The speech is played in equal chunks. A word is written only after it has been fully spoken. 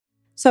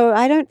So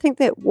I don't think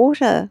that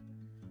water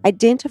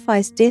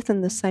identifies death in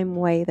the same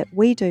way that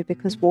we do,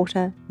 because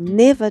water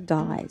never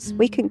dies.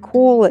 We can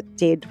call it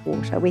dead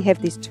water. We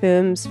have these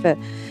terms for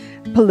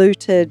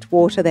polluted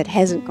water that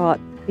hasn't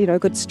got,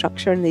 good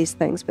structure in these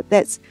things, but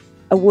that's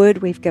a word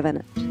we've given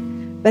it.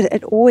 But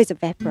it always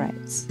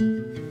evaporates.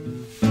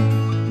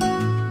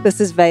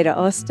 This is Veda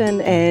Austin,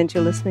 and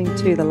you're listening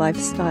to the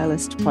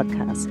Lifestylist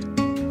podcast.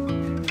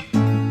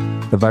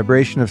 The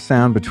vibration of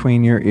sound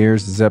between your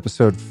ears is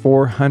episode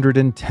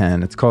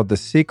 410. It's called The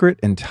Secret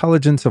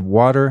Intelligence of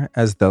Water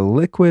as the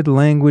Liquid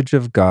Language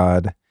of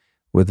God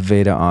with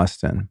Veda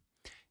Austin.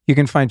 You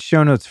can find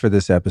show notes for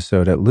this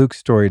episode at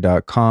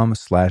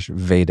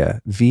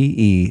lukestory.com/Veda,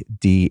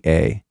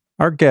 Veda.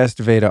 Our guest,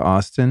 Veda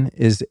Austin,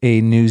 is a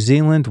New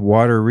Zealand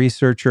water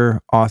researcher,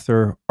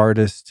 author,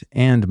 artist,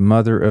 and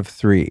mother of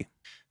three.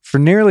 For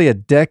nearly a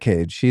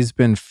decade, she's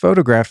been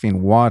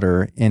photographing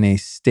water in a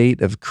state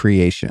of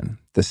creation,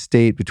 the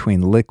state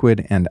between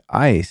liquid and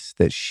ice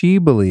that she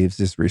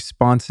believes is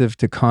responsive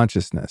to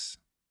consciousness.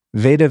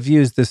 Veda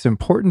views this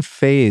important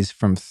phase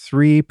from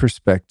three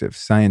perspectives.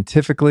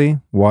 Scientifically,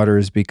 water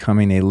is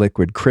becoming a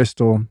liquid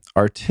crystal.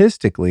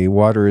 Artistically,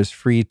 water is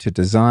free to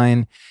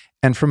design.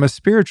 And from a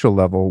spiritual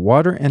level,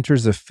 water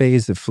enters a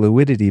phase of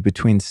fluidity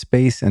between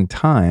space and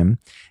time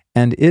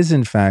and is,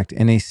 in fact,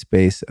 in a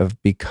space of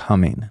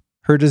becoming.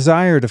 Her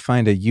desire to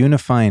find a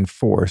unifying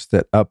force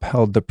that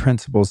upheld the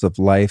principles of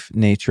life,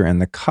 nature, and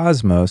the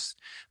cosmos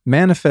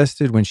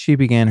manifested when she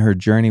began her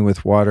journey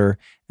with water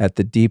at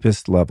the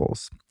deepest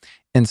levels.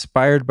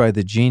 Inspired by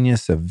the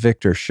genius of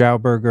Victor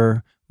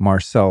Schauberger,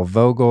 Marcel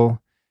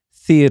Vogel,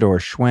 Theodor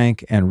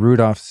Schwenk, and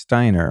Rudolf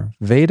Steiner,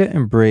 Veda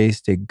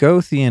embraced a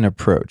Goethean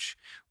approach,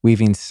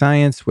 weaving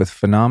science with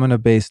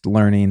phenomena-based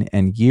learning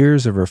and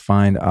years of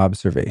refined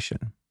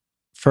observation.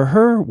 For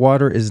her,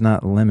 water is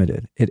not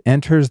limited. It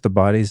enters the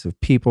bodies of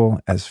people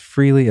as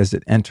freely as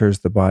it enters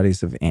the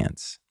bodies of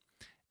ants.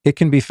 It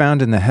can be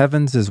found in the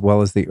heavens as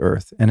well as the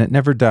earth, and it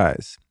never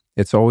dies.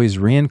 It's always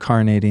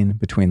reincarnating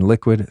between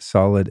liquid,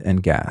 solid,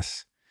 and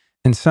gas.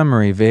 In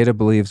summary, Veda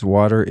believes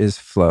water is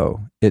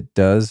flow. It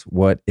does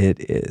what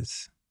it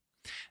is.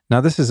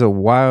 Now, this is a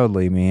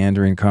wildly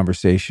meandering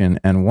conversation,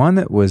 and one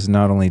that was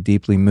not only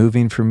deeply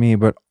moving for me,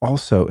 but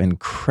also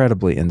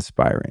incredibly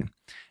inspiring.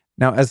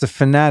 Now, as a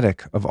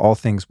fanatic of all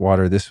things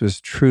water, this was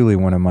truly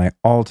one of my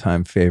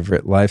all-time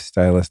favorite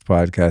Lifestylist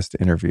podcast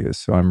interviews,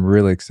 so I'm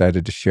really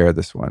excited to share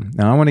this one.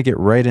 Now, I want to get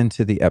right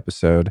into the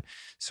episode,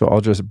 so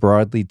I'll just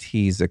broadly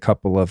tease a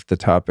couple of the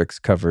topics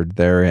covered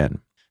therein.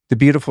 The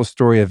beautiful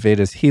story of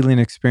Veda's healing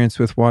experience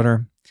with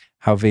water,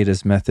 how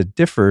Veda's method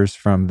differs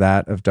from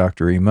that of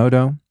Dr.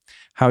 Emoto,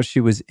 how she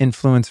was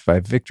influenced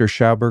by Victor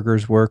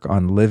Schauberger's work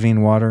on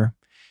living water,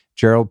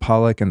 Gerald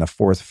Pollack and the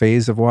fourth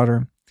phase of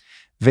water,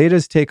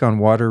 Veda's take on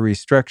water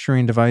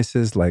restructuring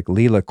devices like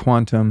Leela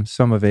Quantum,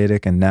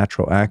 Somavedic, and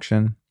Natural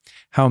Action,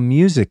 how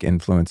music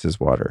influences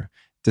water,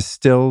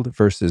 distilled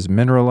versus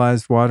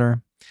mineralized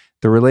water,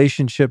 the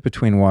relationship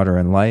between water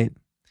and light,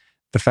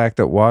 the fact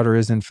that water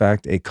is in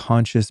fact a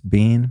conscious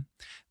being,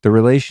 the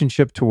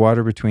relationship to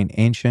water between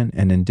ancient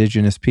and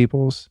indigenous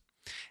peoples.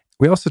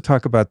 We also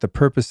talk about the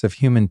purpose of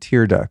human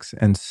tear ducts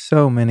and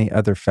so many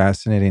other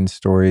fascinating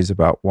stories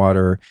about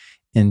water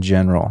in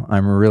general.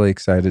 I'm really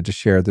excited to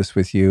share this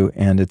with you,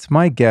 and it's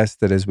my guess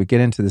that as we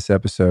get into this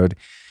episode,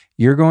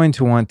 you're going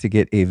to want to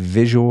get a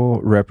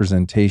visual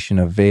representation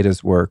of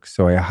Veda's work,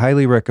 so I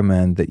highly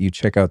recommend that you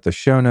check out the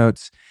show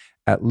notes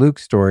at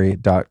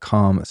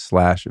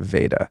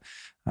lukestory.com/Veda.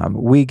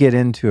 We get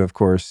into, of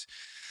course,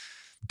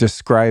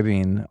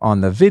 describing on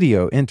the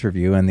video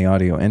interview and the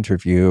audio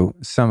interview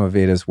some of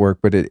Veda's work,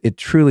 but it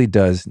truly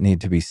does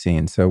need to be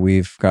seen. So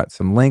we've got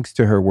some links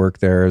to her work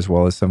there, as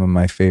well as some of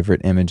my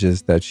favorite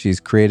images that she's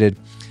created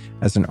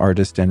as an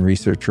artist and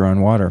researcher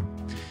on water.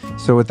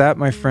 So with that,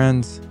 my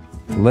friends,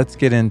 let's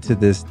get into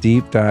this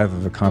deep dive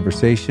of a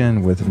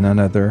conversation with none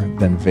other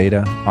than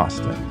Veda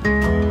Austin.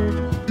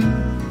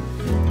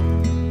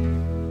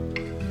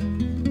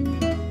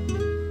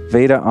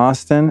 Veda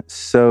Austin,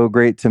 so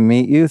great to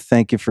meet you.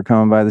 Thank you for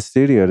coming by the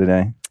studio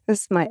today.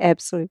 It's my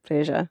absolute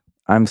pleasure.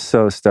 I'm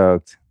so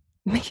stoked.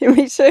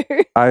 Me too.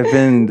 I've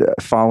been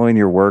following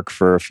your work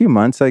for a few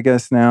months, I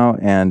guess now,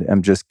 and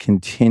I'm just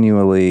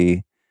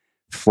continually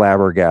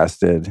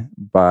flabbergasted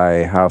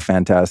by how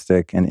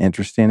fantastic and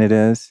interesting it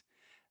is.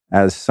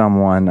 As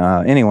someone,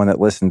 anyone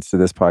that listens to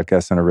this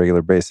podcast on a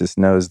regular basis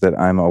knows that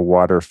I'm a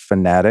water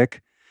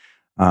fanatic,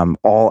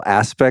 all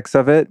aspects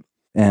of it,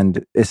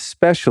 and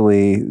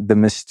especially the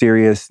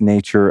mysterious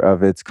nature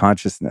of its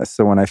consciousness.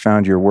 So when I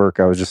found your work,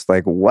 I was just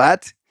like,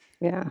 what?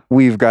 Yeah.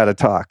 We've got to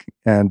talk.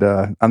 And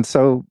it's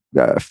so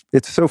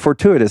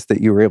fortuitous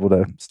that you were able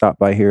to stop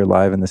by here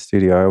live in the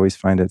studio. I always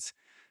find it's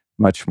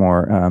much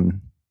more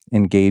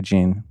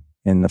engaging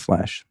in the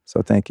flesh.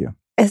 So thank you.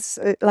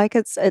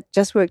 It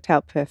just worked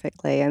out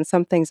perfectly, and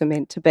some things are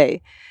meant to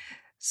be.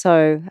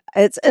 So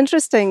it's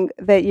interesting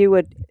that you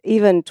would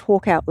even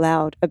talk out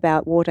loud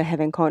about water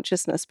having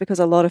consciousness, because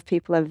a lot of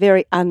people are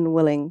very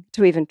unwilling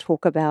to even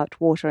talk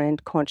about water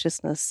and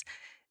consciousness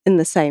in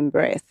the same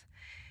breath.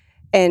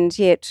 And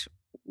yet,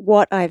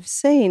 what I've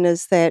seen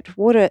is that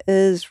water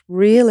is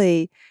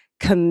really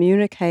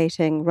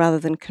communicating rather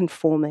than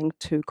conforming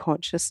to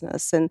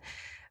consciousness. And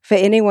for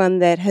anyone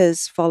that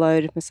has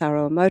followed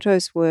Masaru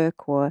Emoto's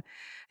work or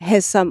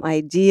has some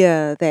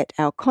idea that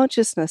our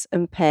consciousness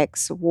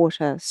impacts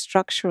water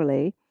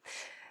structurally,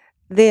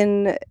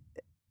 then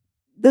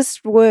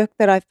this work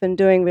that I've been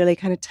doing really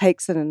kind of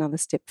takes it another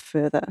step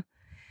further.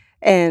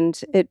 And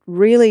it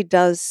really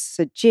does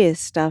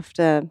suggest,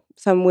 after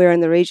somewhere in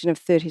the region of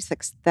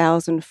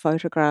 36,000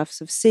 photographs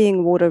of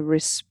seeing water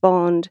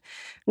respond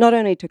not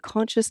only to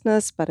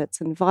consciousness, but its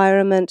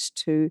environment,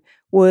 to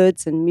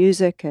words and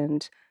music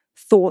and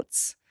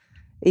thoughts,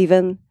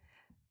 even,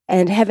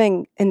 and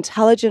having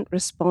intelligent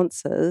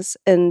responses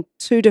in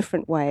two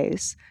different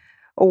ways.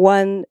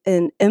 One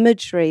in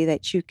imagery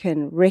that you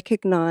can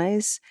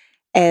recognize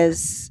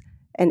as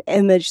an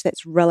image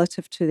that's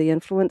relative to the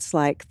influence,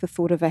 like the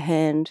thought of a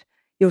hand,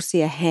 you'll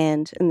see a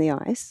hand in the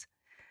ice,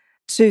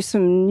 to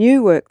some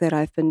new work that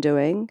I've been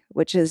doing,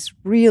 which is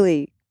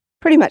really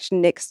pretty much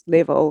next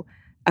level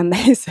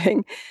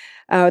amazing,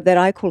 that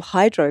I call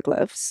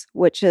hydroglyphs,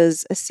 which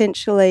is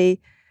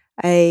essentially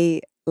a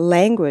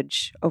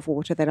language of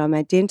water that I'm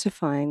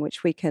identifying,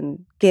 which we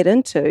can get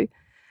into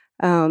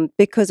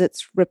because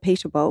it's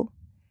repeatable.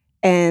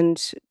 And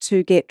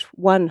to get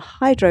one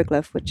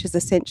hydroglyph, which is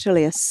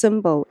essentially a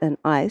symbol in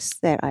ice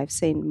that I've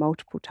seen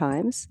multiple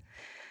times,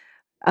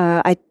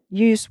 I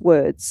use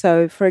words.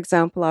 So, for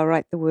example, I'll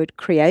write the word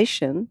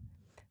creation.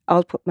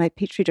 I'll put my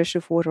petri dish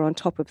of water on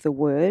top of the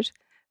word,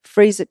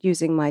 freeze it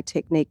using my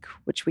technique,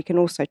 which we can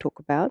also talk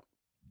about,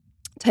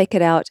 take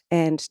it out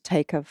and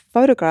take a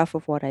photograph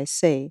of what I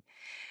see.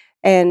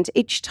 And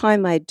each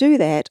time I do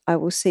that, I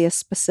will see a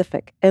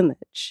specific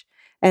image.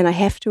 And I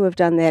have to have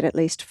done that at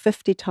least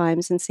 50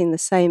 times and seen the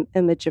same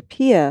image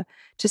appear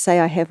to say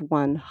I have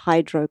one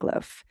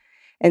hydroglyph.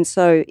 And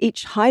so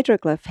each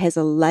hydroglyph has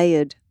a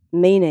layered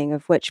meaning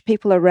of which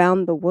people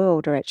around the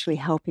world are actually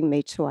helping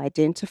me to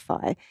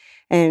identify.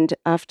 And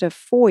after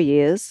 4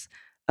 years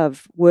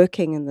of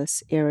working in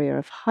this area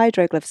of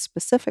hydroglyphs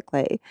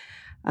specifically,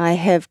 I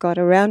have got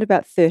around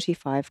about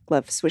 35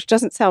 glyphs, which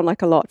doesn't sound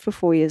like a lot for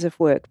 4 years of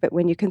work, but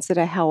when you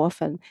consider how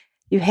often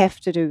you have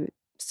to do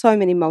so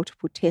many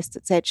multiple tests,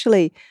 it's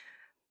actually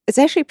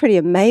pretty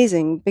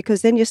amazing,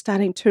 because then you're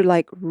starting to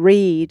like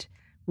read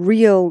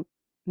real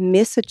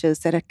messages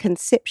that are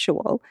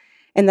conceptual,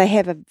 and they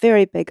have a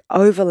very big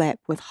overlap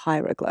with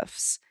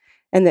hieroglyphs,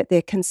 and that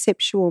they're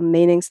conceptual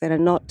meanings that are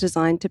not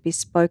designed to be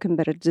spoken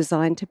but are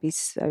designed to be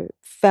so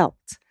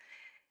felt.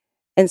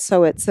 And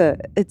so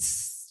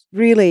it's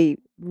really,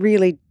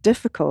 really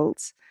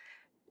difficult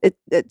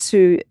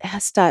to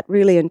start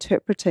really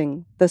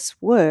interpreting this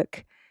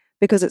work,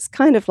 because it's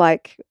kind of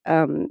like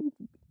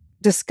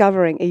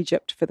discovering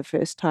Egypt for the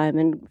first time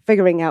and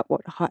figuring out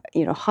what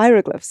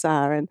hieroglyphs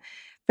are and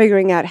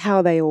figuring out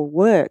how they all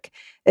work.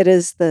 It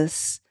is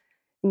this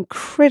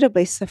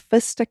incredibly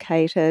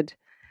sophisticated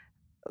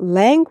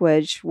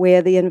language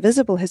where the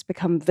invisible has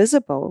become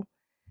visible,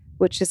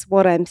 which is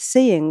what I'm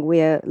seeing,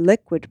 where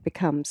liquid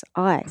becomes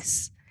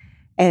ice.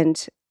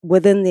 And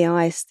within the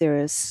ice, there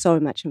is so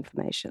much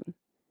information.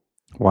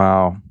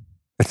 Wow.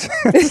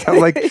 It sounds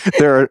like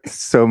there are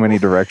so many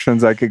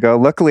directions I could go.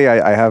 Luckily,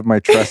 I have my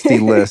trusty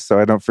list, so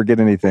I don't forget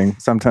anything.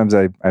 Sometimes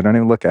I don't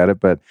even look at it,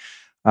 but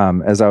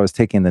as I was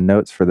taking the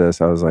notes for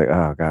this, I was like,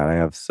 oh God, I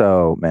have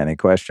so many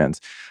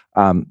questions.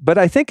 But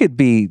I think it'd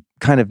be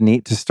kind of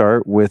neat to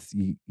start with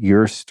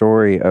your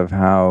story of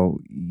how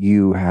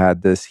you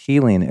had this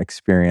healing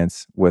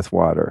experience with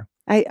water.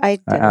 I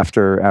did.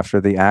 After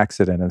the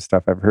accident and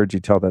stuff. I've heard you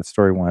tell that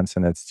story once,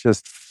 and it's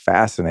just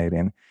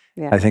fascinating.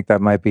 Yeah. I think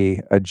that might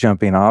be a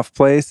jumping off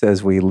place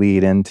as we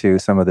lead into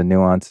some of the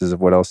nuances of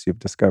what else you've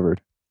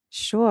discovered.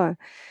 Sure.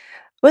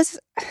 It was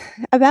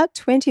about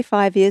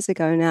 25 years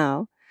ago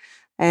now,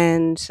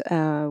 and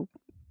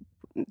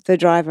the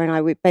driver and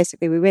I,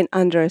 we went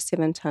under a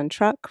 7-ton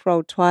truck,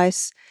 rolled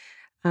twice,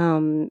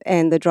 and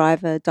the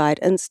driver died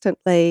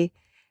instantly.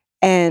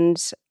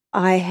 And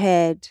I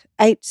had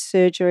 8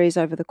 surgeries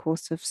over the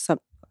course of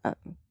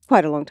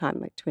quite a long time,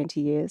 like 20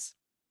 years.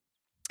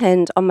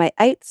 And on my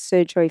 8th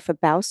surgery for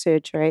bowel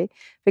surgery,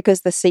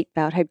 because the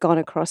seatbelt had gone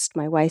across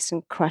my waist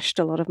and crushed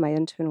a lot of my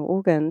internal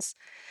organs,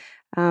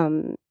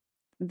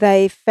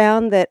 they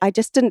found that I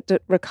just didn't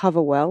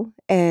recover well,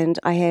 and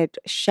I had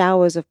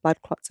showers of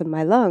blood clots in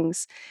my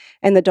lungs.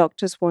 And the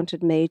doctors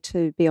wanted me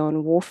to be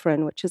on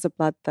warfarin, which is a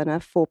blood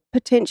thinner, for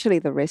potentially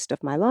the rest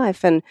of my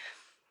life. And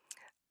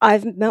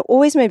I've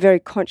always made very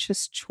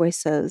conscious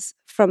choices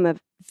from a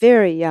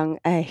very young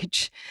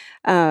age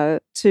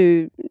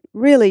to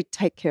really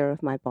take care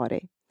of my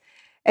body.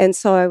 And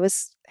so I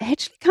was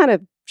actually kind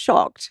of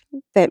shocked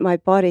that my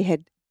body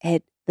had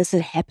this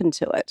had happened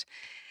to it.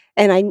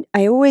 And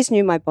I always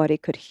knew my body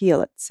could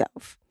heal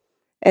itself.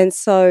 And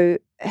so,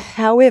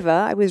 however,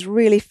 I was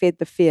really fed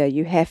the fear,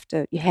 you have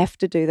to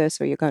do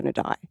this or you're going to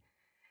die.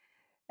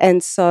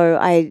 And so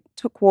I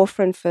took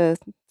warfarin for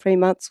 3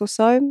 months or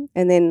so,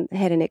 and then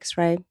had an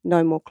x-ray,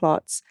 no more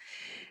clots.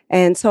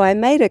 And so I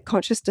made a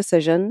conscious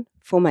decision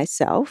for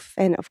myself.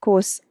 And of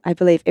course, I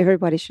believe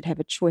everybody should have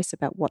a choice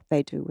about what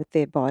they do with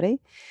their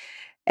body.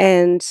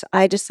 And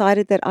I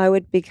decided that I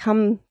would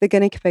become the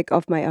guinea pig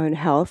of my own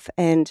health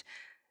and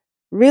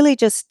really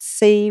just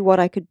see what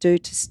I could do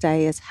to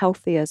stay as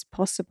healthy as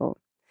possible.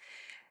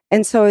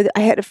 And so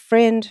I had a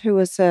friend who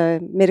was a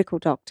medical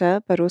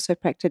doctor, but also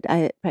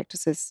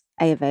practices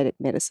Ayurvedic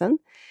medicine.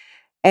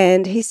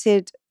 And he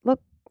said, look,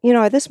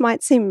 this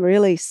might seem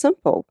really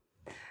simple,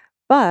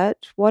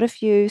 but what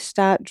if you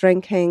start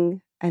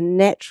drinking a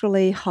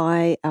naturally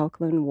high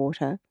alkaline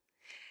water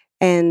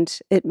and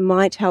it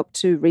might help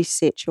to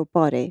reset your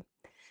body?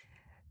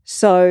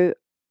 So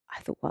I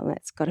thought, well,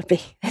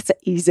 that's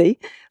easy.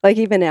 Like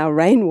even our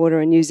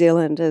rainwater in New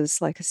Zealand is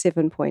like a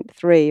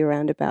 7.3,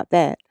 around about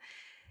that.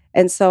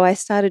 And so I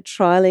started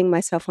trialing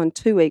myself on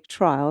 2-week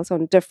trials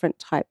on different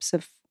types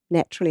of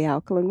naturally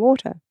alkaline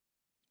water.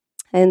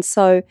 And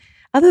so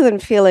other than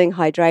feeling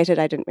hydrated,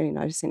 I didn't really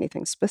notice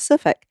anything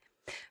specific.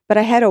 But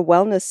I had a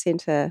wellness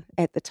center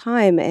at the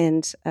time,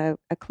 and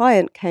a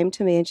client came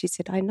to me and she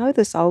said, I know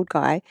this old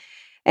guy,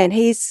 and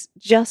he's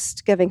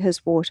just giving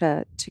his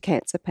water to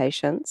cancer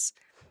patients.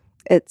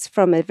 It's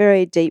from a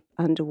very deep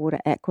underwater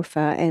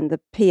aquifer, and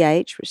the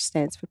pH, which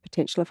stands for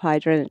potential of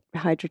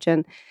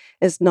hydrogen,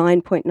 is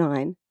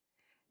 9.9.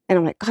 And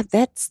I'm like, God,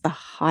 that's the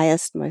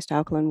highest, most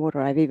alkaline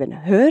water I've even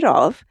heard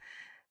of.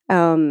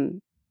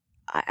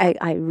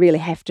 I really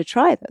have to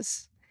try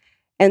this.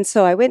 And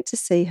so I went to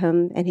see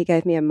him, and he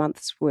gave me a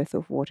month's worth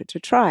of water to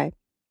try.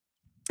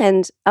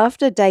 And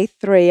after day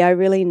 3, I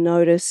really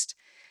noticed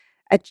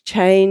a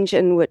change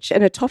in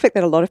a topic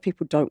that a lot of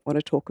people don't want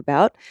to talk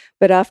about.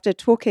 But after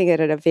talking at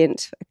an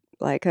event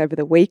like over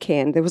the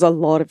weekend, there was a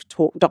lot of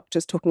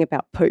doctors talking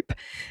about poop.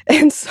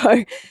 And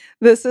so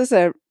this is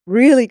a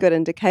really good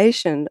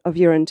indication of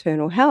your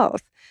internal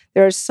health.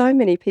 There are so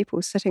many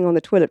people sitting on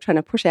the toilet trying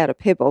to push out a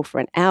pebble for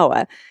an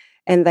hour,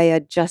 and they are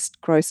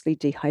just grossly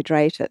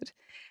dehydrated.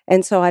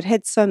 And so I'd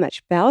had so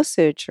much bowel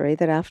surgery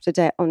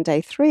that on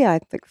day 3, I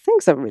think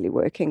things are really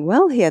working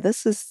well here.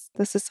 This is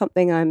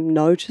something I'm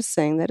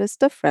noticing that is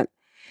different.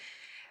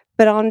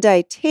 But on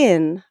day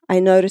 10, I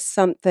noticed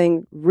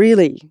something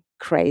really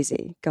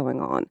crazy going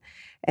on.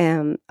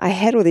 I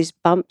had all these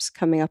bumps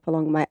coming up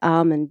along my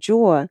arm and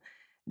jaw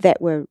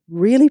that were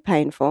really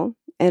painful.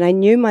 And I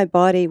knew my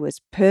body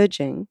was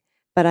purging,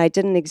 but I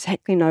didn't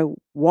exactly know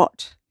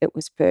what it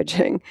was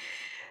purging.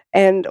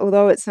 And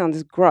although it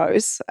sounds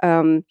gross,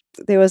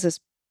 there was this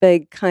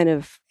big kind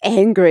of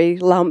angry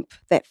lump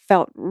that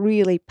felt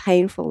really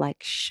painful,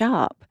 like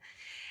sharp.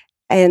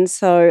 And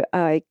so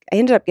I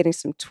ended up getting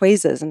some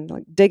tweezers and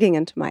like digging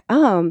into my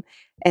arm,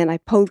 and I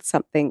pulled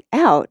something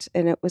out,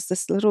 and it was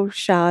this little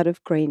shard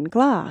of green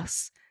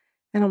glass.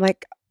 And I'm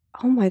like,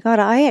 oh my God,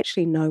 I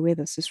actually know where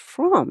this is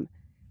from.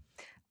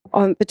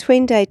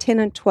 Between day 10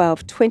 and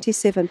 12,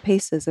 27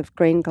 pieces of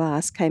green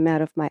glass came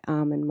out of my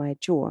arm and my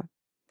jaw,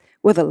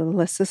 with a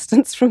little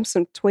assistance from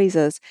some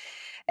tweezers.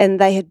 And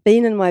they had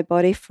been in my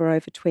body for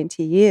over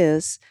 20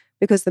 years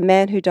because the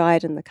man who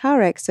died in the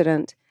car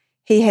accident,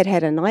 he had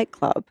had a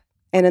nightclub.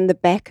 And in the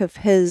back of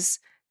his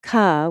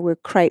car were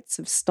crates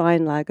of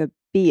Steinlager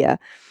beer.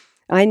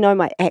 I know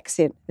my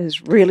accent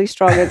is really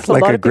strong. It's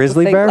like a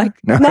grizzly bear?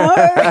 No,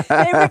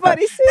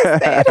 everybody says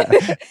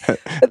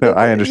that. No,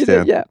 I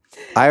understand. Yeah.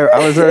 I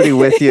was already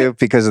with you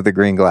because of the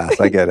green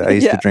glass. I get it. I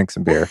used to drink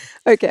some beer.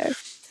 Okay.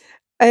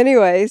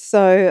 Anyway,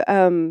 so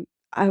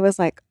I was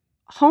like,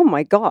 oh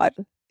my God,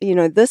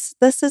 this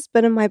has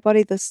been in my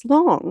body this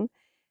long.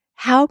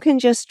 How can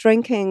just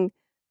drinking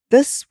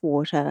this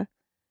water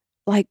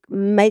like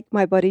make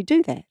my body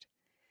do that?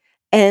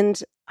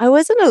 And I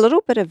was in a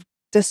little bit of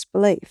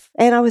disbelief,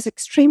 and I was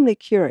extremely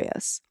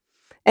curious.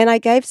 And I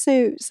gave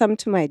some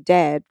to my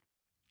dad,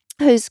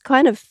 who's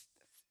kind of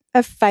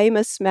a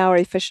famous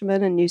Maori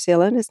fisherman in New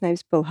Zealand. His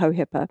name's Bill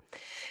Hohepa.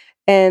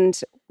 And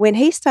when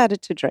he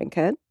started to drink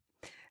it,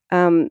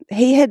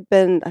 he had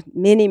been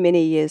many,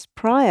 many years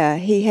prior,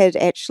 he had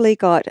actually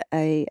got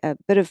a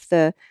bit of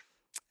the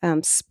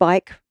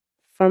spike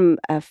from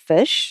a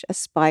fish, a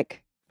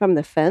spike from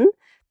the fin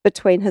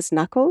between his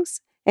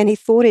knuckles, and he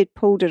thought he'd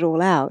pulled it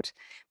all out.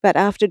 But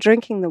after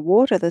drinking the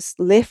water, this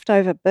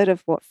leftover bit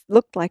of what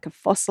looked like a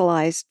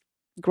fossilized,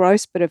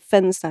 gross bit of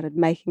fin started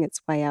making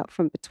its way out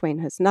from between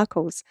his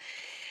knuckles.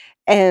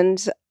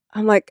 And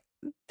I'm like,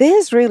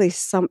 there's really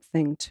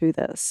something to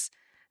this.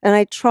 And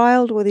I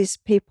trialed all these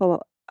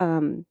people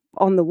on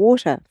the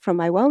water from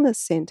my wellness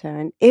center,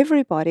 and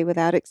everybody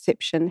without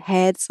exception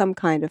had some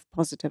kind of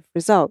positive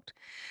result,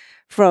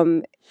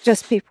 from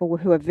just people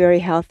who are very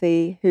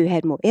healthy, who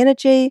had more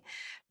energy,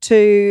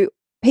 to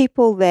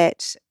people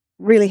that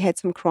really had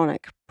some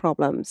chronic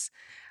problems.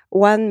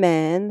 One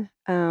man,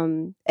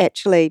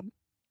 actually,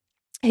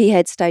 he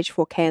had stage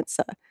 4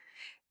 cancer,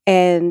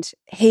 and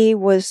he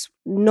was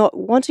not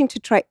wanting to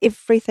try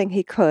everything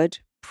he could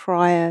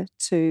prior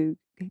to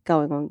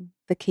going on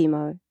the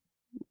chemo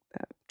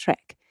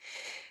track.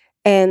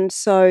 And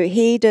so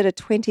he did a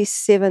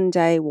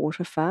 27-day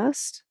water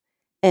fast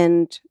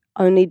and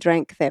only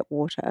drank that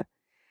water.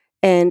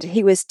 And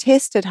he was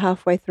tested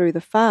halfway through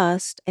the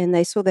fast, and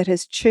they saw that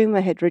his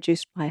tumor had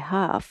reduced by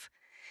half.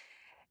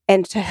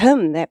 And to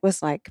him, that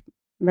was like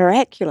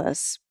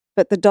miraculous.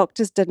 But the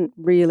doctors didn't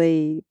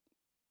really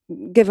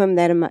give him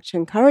that much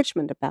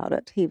encouragement about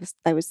it.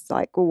 They was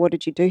like, well, what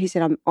did you do? He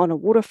said, I'm on a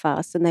water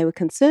fast, and they were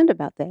concerned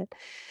about that.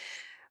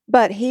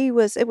 But it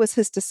was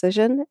his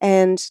decision.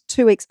 And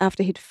 2 weeks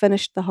after he'd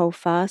finished the whole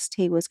fast,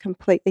 he was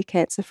completely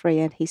cancer free,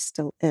 and he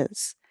still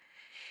is.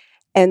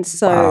 And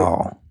so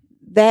Wow.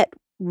 that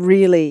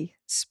really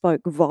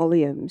spoke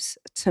volumes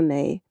to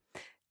me.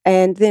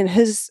 And then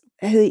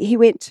he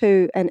went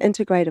to an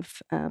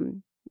integrative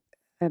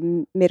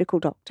medical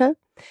doctor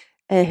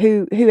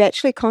who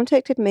actually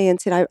contacted me and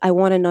said, I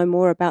want to know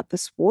more about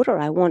this water.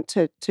 I want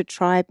to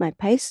try my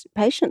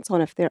patients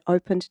on if they're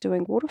open to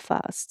doing water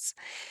fasts.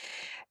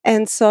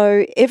 And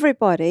so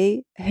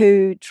everybody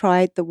who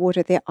tried the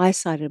water, their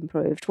eyesight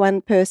improved.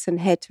 One person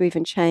had to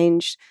even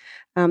change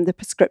the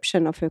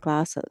prescription of her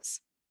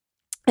glasses.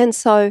 And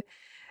so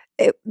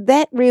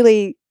that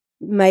really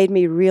made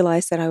me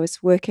realize that I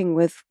was working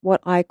with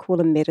what I call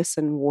a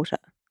medicine water.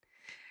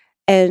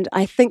 And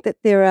I think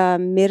that there are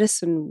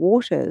medicine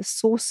water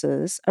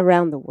sources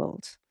around the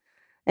world.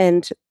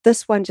 And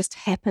this one just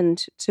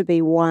happened to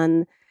be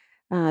one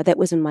that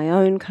was in my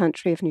own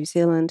country of New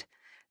Zealand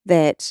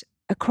that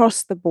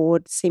across the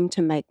board seemed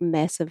to make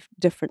massive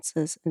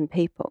differences in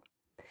people.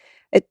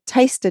 It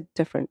tasted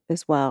different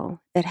as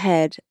well. It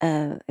had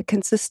a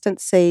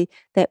consistency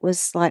that was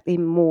slightly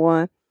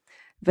more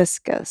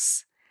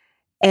viscous.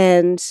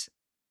 And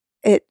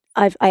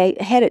I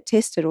had it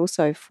tested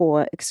also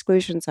for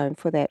exclusion zone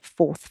for that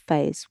fourth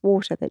phase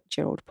water that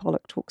Gerald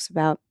Pollack talks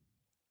about.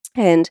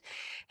 And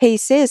he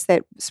says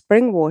that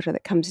spring water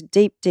that comes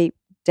deep, deep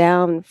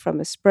down from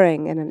a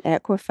spring in an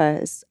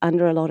aquifer is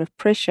under a lot of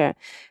pressure,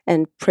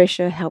 and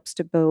pressure helps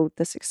to build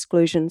this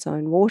exclusion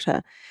zone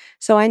water.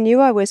 So I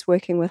knew I was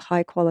working with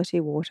high quality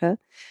water,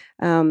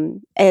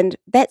 and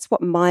that's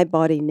what my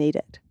body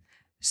needed.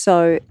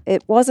 So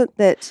it wasn't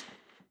that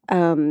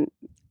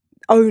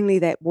only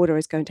that water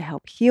is going to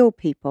help heal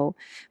people,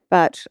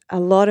 but a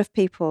lot of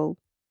people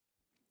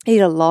eat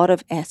a lot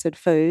of acid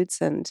foods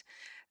and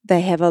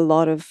they have a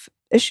lot of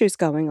issues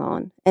going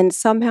on. And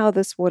somehow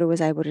this water was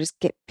able to just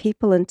get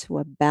people into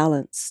a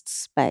balanced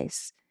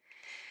space.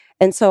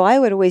 And so I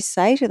would always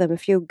say to them,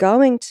 if you're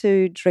going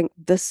to drink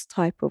this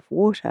type of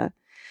water,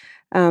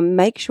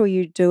 make sure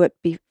you do it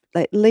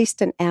at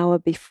least an hour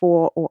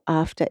before or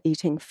after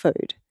eating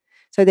food.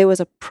 So there was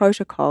a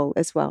protocol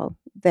as well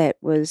that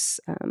was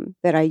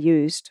that I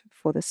used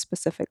for this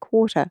specific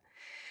water.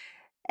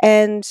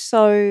 And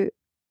so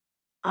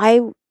I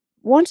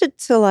wanted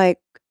to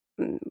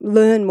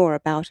learn more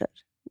about it,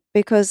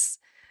 because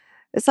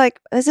it's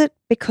like, is it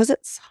because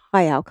it's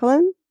high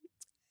alkaline?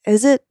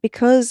 Is it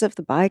because of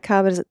the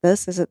bicarb? Is it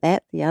this? Is it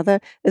that? The other?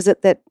 Is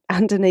it that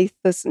underneath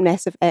this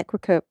massive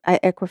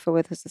aquifer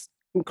with this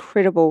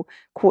incredible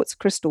quartz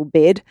crystal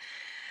bed?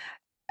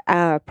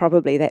 That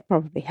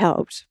probably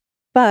helped.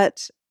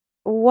 But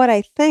what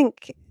I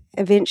think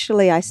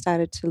eventually I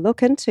started to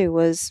look into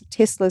was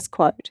Tesla's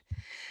quote.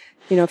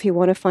 You know, if you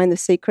want to find the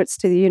secrets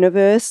to the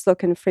universe,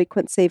 look in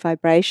frequency,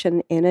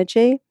 vibration,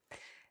 energy.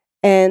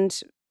 And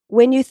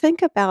when you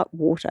think about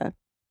water,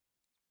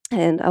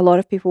 and a lot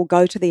of people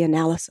go to the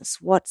analysis,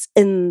 what's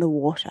in the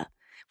water?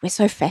 We're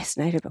so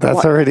fascinated by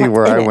That's already what's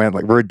where in I it. went,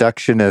 like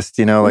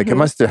reductionist, like it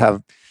must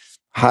have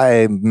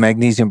high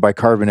magnesium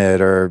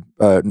bicarbonate or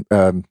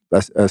a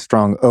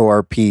strong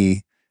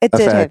ORP It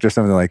did effect have, or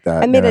something like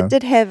that. I mean, it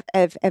did have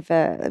I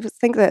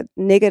think that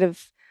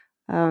negative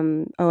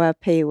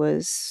ORP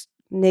was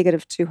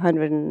negative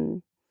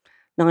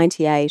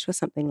 298 or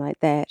something like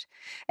that.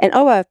 And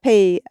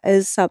ORP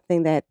is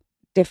something that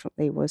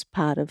definitely was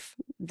part of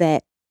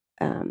that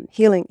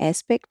healing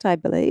aspect, I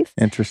believe.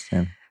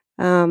 Interesting.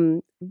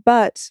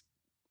 But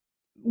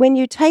when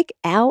you take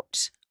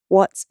out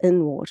what's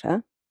in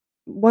water,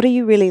 what are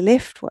you really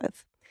left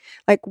with?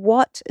 Like,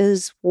 what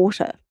is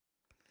water?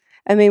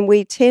 I mean,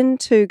 we tend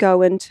to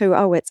go into,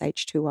 oh, it's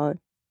H2O.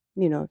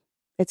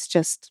 It's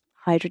just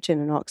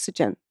hydrogen and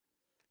oxygen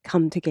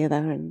come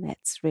together, and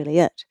that's really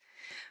it.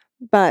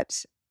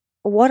 But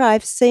what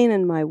I've seen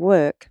in my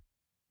work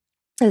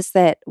is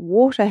that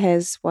water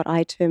has what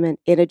I term an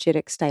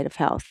energetic state of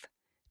health,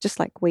 just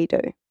like we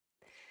do.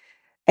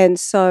 And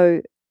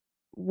so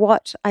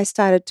what I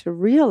started to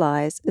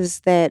realize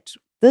is that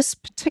this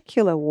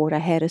particular water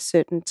had a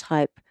certain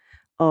type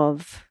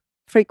of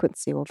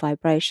frequency or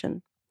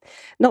vibration.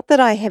 Not that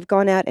I have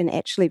gone out and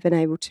actually been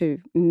able to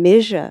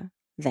measure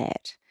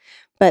that,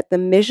 but the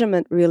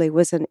measurement really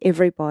was in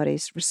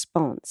everybody's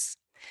response.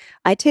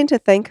 I tend to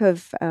think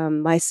of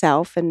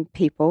myself and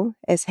people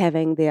as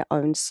having their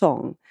own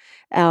song.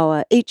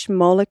 Each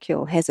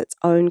molecule has its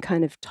own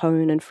kind of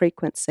tone and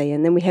frequency,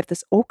 and then we have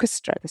this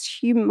orchestra, this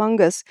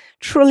humongous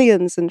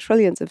trillions and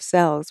trillions of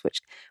cells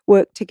which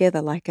work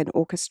together like an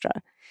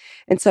orchestra.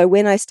 And so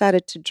when I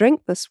started to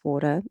drink this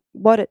water,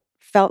 what it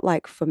felt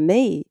like for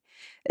me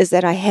is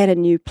that I had a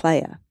new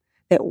player.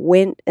 that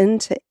went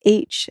into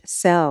each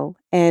cell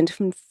and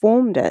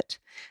informed it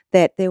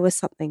that there was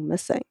something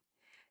missing.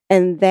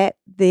 And that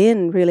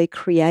then really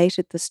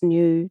created this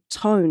new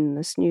tone,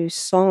 this new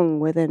song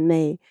within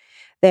me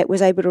that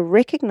was able to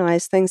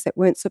recognize things that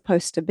weren't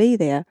supposed to be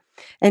there.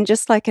 And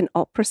just like an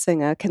opera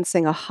singer can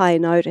sing a high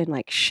note and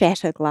like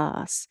shatter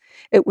glass,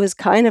 it was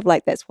kind of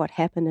like that's what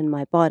happened in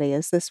my body,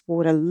 as this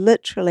water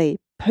literally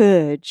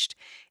purged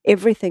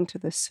everything to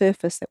the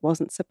surface that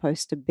wasn't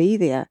supposed to be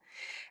there.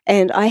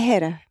 And I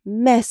had a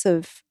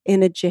massive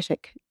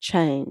energetic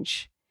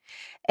change.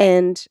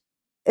 And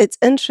it's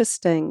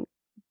interesting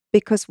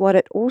because what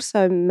it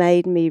also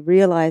made me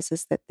realize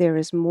is that there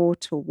is more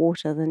to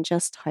water than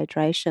just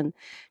hydration,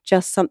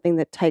 just something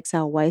that takes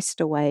our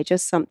waste away,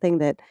 just something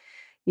that,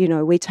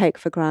 we take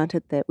for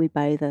granted that we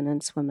bathe in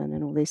and swim in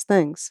and all these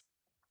things.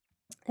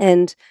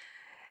 And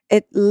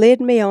it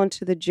led me on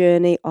to the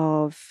journey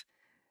of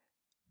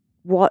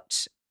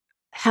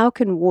how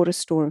can water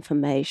store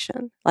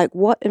information? Like,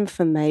 what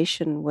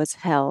information was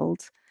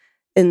held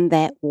in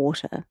that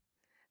water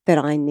that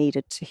I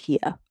needed to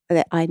hear,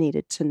 that I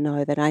needed to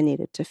know, that I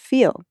needed to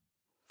feel?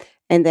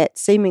 And that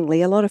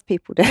seemingly a lot of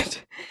people did.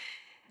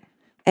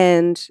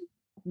 And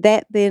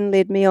that then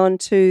led me on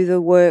to the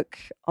work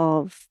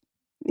of,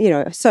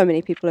 so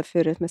many people have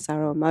heard of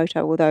Masaru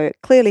Emoto, although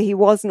clearly he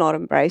was not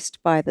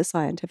embraced by the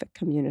scientific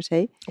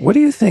community. What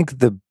do you think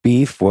the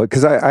beef was?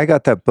 Because I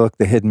got that book,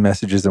 The Hidden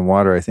Messages in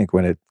Water, I think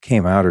when it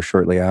came out or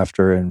shortly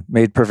after, and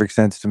made perfect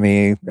sense to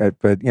me,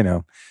 but,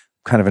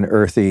 kind of an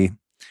earthy,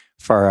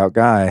 far out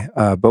guy.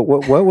 But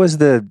what was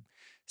the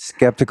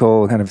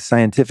skeptical kind of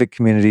scientific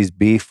community's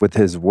beef with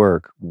his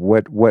work?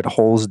 What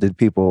holes did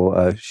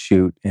people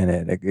shoot in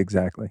it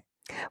exactly?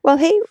 Well,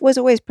 he was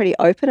always pretty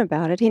open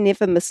about it. He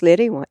never misled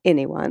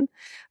anyone,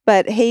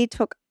 but they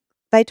took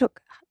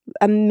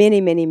many,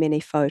 many, many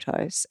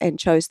photos and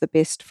chose the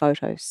best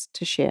photos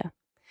to share.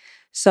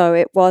 So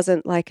it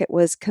wasn't like it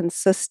was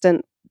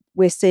consistent.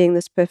 We're seeing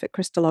this perfect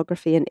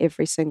crystallography in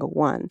every single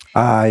one.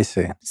 Ah, I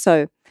see.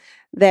 So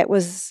that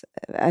was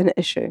an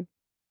issue.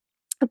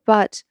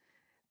 But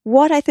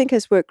what I think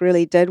his work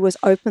really did was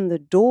open the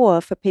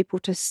door for people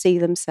to see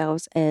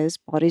themselves as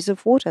bodies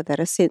of water that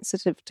are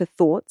sensitive to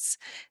thoughts,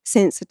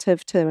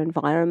 sensitive to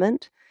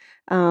environment,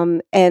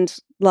 and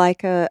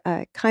like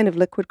a kind of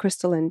liquid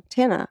crystal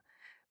antenna,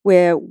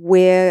 where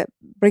we're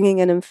bringing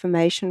in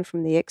information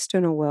from the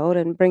external world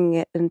and bringing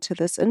it into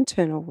this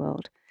internal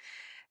world.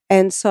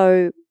 And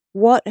so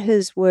what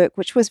his work,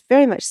 which was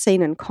very much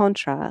seen in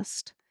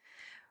contrast,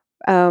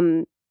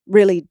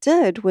 really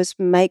did was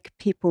make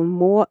people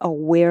more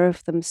aware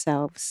of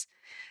themselves,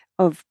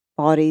 of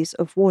bodies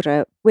of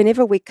water.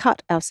 Whenever we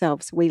cut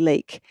ourselves, we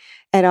leak.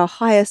 At our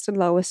highest and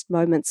lowest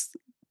moments,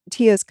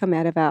 tears come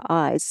out of our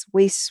eyes.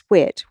 We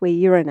sweat, we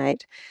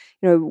urinate.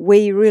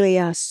 We really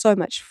are so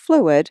much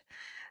fluid,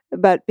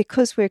 but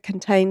because we're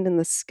contained in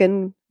the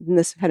skin, in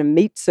this kind of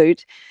meat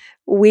suit,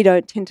 we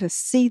don't tend to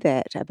see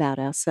that about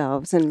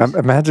ourselves. And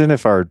imagine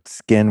if our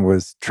skin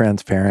was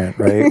transparent,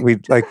 right?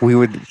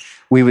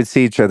 we would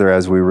see each other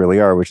as we really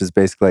are, which is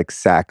basically like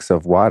sacks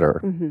of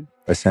water,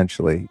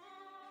 essentially.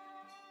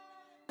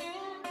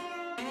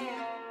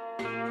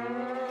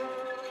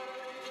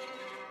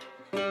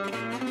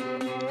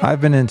 I've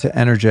been into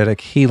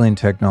energetic healing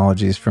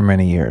technologies for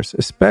many years,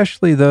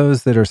 especially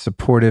those that are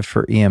supportive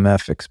for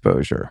EMF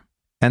exposure.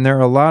 And there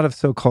are a lot of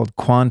so-called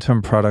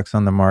quantum products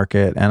on the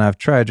market, and I've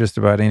tried just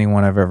about any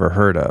one I've ever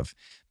heard of,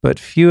 but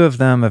few of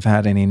them have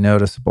had any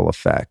noticeable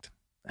effect.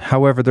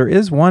 However, there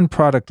is one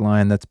product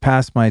line that's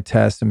passed my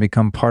test and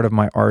become part of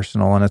my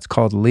arsenal, and it's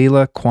called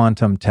Leela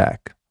Quantum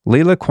Tech.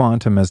 Leela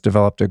Quantum has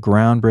developed a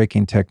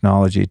groundbreaking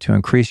technology to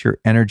increase your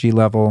energy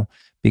level,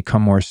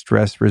 become more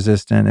stress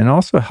resistant, and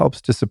also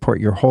helps to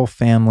support your whole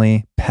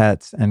family,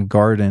 pets, and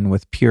garden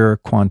with pure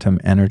quantum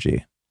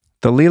energy.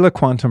 The Leela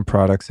Quantum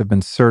products have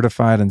been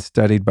certified and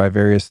studied by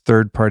various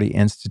third-party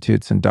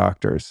institutes and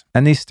doctors.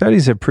 And these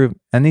studies have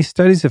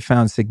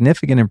found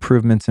significant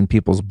improvements in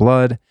people's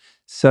blood,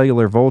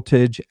 cellular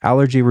voltage,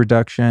 allergy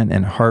reduction,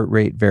 and heart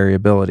rate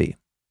variability.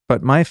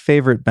 But my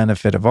favorite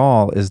benefit of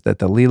all is that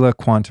the Leela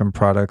Quantum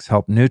products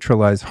help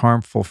neutralize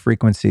harmful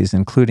frequencies,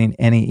 including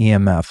any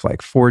EMF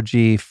like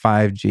 4G,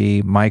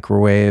 5G,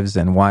 microwaves,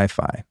 and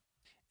Wi-Fi.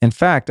 In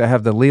fact, I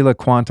have the Leela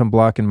Quantum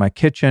block in my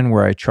kitchen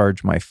where I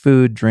charge my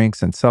food,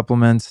 drinks, and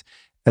supplements,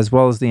 as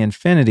well as the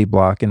Infinity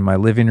block in my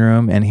living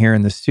room and here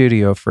in the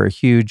studio for a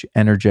huge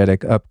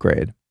energetic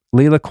upgrade.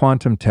 Leela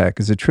Quantum Tech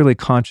is a truly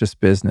conscious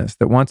business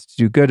that wants to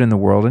do good in the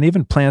world and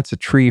even plants a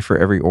tree for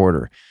every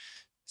order.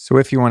 So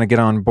if you want to get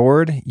on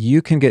board,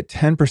 you can get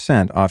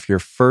 10% off your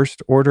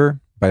first order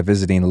by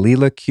visiting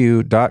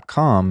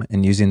leelaq.com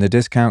and using the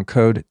discount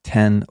code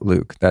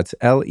 10Luke. That's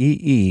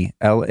LEELAQ.com.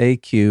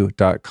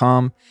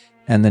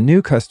 And the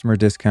new customer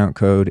discount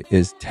code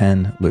is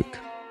 10Luke.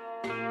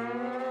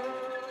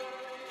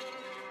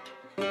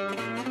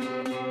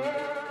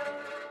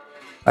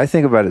 I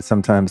think about it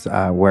sometimes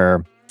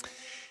where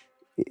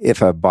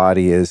if a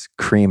body is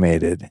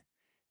cremated,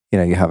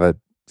 you have a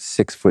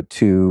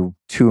 6'2",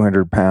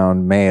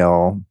 200-pound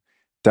male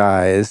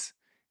dies,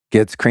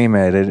 gets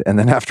cremated, and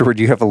then afterward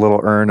you have a little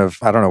urn of,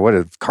 I don't know what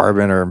it's,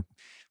 carbon or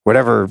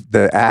whatever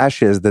the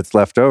ash is that's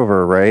left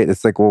over, right?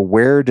 It's like, well,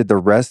 where did the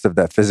rest of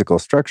that physical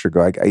structure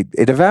go?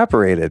 It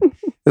evaporated.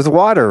 There's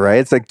water, right?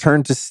 It's like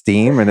turned to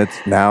steam, and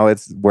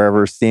it's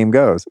wherever steam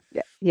goes.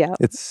 Yeah. Yeah.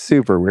 It's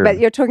super weird. But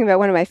you're talking about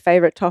one of my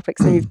favorite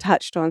topics, and you've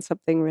touched on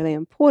something really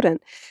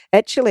important.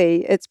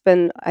 Actually, it's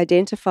been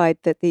identified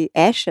that the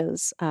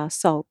ashes are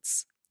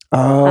salts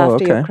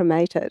after you're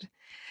cremated.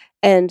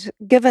 And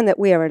given that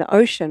we are an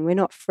ocean, we're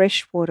not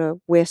fresh water,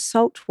 we're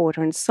salt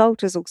water. And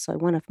salt is also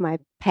one of my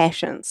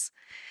passions,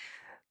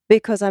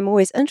 because I'm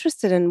always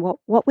interested in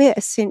what we're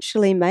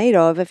essentially made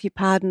of. If you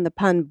pardon the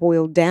pun,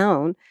 boiled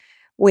down,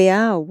 we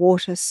are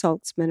water,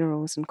 salts,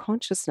 minerals, and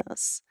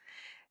consciousness.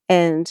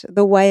 And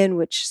the way in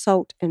which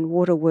salt and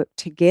water work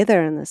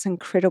together in this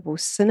incredible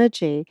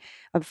synergy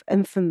of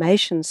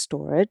information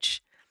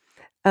storage,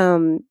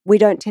 we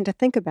don't tend to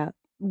think about.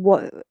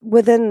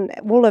 Within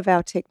all of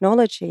our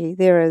technology,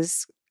 there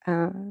is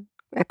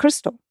a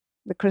crystal.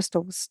 The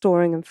crystal is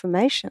storing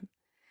information.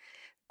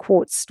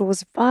 Quartz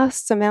stores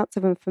vast amounts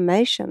of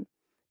information,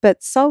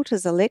 but salt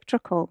is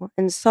electrical,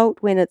 and salt,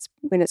 when its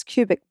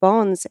cubic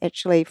bonds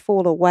actually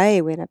fall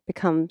away when it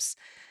becomes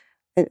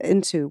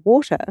into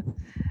water,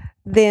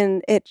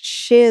 then it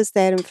shares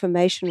that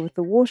information with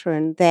the water,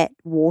 and that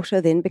water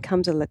then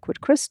becomes a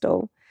liquid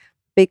crystal,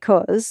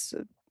 because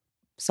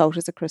salt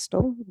is a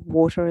crystal,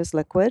 water is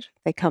liquid,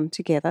 they come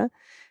together,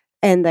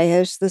 and they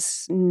have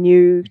this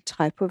new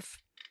type of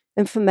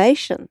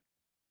information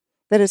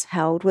that is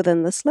held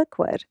within this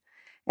liquid.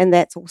 And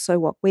that's also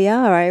what we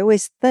are. I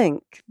always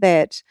think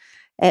that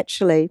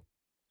actually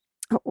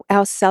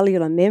our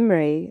cellular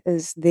memory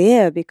is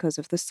there because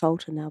of the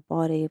salt in our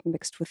body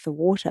mixed with the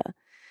water.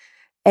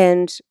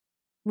 And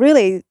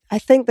really, I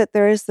think that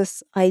there is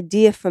this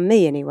idea, for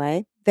me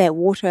anyway, that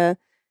water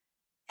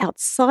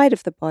outside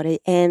of the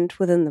body and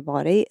within the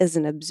body is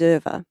an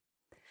observer.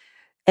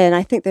 And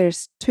I think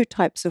there's two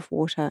types of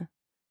water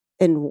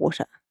in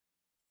water.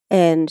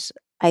 And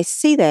I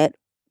see that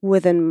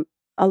within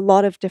a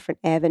lot of different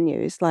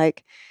avenues,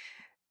 like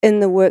in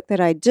the work that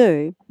I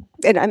do.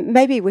 And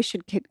maybe we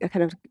should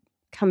kind of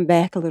come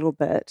back a little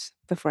bit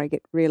before I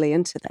get really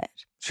into that.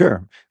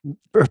 Sure.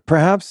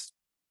 Perhaps,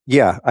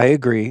 yeah, I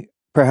agree.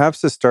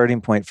 Perhaps a starting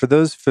point for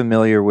those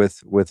familiar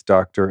with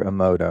Dr.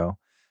 Emoto,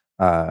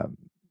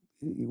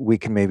 we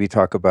can maybe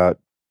talk about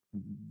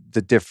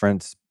the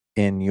difference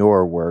in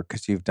your work,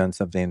 because you've done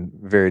something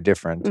very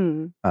different,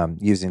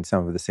 using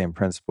some of the same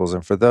principles.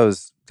 And for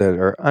those that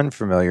are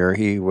unfamiliar,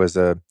 he was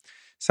a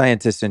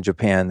scientist in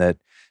Japan that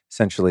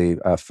essentially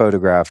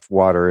photographed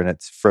water in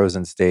its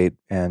frozen state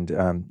and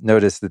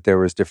noticed that there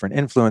was different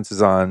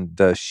influences on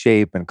the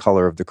shape and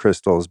color of the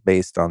crystals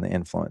based on the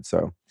influence.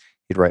 So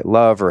he'd write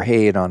love or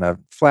hate on a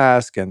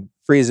flask and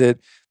freeze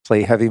it,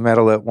 play heavy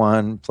metal at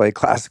one, play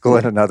classical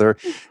at another,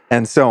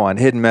 and so on.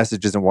 Hidden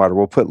messages in water.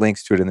 We'll put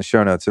links to it in the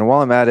show notes. And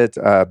while I'm at it,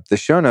 the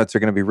show notes are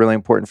going to be really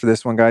important for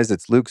this one, guys.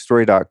 It's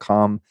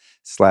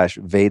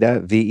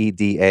lukestory.com/Veda,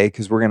 VEDA,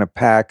 because we're going to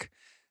pack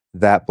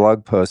that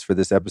blog post for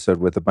this episode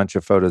with a bunch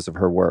of photos of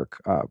her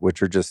work,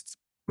 which are just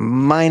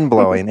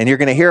mind-blowing. And you're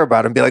going to hear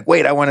about it and be like,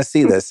 wait, I want to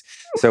see this.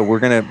 So we're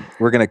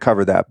gonna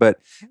cover that. But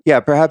yeah,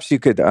 perhaps you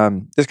could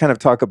just kind of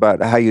talk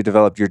about how you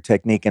developed your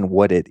technique and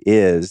what it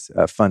is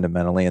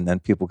fundamentally, and then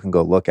people can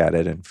go look at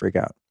it and freak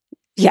out.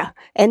 Yeah,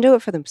 and do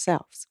it for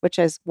themselves, which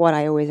is what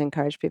I always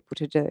encourage people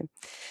to do.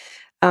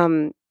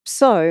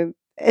 So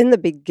in the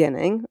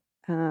beginning,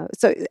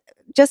 so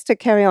just to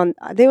carry on,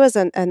 there was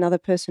another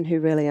person who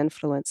really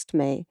influenced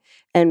me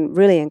and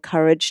really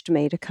encouraged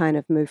me to kind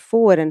of move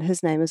forward, and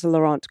his name is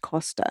Laurent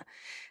Costa.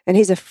 And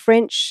he's a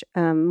French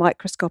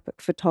microscopic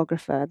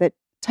photographer that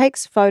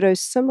takes photos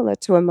similar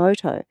to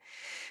Emoto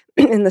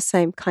in the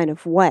same kind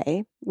of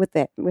way, with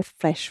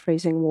flash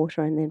freezing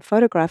water and then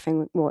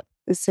photographing what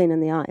is seen in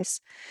the ice.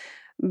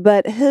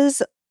 But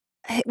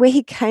where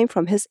he came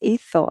from, his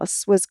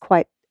ethos was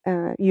quite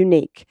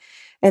unique,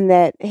 in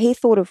that he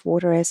thought of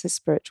water as his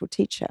spiritual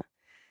teacher.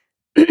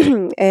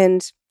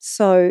 And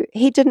so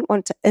he didn't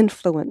want to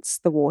influence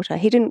the water.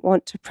 He didn't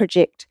want to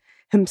project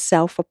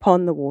himself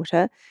upon the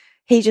water.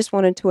 He just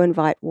wanted to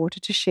invite water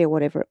to share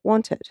whatever it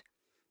wanted.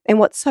 And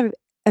what's so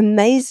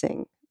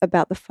amazing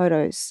about the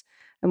photos,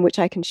 and which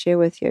I can share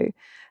with you,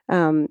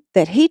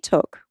 that he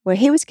took, where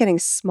he was getting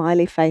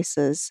smiley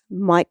faces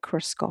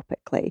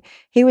microscopically.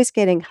 He was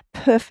getting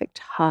perfect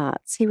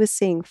hearts. He was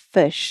seeing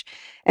fish.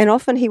 And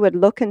often he would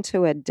look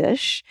into a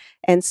dish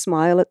and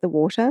smile at the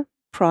water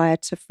prior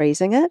to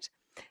freezing it.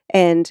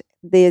 And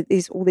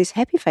all these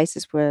happy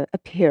faces were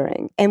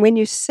appearing. And when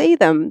you see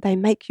them, they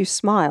make you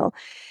smile.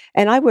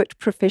 And I worked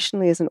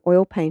professionally as an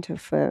oil painter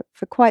for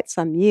quite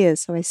some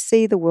years, so I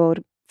see the world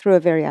through a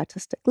very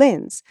artistic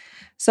lens.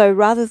 So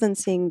rather than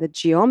seeing the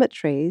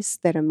geometries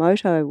that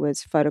Emoto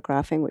was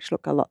photographing, which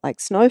look a lot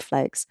like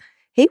snowflakes,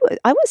 I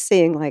was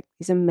seeing like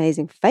these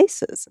amazing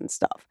faces and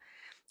stuff.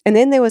 And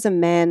then there was a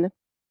man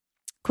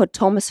called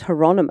Thomas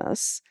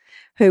Hieronymus,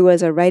 who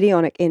was a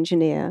radionic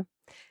engineer,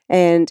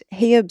 and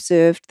he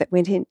observed that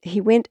when he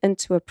went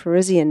into a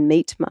Parisian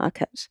meat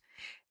market,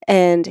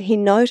 And he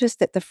noticed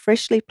that the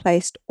freshly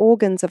placed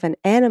organs of an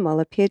animal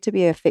appeared to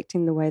be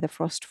affecting the way the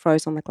frost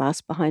froze on the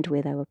glass behind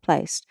where they were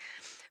placed.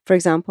 For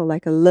example,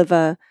 like a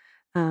liver,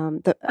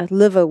 a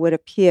liver would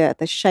appear,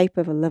 the shape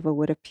of a liver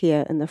would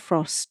appear in the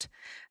frost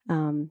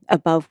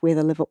above where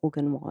the liver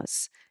organ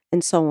was,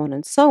 and so on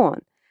and so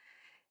on.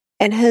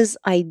 And his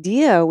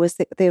idea was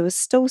that there was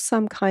still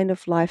some kind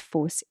of life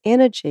force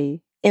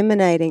energy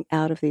emanating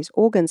out of these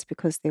organs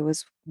because there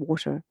was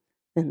water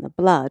in the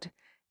blood.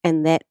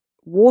 And that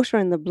water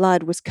in the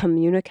blood was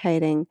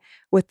communicating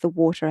with the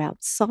water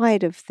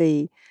outside of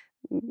the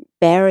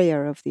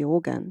barrier of the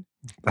organ.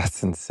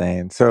 That's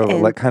insane. So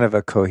And like kind of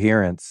a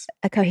coherence,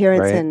 a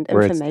coherence right? and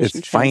Where it's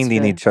information finding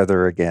transfer. each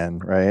other again,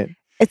 right?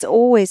 It's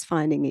always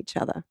finding each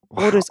other.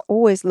 Wow. Water's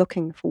always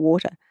looking for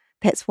water.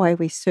 That's why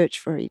we search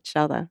for each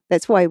other.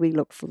 That's why we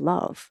look for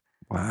love.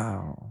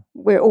 Wow.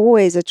 We're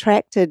always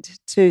attracted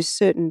to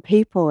certain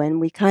people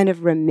and we kind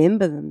of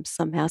remember them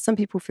somehow. Some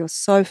people feel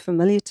so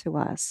familiar to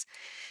us.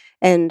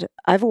 And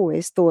I've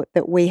always thought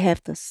that we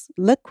have this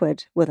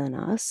liquid within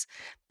us,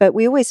 but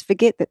we always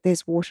forget that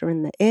there's water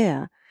in the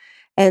air.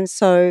 And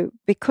so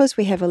because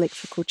we have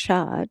electrical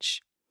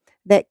charge,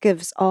 that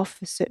gives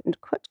off a certain,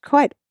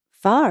 quite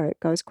far,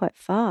 it goes quite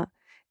far.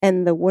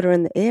 And the water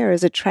in the air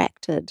is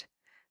attracted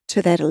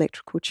to that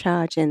electrical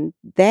charge. And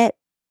that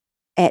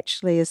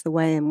actually is the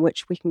way in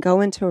which we can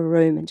go into a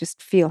room and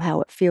just feel how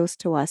it feels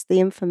to us. The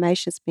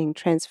information is being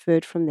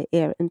transferred from the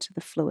air into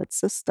the fluid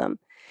system.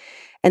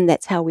 And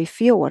that's how we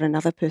feel what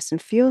another person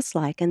feels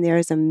like. And there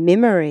is a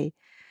memory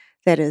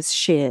that is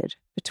shared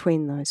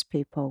between those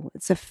people.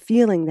 It's a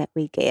feeling that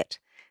we get.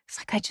 It's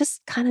like, I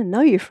just kind of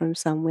know you from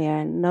somewhere,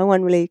 and no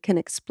one really can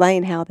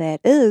explain how that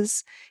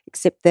is,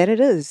 except that it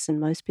is. And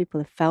most people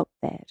have felt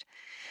that.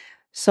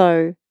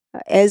 So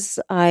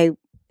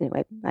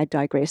anyway, I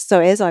digress. So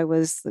as I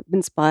was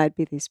inspired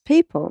by these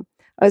people,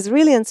 I was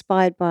really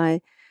inspired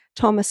by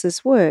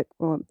Thomas's work,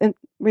 and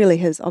really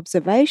his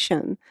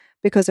observation,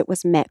 because it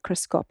was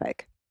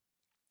macroscopic.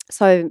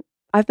 So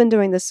I've been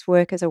doing this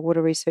work as a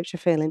water researcher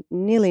for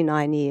nearly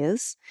 9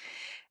 years.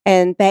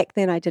 And back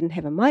then I didn't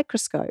have a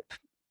microscope.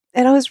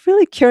 And I was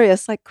really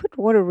curious, like, could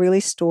water really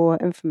store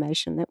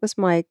information? That was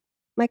my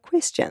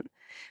question.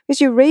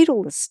 Because you read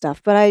all this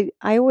stuff, but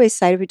I always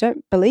say, if you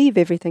don't believe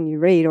everything you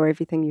read or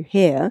everything you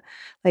hear,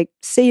 like,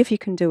 see if you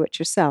can do it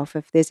yourself,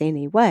 if there's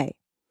any way.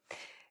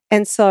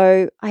 And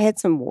so I had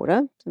some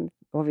water,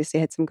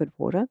 obviously had some good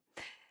water.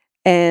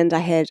 And I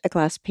had a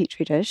glass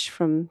petri dish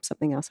from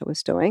something else I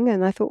was doing.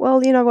 And I thought,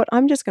 well, you know what?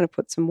 I'm just going to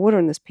put some water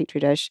in this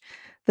petri dish.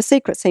 The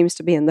secret seems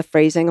to be in the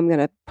freezing. I'm going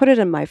to put it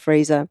in my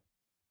freezer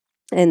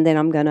and then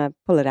I'm going to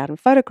pull it out and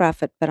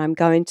photograph it. But I'm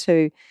going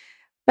to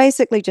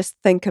basically just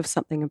think of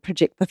something and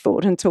project the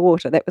thought into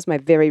water. That was my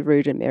very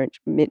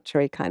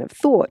rudimentary kind of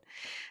thought.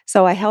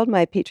 So I held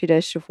my petri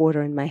dish of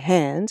water in my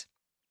hand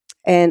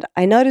and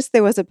I noticed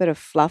there was a bit of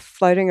fluff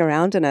floating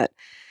around in it.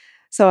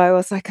 So I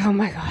was like, oh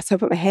my God. So I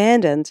put my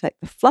hand in to take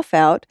the fluff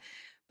out.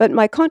 But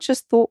my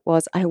conscious thought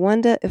was, I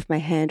wonder if my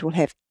hand will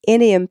have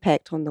any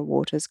impact on the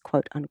water's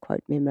quote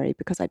unquote memory,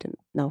 because I didn't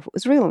know if it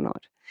was real or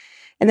not.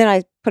 And then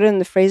I put it in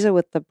the freezer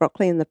with the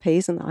broccoli and the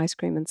peas and the ice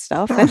cream and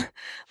stuff and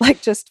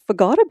like just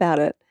forgot about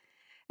it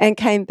and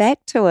came back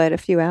to it a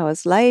few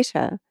hours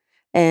later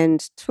and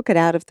took it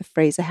out of the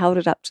freezer, held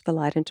it up to the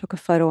light and took a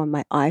photo on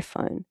my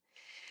iPhone.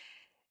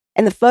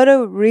 And the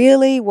photo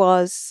really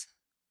was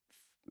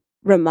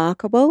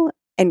remarkable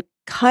and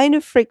kind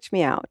of freaked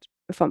me out,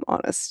 if I'm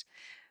honest,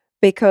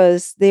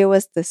 because there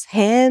was this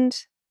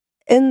hand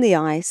in the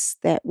ice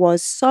that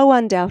was so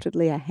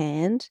undoubtedly a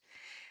hand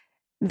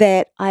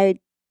that I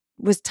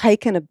was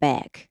taken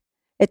aback.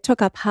 It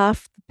took up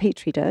half the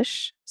petri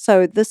dish.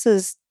 So this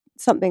is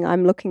something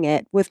I'm looking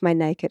at with my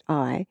naked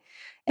eye,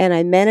 and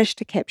I managed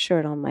to capture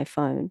it on my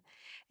phone.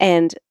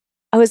 And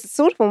I was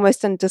sort of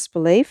almost in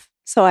disbelief.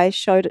 So I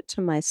showed it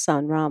to my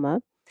son,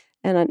 Rama,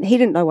 and he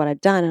didn't know what I'd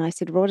done. And I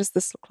said, what does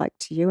this look like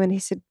to you? And he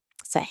said,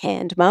 it's a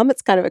hand, Mum.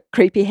 It's kind of a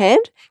creepy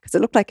hand because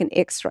it looked like an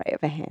X-ray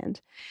of a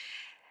hand.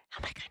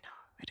 I'm like,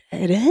 I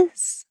know, it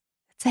is.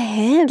 It's a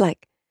hand.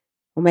 Like,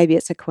 or maybe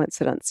it's a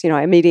coincidence.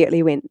 I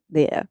immediately went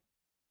there.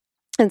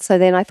 And so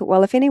then I thought,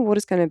 well, if any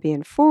water's going to be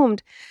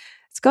informed,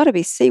 it's got to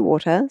be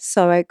seawater.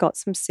 So I got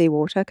some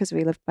seawater because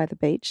we lived by the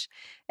beach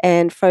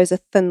and froze a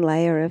thin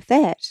layer of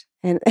that.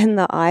 And in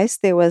the ice,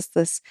 there was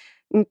this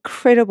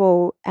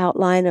incredible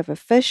outline of a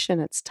fish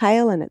and its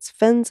tail and its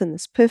fins and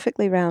this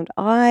perfectly round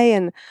eye.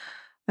 And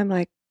I'm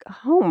like,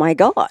 oh my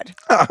God,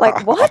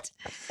 like what?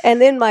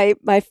 And then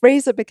my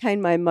freezer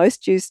became my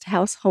most used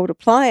household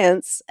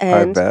appliance. I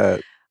And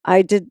bet.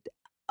 I did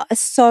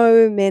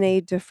so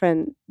many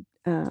different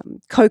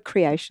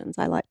co-creations,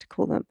 I like to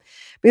call them,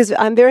 because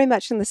I'm very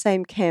much in the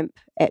same camp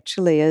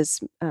actually as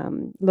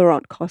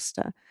Laurent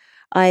Costa.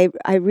 I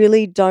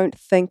really don't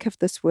think of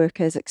this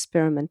work as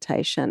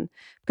experimentation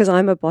because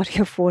I'm a body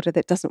of water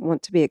that doesn't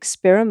want to be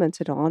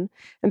experimented on,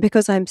 and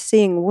because I'm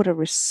seeing water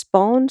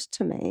respond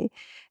to me.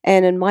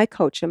 And in my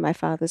culture, my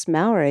father's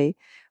Maori,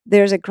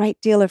 there's a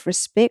great deal of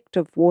respect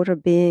of water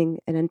being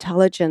an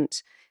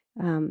intelligent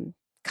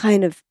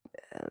kind of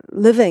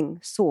living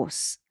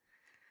source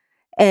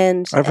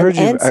and I've an heard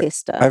you.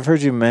 ancestor. I've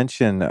heard you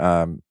mention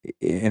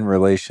in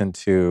relation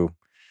to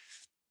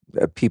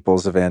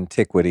peoples of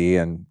antiquity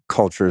and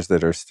cultures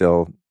that are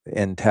still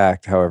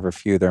intact, however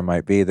few there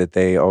might be, that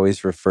they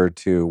always refer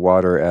to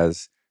water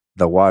as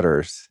the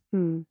waters.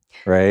 Mm,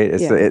 Right?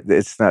 yeah,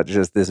 It's not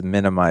just this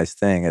minimized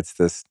thing. It's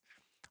this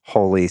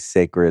holy,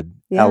 sacred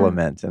yeah.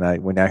 element.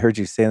 And when I heard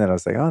you say that, I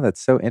was like, oh,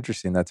 that's so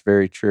interesting. That's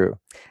very true.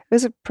 It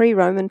was a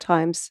pre-Roman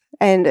times,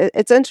 and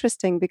it's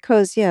interesting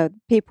because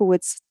people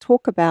would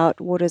talk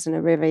about waters in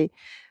a very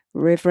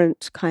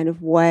reverent kind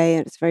of way,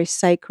 and it's very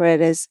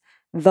sacred as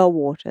the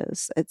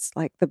waters. It's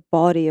like the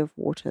body of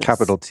waters.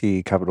 Capital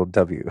T, capital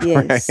W,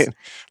 Yes, right?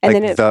 and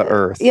Like then the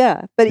earth.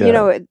 but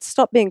Yeah. it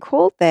stopped being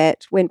called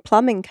that when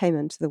plumbing came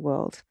into the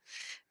world.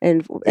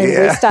 And we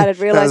Yeah. started I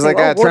was realizing, like,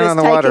 oh, turn water's on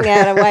the water.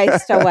 taking our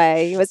waste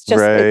away. It was just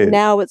Right.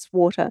 now it's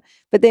water.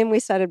 But then we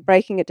started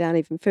breaking it down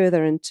even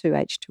further into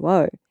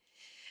H2O.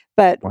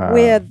 But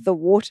where Wow. the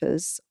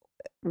waters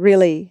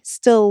really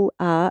still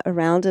are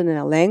around in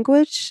our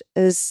language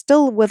is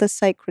still with a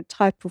sacred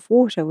type of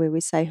water where we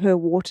say her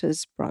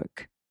waters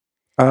broke.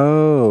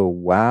 Oh,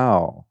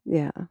 wow.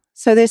 Yeah.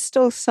 So there's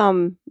still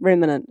some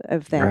remnant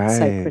of that Right.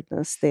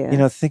 sacredness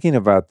there. Thinking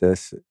about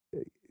this,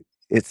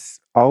 it's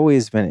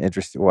always been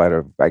interesting.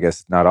 Well, I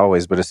guess not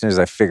always, but as soon as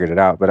I figured it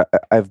out, but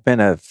I've been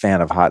a fan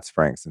of hot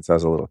springs since I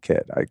was a little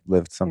kid. I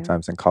lived Yeah.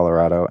 sometimes in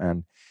Colorado,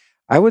 and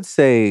I would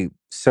say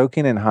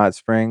soaking in hot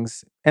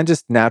springs and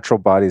just natural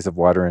bodies of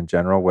water in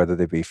general, whether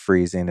they be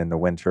freezing in the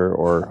winter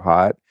or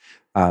hot,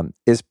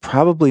 is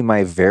probably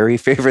my very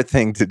favorite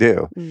thing to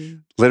do.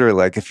 Mm. Literally,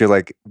 like if you're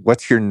like,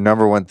 what's your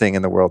number one thing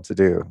in the world to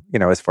do?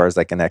 As far as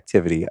like an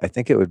activity, I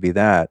think it would be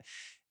that.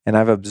 And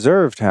I've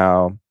observed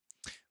how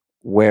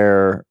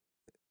where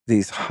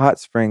these hot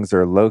springs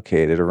are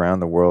located around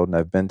the world, and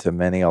I've been to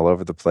many all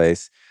over the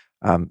place.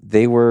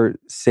 They were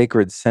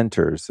sacred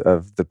centers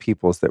of the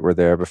peoples that were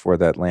there before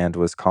that land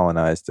was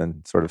colonized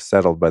and sort of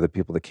settled by the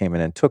people that came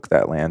in and took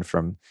that land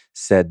from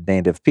said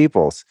native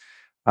peoples.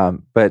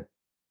 But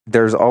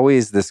there's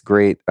always this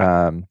great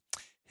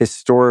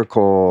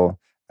historical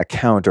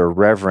account or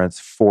reverence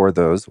for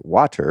those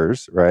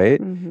waters,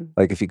 right? Mm-hmm.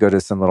 Like if you go to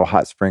some little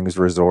hot springs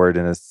resort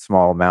in a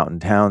small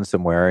mountain town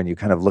somewhere and you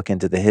kind of look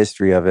into the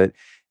history of it,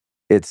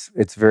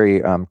 it's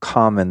very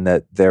common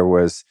that there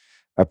was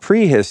a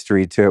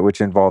prehistory to it,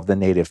 which involved the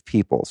native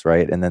peoples,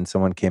 right? And then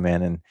someone came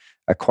in and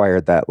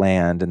acquired that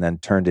land and then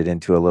turned it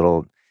into a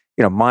little,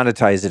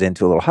 monetized it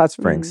into a little hot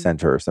spring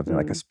center or something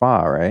like a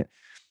spa, right?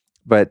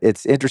 But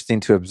it's interesting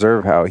to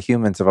observe how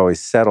humans have always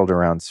settled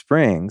around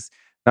springs,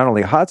 not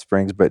only hot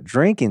springs, but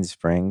drinking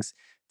springs,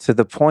 to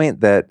the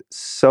point that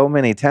so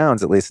many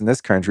towns, at least in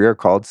this country, are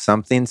called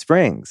something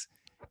springs.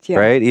 Yeah.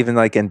 Right? Even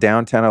like in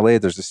downtown LA,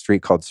 there's a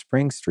street called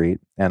Spring Street.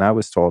 And I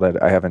was told,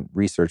 I haven't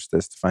researched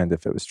this to find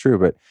if it was true,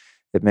 but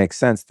it makes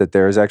sense that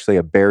there is actually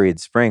a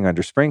buried spring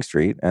under Spring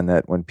Street. And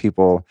that when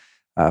people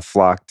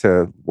flocked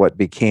to what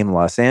became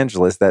Los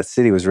Angeles, that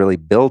city was really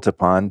built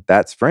upon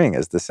that spring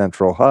as the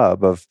central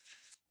hub of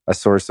a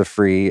source of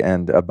free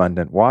and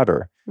abundant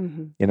water.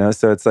 Mm-hmm.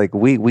 So it's like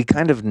we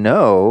kind of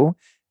know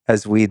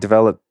as we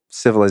develop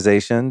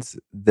civilizations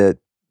that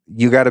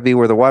you got to be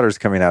where the water's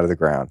coming out of the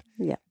ground.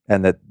 Yeah.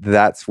 And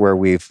that's where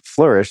we've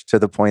flourished to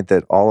the point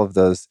that all of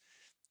those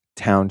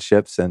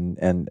townships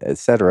and et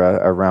cetera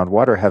around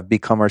water have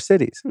become our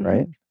cities,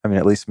 right? I mean,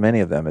 at least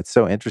many of them. It's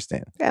so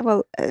interesting. Yeah,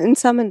 well, in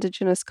some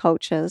indigenous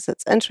cultures,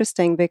 it's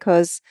interesting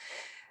because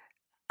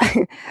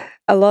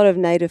a lot of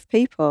native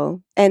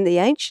people and the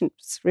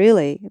ancients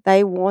really,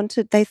 they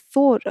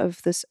thought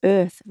of this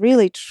earth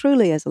really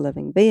truly as a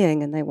living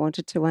being, and they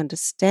wanted to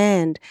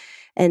understand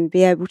and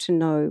be able to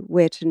know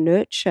where to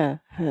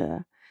nurture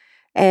her.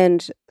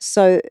 And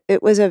so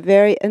it was a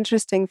very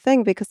interesting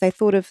thing because they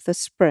thought of the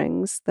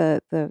springs,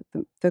 the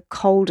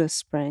colder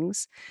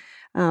springs,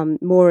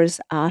 more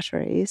as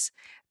arteries,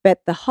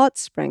 but the hot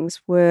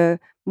springs were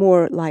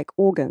more like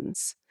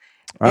organs.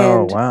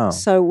 Oh, And wow.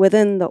 so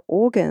within the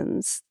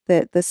organs,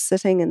 the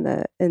sitting in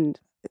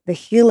the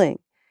healing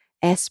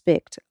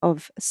aspect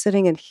of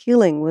sitting and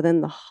healing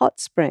within the hot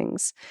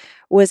springs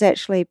was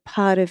actually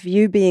part of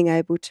you being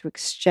able to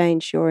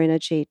exchange your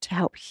energy to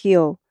help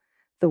heal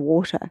the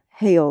water,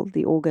 heal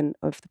the organ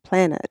of the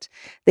planet.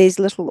 These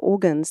little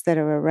organs that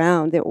are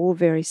around, they're all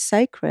very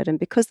sacred. And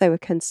because they were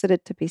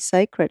considered to be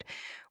sacred,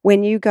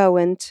 when you go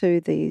into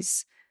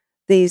these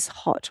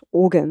hot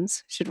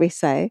organs, should we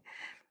say,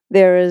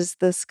 there is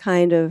this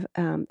kind of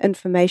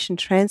information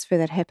transfer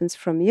that happens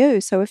from you.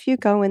 So if you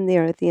go in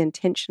there with the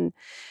intention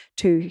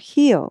to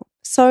heal,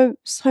 so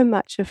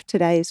much of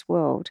today's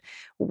world,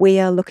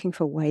 we are looking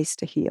for ways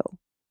to heal.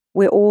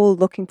 We're all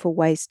looking for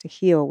ways to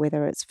heal,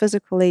 whether it's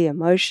physically,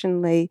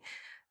 emotionally,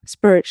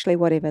 spiritually,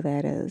 whatever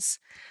that is.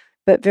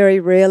 But very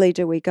rarely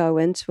do we go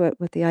into it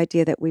with the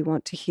idea that we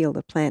want to heal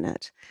the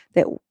planet,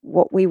 that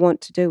what we want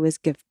to do is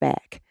give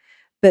back.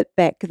 But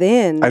back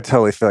then, I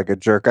totally feel like a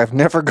jerk. I've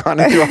never gone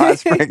into a hot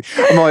spring.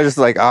 I'm always just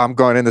like, oh, I'm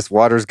going in. This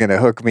water's going to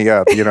hook me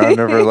up. I'm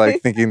never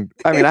like thinking,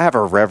 I mean, I have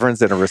a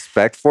reverence and a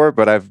respect for it,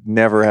 but I've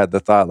never had the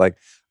thought like,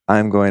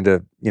 I'm going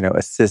to,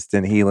 assist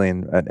in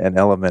healing an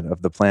element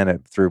of the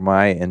planet through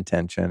my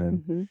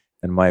intention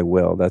and my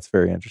will. That's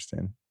very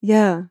interesting.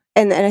 Yeah.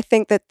 And I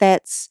think that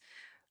that's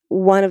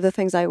one of the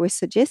things I always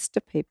suggest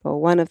to people,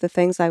 one of the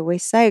things I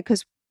always say,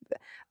 because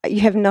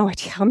you have no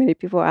idea how many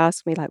people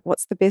ask me, like,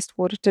 what's the best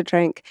water to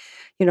drink?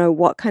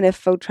 What kind of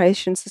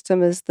filtration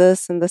system is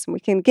this and this? And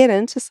we can get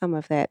into some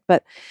of that.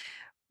 But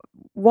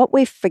what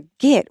we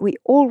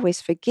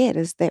always forget,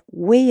 is that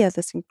we are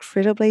this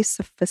incredibly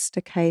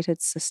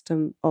sophisticated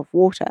system of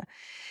water.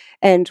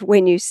 And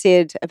when you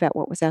said about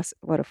what if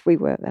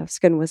our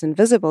skin was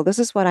invisible, this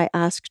is what I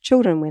ask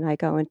children when I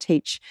go and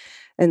teach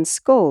in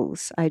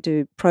schools. I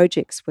do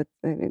projects with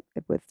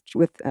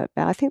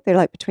I think they're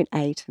like between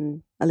 8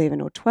 and 11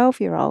 or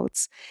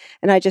 12-year-olds,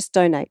 and I just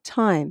donate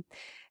time.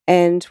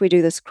 And we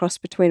do this cross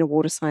between a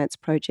water science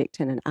project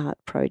and an art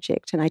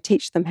project. And I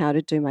teach them how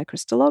to do my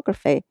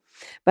crystallography.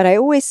 But I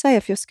always say,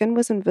 if your skin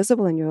was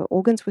invisible and your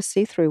organs were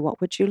see-through, what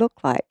would you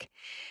look like?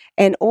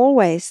 And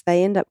always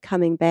they end up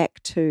coming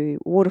back to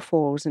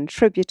waterfalls and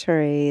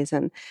tributaries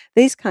and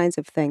these kinds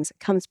of things. It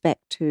comes back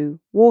to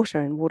water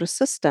and water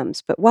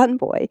systems. But one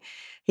boy,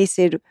 he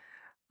said,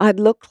 I'd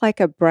look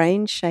like a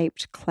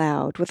brain-shaped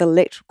cloud with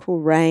electrical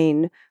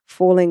rain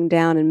falling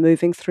down and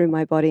moving through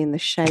my body in the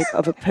shape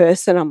of a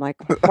person. I'm like,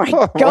 oh my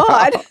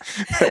God.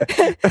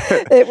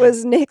 It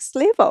was next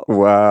level.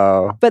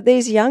 Wow. But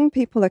these young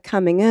people are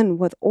coming in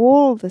with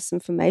all this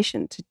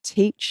information to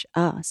teach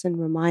us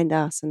and remind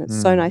us. And it's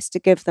so nice to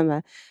give them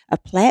a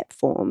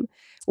platform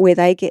where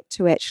they get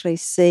to actually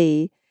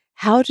see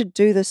how to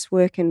do this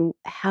work and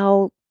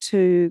how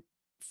to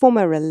form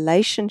a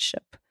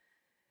relationship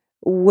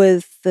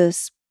with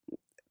the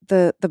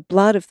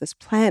blood of this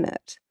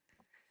planet.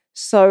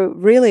 So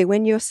really,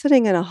 when you're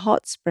sitting in a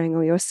hot spring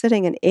or you're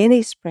sitting in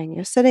any spring,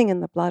 you're sitting in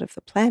the blood of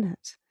the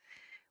planet.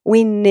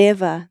 We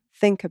never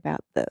think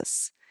about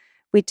this.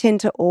 We tend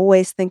to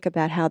always think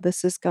about how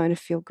this is going to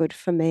feel good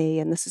for me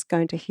and this is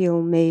going to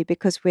heal me,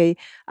 because we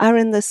are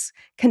in this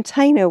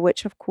container,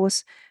 which of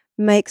course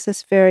makes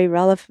us very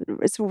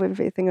relevant.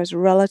 Everything is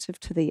relative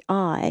to the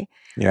I.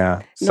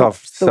 Yeah. Not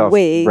the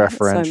we so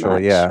Self-referential.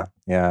 much. Yeah.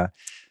 Yeah.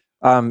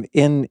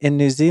 In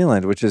New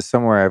Zealand, which is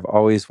somewhere I've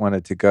always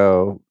wanted to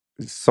go,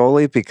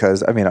 solely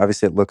because, I mean,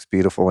 obviously it looks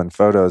beautiful in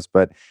photos,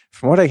 but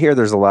from what I hear,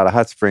 there's a lot of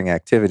hot spring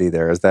activity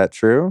there. Is that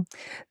true?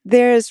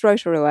 There is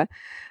Rotorua,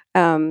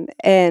 and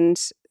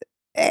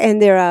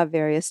there are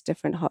various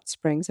different hot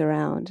springs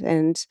around,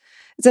 and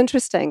it's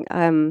interesting.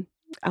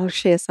 I'll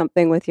share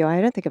something with you. I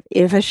don't think I've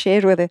ever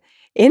shared with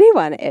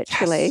anyone,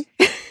 actually.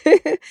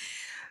 Yes.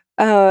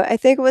 I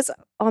think it was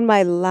on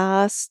the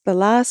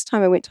last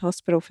time I went to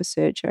hospital for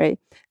surgery,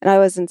 and I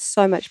was in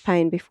so much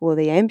pain before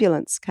the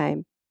ambulance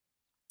came.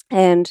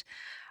 And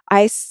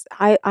I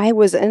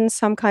was in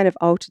some kind of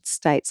altered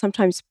state.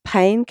 Sometimes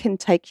pain can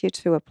take you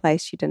to a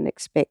place you didn't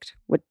expect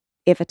would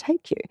ever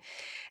take you.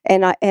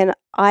 And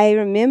I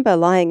remember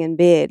lying in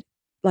bed,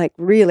 like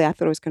really, I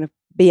thought I was going to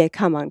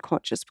become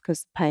unconscious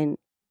because the pain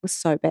was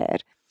so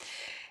bad.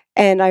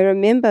 And I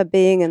remember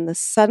being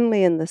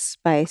suddenly in this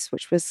space,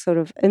 which was sort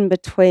of in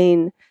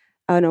between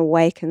an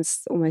awake and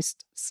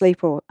almost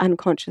sleep or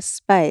unconscious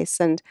space.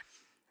 And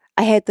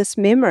I had this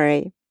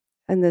memory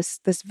and this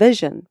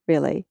vision,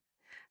 really,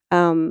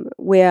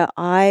 where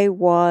I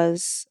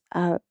was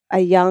a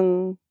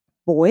young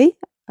boy.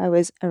 I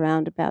was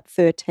around about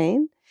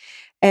 13.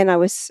 And I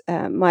was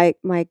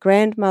my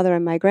grandmother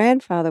and my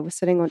grandfather were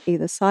sitting on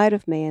either side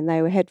of me, and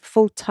they had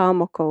full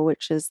tamoko,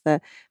 which is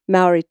the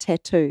Maori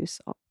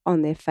tattoos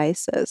on their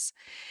faces.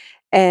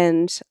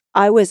 And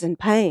I was in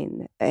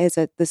pain as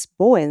this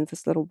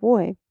little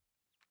boy,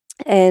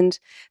 and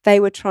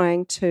they were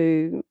trying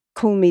to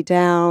cool me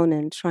down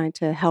and trying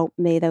to help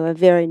me. They were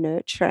very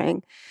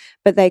nurturing,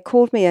 but they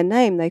called me a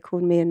name. They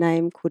called me a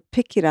name called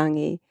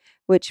Pikirangi,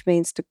 which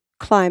means to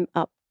climb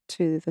up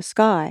to the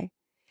sky.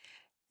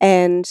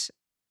 And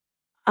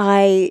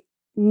I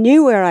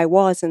knew where I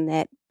was in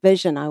that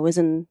vision. I was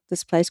in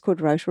this place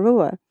called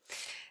Rotorua.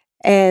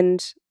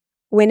 And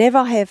whenever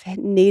I have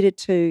needed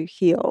to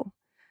heal,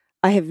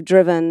 I have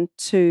driven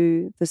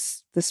to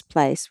this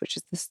place, which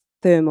is this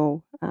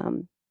thermal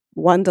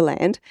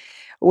wonderland,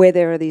 where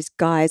there are these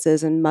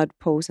geysers and mud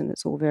pools, and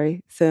it's all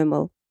very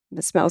thermal.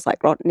 It smells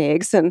like rotten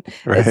eggs, and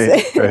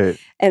Right. Right.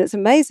 and it's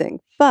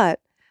amazing. But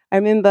I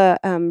remember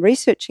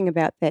researching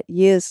about that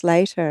years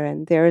later,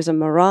 and there is a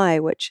marae,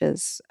 which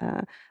is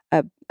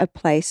a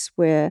place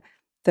where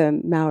the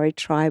Maori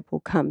tribe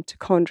will come to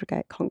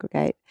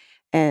congregate,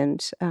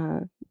 and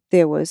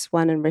there was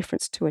one in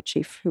reference to a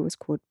chief who was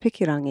called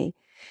Pikirangi.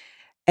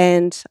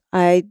 And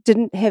I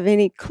didn't have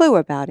any clue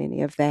about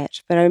any of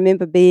that, but I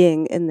remember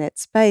being in that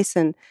space,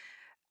 and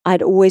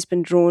I'd always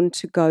been drawn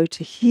to go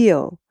to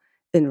heal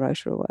in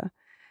Rotorua.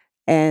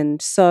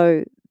 And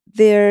so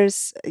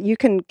you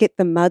can get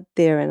the mud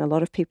there, and a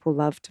lot of people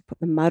love to put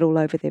the mud all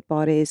over their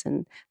bodies,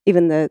 and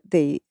even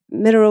the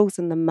minerals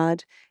in the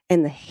mud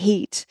and the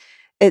heat.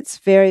 It's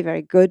very,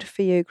 very good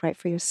for you, great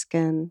for your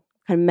skin,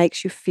 kind of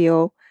makes you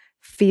feel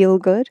feel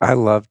good. I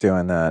love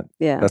doing that.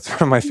 Yeah. That's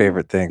one of my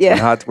favorite things.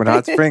 Yeah. When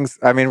hot springs,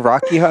 I mean,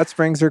 rocky hot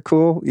springs are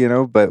cool,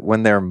 but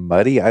when they're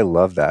muddy, I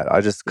love that.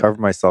 I just cover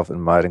myself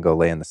in mud and go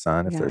lay in the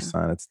sun. If there's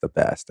sun, it's the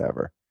best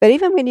ever. But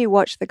even when you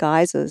watch the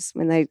geysers,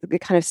 when they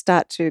kind of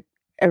start to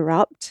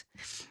erupt,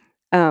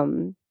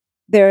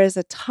 there is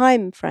a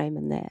time frame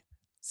in that.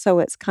 So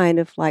it's kind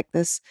of like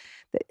this,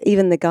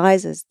 even the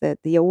geysers,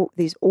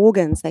 these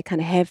organs, they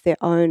kind of have their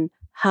own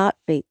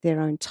heartbeat,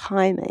 their own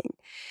timing.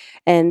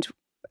 And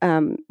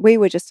we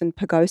were just in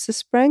Pagosa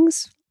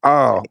Springs.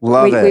 Oh,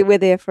 love it. We were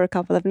there for a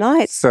couple of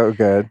nights. So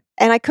good.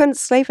 And I couldn't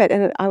sleep it.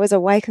 And I was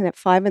awake, and at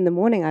 5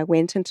 a.m, I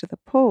went into the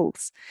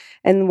pools.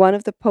 And one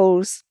of the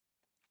pools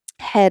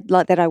had,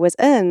 like, that I was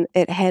in,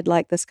 it had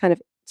like this kind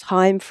of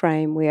time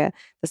frame where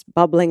this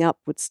bubbling up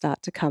would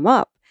start to come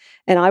up.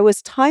 And I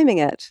was timing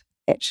it,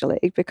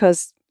 actually,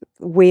 because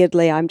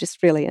weirdly, I'm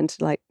just really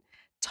into like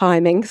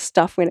timing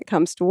stuff when it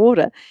comes to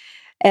water.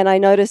 And I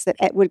noticed that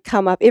it would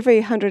come up every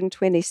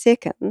 120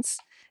 seconds.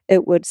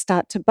 It would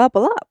start to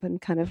bubble up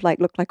and kind of like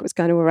look like it was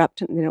going to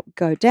erupt, and then it would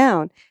go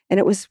down.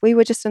 And we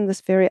were just in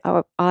this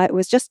it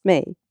was just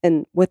me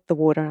and with the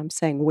water. I'm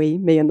saying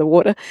me and the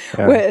water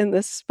were in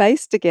this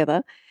space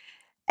together.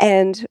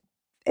 And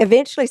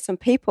eventually some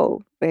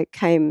people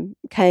came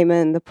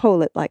in the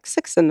pool at like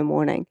 6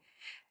 a.m.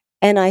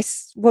 And I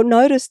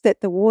noticed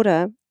that the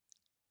water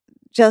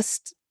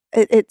just,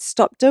 it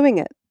stopped doing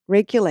it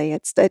regularly.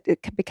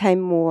 It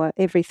became more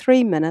every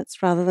 3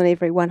 minutes rather than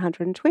every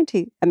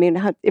 120.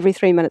 Every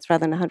 3 minutes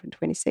rather than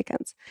 120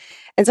 seconds.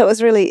 And so it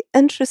was really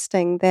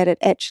interesting that it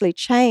actually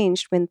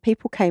changed when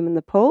people came in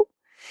the pool.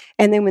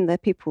 And then when the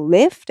people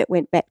left, it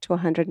went back to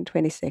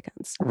 120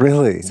 seconds.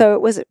 Really? So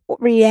it was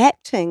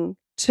reacting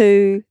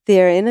to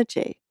their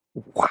energy.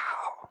 Wow.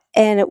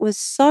 And it was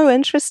so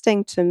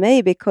interesting to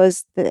me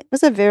because it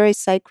was a very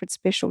sacred,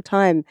 special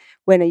time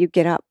when you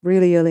get up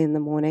really early in the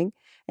morning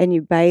and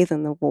you bathe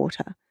in the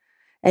water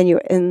and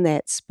you're in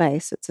that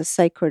space. It's a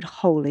sacred,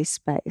 holy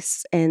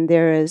space. And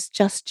there is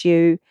just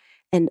you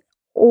and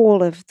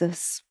all of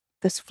this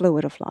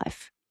fluid of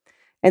life.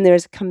 And there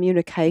is a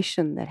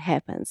communication that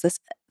happens. It's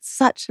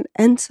such an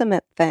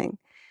intimate thing,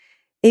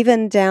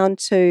 even down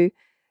to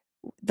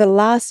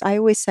I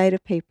always say to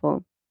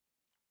people,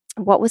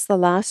 what was the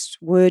last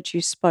word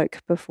you spoke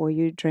before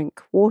you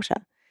drink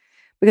water?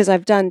 Because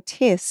I've done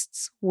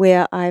tests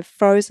where I've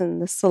frozen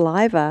the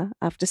saliva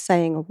after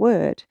saying a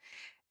word.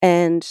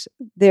 And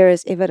there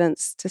is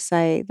evidence to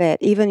say that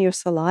even your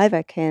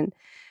saliva can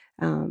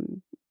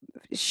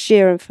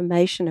share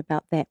information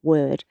about that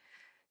word.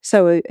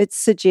 So it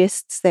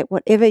suggests that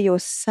whatever you're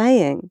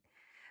saying,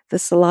 the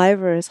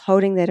saliva is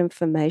holding that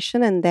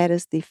information, and that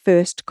is the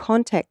first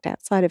contact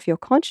outside of your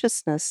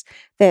consciousness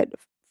that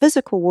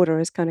physical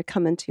water is going to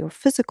come into your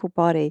physical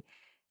body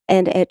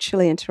and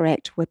actually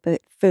interact with the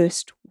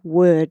first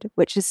word,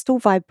 which is still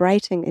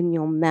vibrating in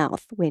your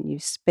mouth when you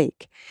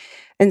speak.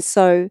 And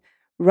so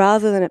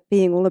rather than it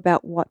being all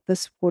about what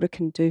this water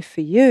can do for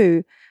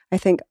you, I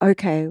think,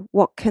 okay,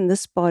 what can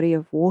this body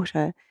of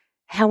water,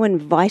 how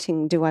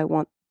inviting do I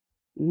want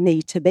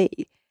me to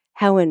be?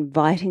 How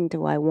inviting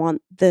do I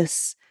want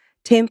this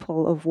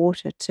temple of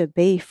water to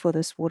be for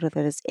this water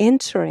that is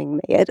entering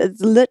me? It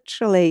is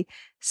literally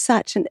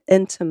such an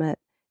intimate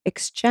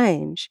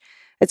exchange.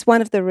 It's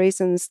one of the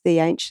reasons the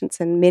ancients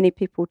and many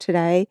people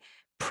today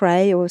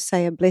pray or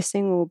say a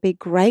blessing or be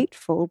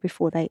grateful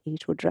before they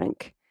eat or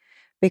drink,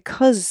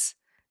 because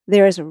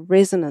there is a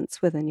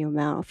resonance within your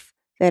mouth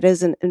that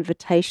is an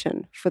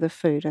invitation for the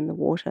food and the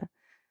water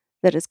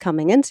that is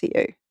coming into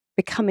you,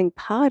 becoming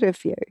part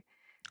of you.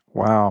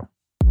 Wow.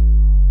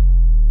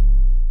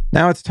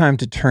 Now it's time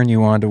to turn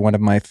you on to one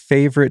of my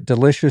favorite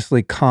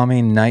deliciously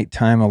calming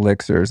nighttime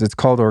elixirs. It's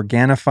called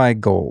Organifi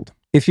Gold.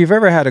 If you've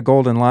ever had a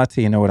golden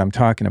latte, you know what I'm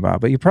talking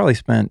about, but you probably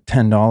spent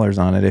 $10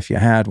 on it if you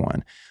had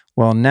one.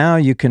 Well, now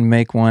you can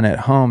make one at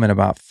home in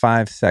about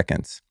 5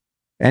 seconds.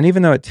 And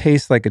even though it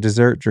tastes like a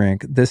dessert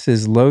drink, this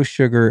is low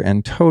sugar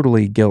and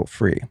totally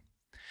guilt-free.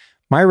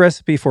 My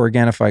recipe for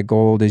Organifi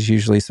Gold is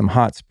usually some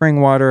hot spring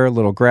water, a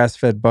little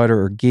grass-fed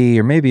butter or ghee,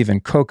 or maybe even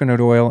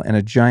coconut oil, and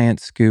a giant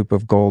scoop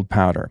of gold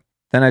powder.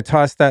 Then I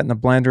toss that in the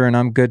blender and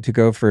I'm good to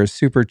go for a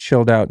super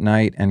chilled out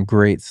night and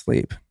great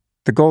sleep.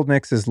 The gold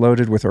mix is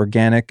loaded with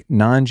organic,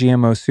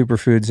 non-GMO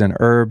superfoods and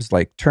herbs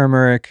like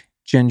turmeric,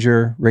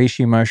 ginger,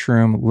 reishi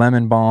mushroom,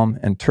 lemon balm,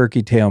 and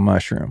turkey tail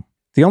mushroom.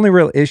 The only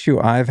real issue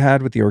I've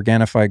had with the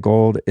Organifi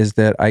Gold is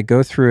that I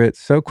go through it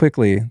so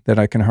quickly that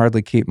I can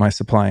hardly keep my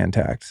supply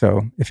intact.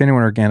 So if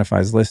anyone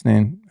Organifi is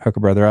listening, hook a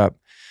brother up.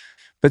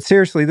 But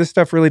seriously, this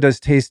stuff really does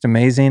taste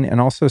amazing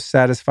and also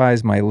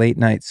satisfies my late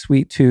night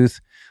sweet tooth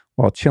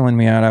while chilling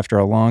me out after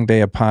a long day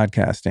of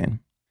podcasting.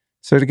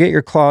 So to get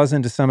your claws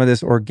into some of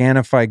this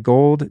Organifi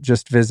Gold,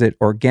 just visit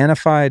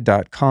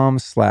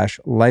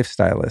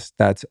Organifi.com/lifestylist.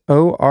 That's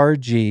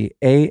ORGANIFI,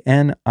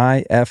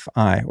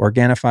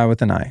 Organifi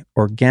with an I,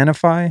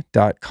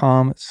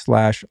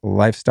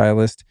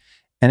 Organifi.com/lifestylist.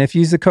 And if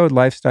you use the code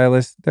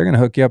lifestylist, they're going to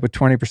hook you up with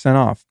 20%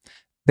 off.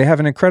 They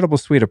have an incredible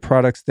suite of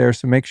products there,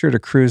 so make sure to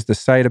cruise the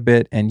site a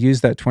bit and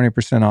use that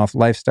 20% off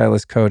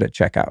Lifestylist code at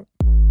checkout.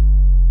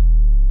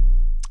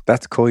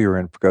 That's cool you were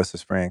in Pagosa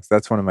Springs.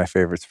 That's one of my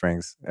favorite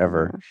springs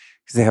ever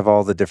because they have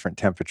all the different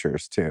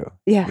temperatures too,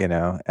 Yeah.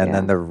 and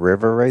then the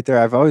river right there.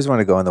 I've always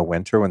wanted to go in the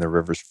winter when the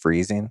river's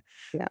freezing.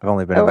 Yeah. I've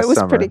only been in the it was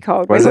summer. pretty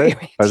cold. Was when we it?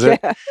 went. Was it?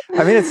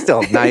 I mean, it's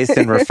still nice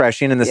and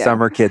refreshing in the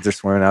summer. Kids are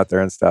swimming out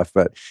there and stuff.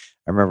 But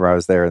I remember I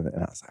was there and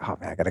I was like, oh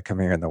man, I got to come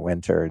here in the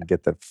winter and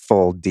get the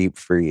full deep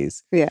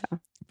freeze. Yeah.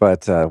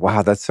 But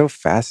wow, that's so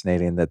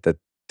fascinating that the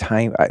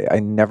time, I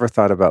never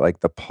thought about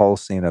like the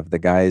pulsing of the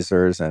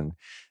geysers and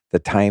the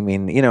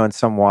timing. In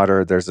some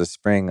water, there's a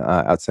spring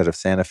outside of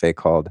Santa Fe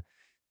called, I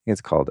think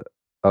it's called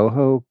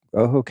Ojo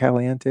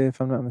Caliente,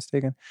 if I'm not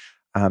mistaken.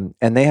 And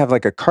they have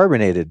like a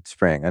carbonated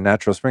spring, a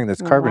natural spring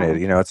that's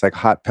carbonated. Wow. It's like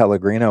hot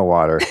Pellegrino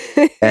water,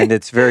 and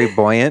it's very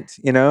buoyant.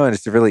 And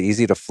it's really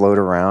easy to float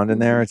around in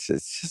there. It's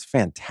just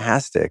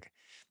fantastic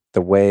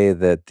the way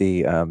that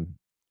the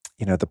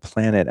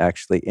planet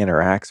actually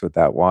interacts with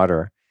that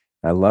water.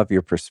 I love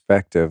your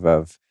perspective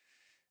of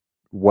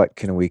what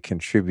can we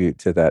contribute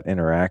to that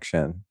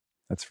interaction.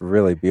 That's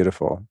really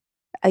beautiful.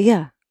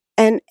 Yeah.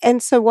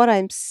 And so what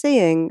I'm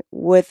seeing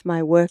with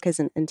my work as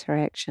an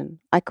interaction,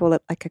 I call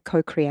it like a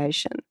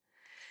co-creation,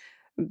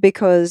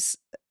 because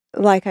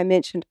like I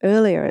mentioned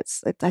earlier,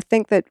 I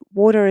think that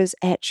water is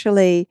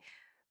actually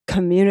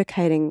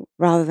communicating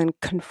rather than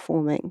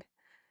conforming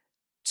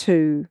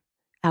to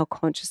our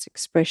conscious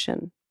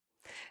expression.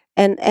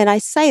 And I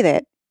say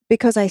that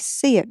because I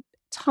see it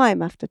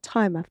time after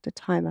time after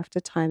time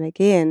after time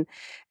again,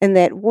 and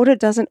that water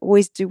doesn't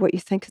always do what you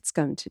think it's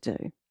going to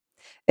do.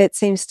 It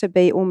seems to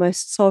be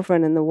almost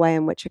sovereign in the way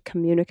in which it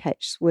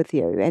communicates with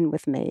you and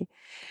with me.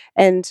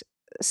 And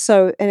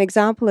so an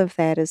example of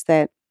that is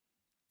that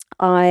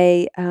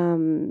I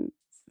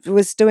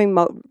was doing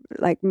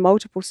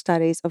multiple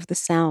studies of the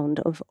sound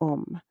of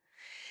Om.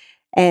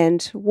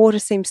 And water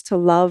seems to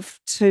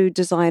love to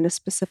design a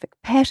specific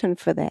pattern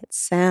for that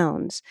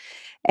sound.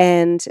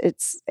 And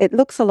it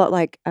looks a lot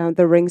like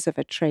the rings of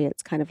a tree.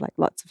 It's kind of like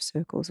lots of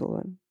circles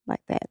all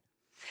like that.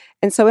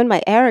 And so in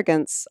my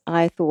arrogance,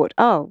 I thought,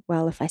 oh,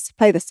 well, if I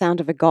play the sound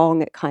of a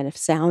gong, it kind of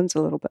sounds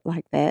a little bit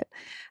like that.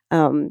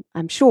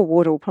 I'm sure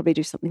water will probably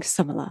do something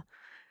similar.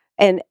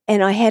 And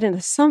I had an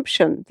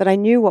assumption that I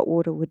knew what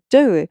water would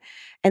do.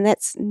 And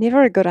that's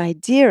never a good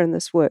idea in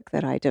this work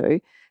that I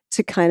do,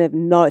 to kind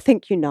of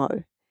think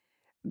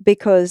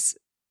because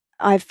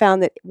I've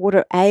found that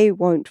water A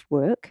won't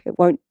work,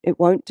 it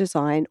won't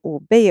design,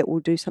 or B, it will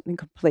do something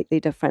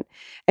completely different.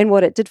 And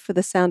what it did for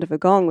the sound of a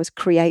gong was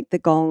create the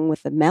gong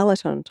with the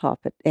mallet on top.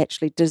 It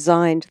actually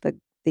designed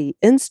the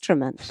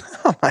instrument.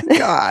 Oh my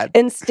God.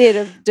 Instead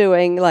of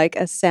doing like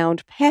a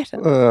sound pattern.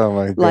 Oh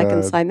my God. Like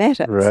in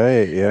cymatics.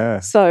 Right,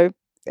 yeah. So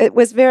it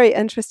was very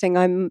interesting.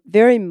 I'm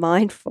very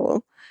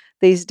mindful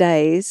these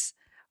days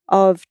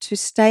to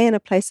stay in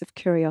a place of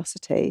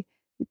curiosity,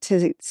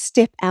 to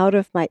step out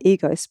of my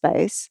ego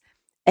space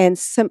and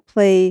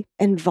simply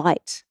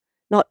invite,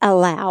 not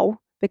allow,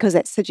 because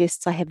that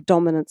suggests I have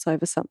dominance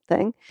over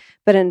something,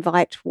 but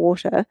invite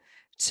water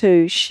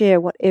to share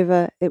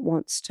whatever it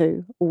wants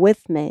to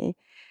with me.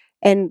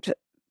 And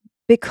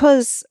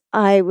because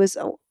I was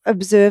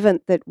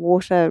observant that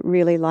water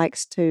really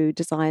likes to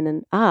design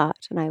in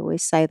art, and I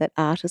always say that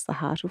art is the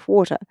heart of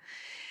water,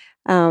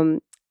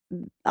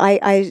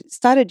 I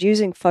started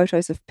using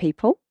photos of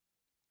people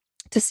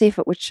to see if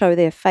it would show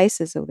their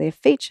faces or their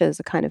features,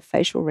 a kind of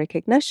facial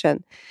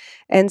recognition.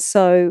 And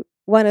so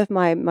one of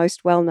my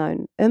most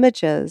well-known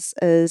images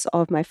is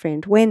of my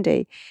friend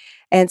Wendy.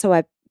 And so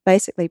I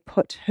basically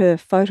put her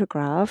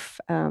photograph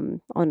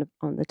on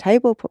the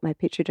table, put my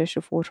petri dish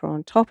of water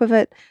on top of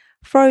it,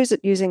 froze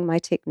it using my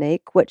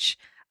technique, which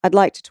I'd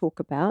like to talk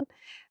about,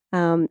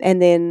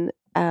 and then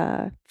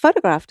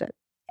photographed it.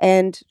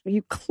 And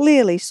you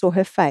clearly saw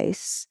her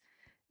face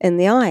in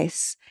the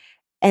ice.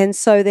 And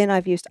so then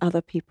I've used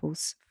other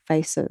people's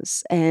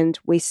faces, and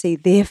we see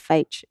their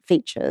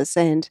features.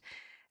 And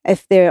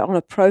if they're on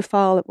a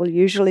profile, it will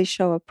usually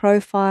show a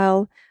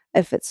profile.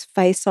 If it's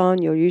face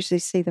on, you'll usually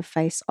see the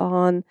face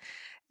on.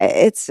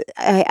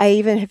 I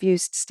even have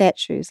used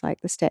statues,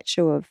 like the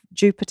statue of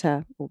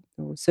Jupiter or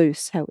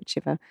Zeus,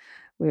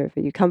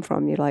 wherever you come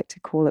from, you like to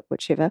call it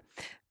whichever,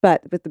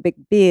 but with the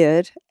big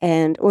beard.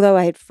 And although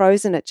I had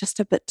frozen it just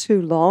a bit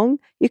too long,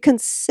 you can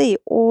see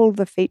all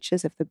the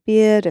features of the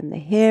beard and the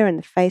hair and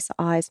the face,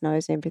 eyes,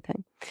 nose,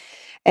 everything.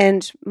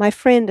 And my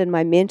friend and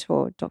my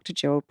mentor, Dr.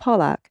 Gerald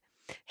Pollack,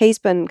 he's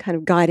been kind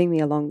of guiding me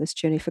along this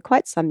journey for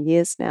quite some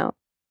years now.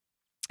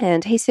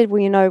 And he said,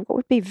 well, what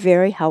would be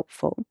very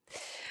helpful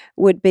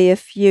would be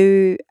if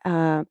you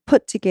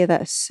put together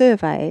a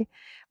survey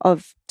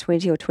of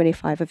 20 or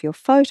 25 of your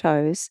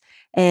photos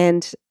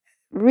and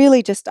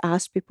really just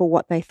asked people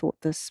what they thought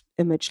this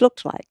image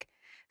looked like.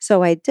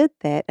 So I did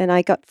that, and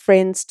I got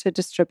friends to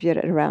distribute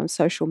it around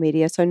social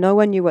media. So no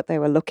one knew what they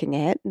were looking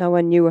at. No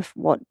one knew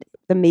what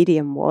the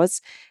medium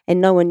was, and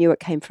no one knew it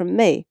came from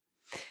me.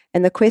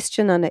 And the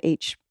question under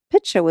each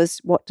picture was,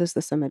 what does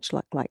this image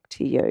look like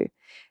to you?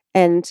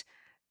 And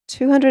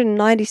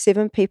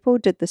 297 people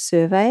did the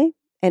survey,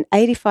 and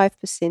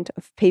 85%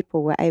 of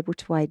people were able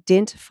to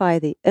identify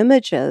the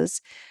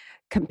images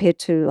compared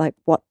to like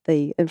what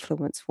the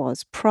influence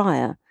was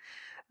prior.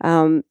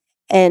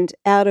 And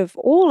out of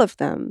all of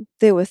them,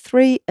 there were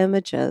 3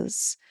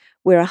 images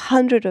where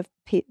 100%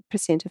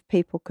 of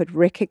people could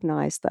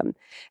recognize them.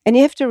 And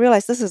you have to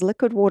realize this is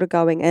liquid water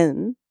going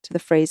in to the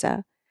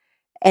freezer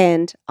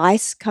and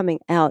ice coming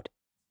out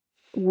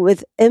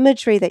with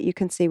imagery that you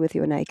can see with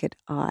your naked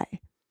eye.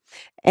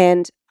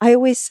 And I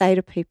always say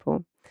to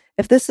people,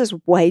 if this is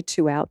way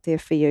too out there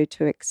for you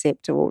to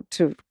accept or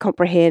to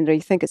comprehend, or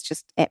you think it's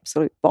just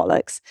absolute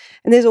bollocks,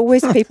 and there's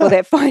always people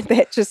that find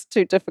that just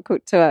too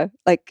difficult to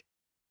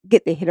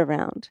get their head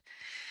around,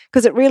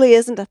 because it really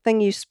isn't a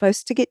thing you're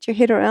supposed to get your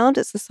head around.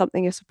 It's just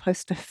something you're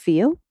supposed to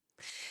feel.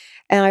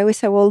 And I always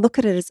say, well, look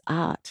at it as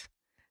art,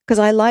 because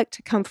I like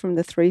to come from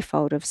the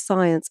threefold of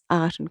science,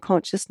 art, and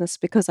consciousness,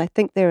 because I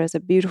think there is a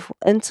beautiful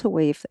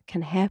interweave that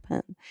can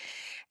happen.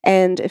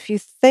 And if you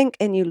think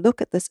and you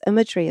look at this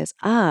imagery as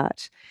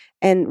art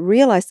and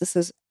realize this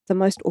is the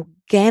most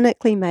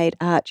organically made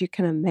art you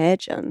can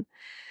imagine,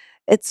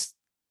 it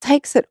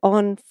takes it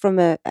on from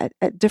a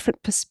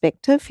different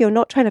perspective. You're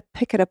not trying to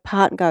pick it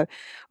apart and go,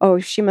 oh,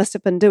 she must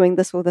have been doing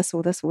this or this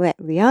or this or that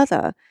or the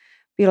other.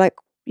 You're like,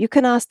 you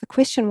can ask the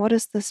question, what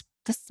does this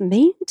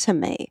mean to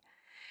me?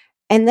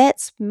 And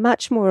that's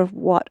much more of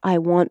what I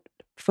want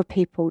for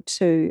people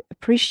to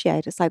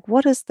appreciate. It's like,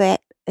 what does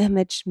that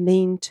image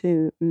mean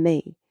to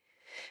me?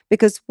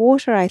 Because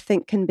water, I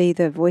think, can be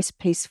the voice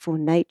piece for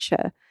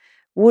nature.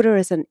 Water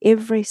is in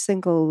every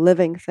single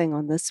living thing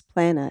on this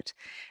planet.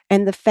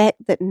 And the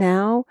fact that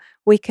now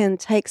we can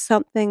take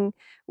something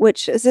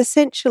which is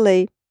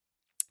essentially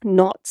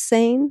not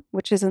seen,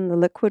 which is in the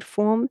liquid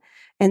form,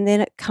 and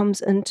then it comes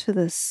into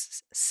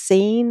this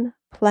seen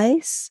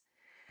place,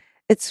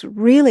 it's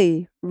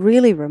really,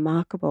 really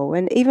remarkable.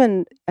 And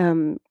even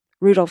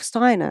Rudolf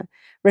Steiner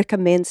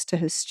recommends to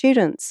his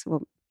students,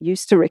 well,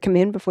 used to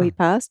recommend before he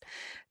passed,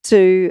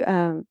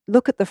 to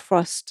look at the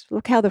frost,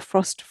 look how the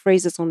frost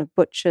freezes on a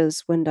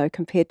butcher's window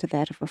compared to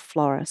that of a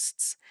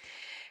florist's.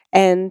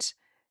 And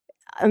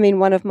I mean,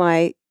 one of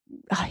my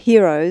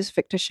heroes,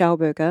 Victor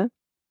Schauberger,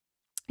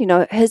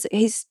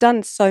 he's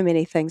done so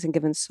many things and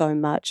given so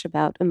much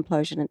about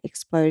implosion and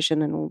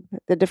explosion and all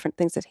the different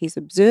things that he's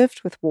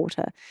observed with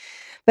water.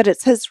 But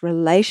it's his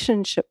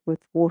relationship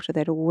with water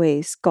that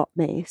always got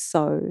me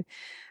so,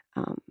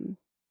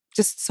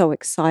 just so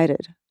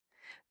excited,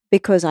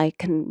 because I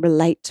can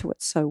relate to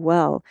it so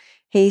well.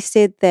 He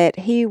said that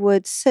he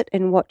would sit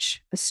and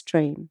watch a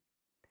stream,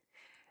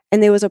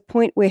 and there was a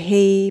point where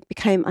he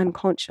became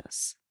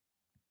unconscious.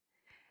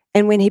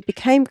 And when he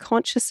became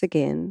conscious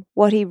again,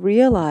 what he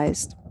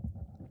realized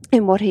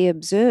and what he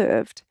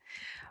observed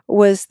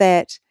was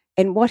that,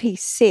 and what he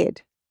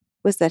said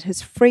was that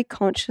his free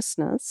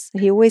consciousness,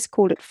 he always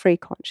called it free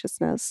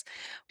consciousness,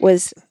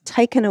 was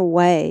taken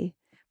away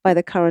by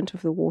the current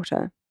of the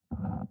water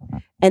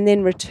and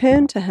then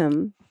returned to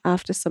him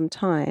after some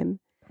time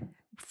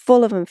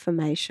full of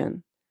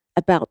information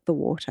about the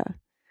water.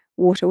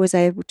 Water was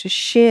able to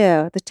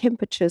share the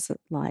temperatures it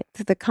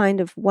liked, the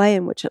kind of way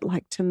in which it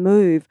liked to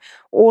move,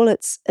 all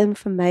its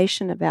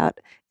information about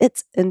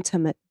its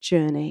intimate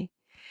journey.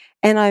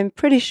 And I'm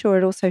pretty sure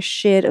it also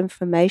shared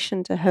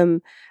information to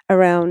him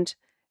around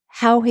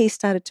how he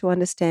started to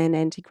understand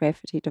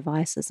anti-gravity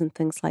devices and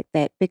things like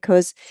that.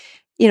 Because,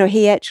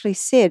 he actually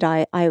said,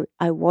 I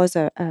was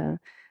a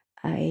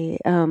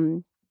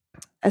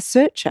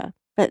searcher,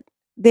 but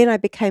then I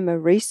became a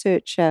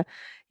researcher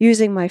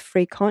using my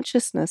free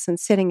consciousness and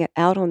setting it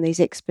out on these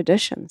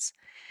expeditions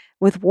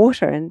with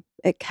water, and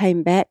it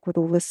came back with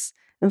all this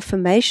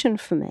information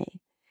for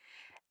me.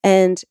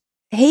 And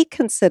he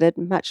considered,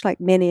 much like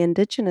many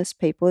Indigenous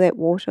people, that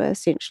water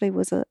essentially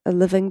was a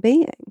living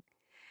being.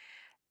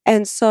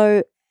 And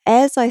so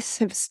as I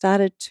have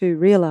started to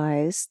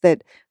realize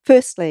that,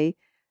 firstly,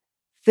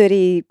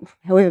 30,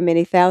 however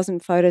many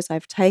thousand photos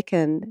I've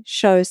taken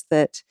shows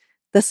that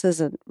this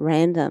isn't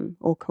random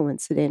or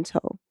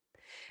coincidental.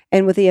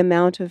 And with the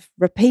amount of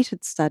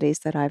repeated studies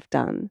that I've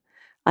done,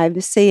 I'm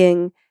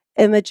seeing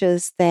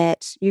images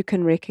that you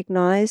can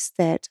recognize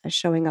that are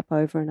showing up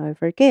over and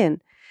over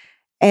again.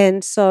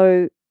 And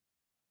so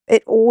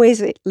it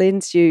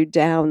lends you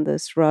down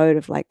this road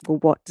of like, well,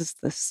 what does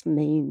this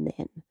mean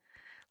then?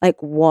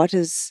 Like, what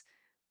is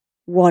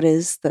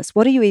this?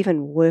 What are you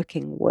even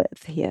working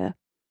with here?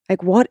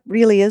 Like, what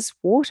really is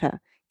water,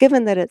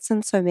 given that it's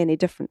in so many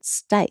different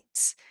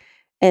states?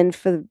 And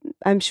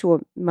I'm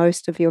sure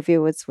most of your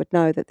viewers would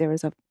know that there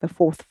is the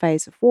fourth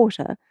phase of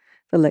water,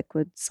 the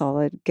liquid,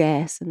 solid,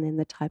 gas, and then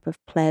the type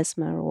of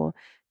plasma or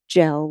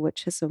gel,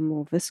 which is a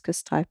more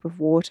viscous type of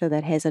water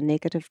that has a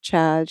negative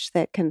charge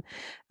that can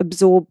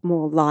absorb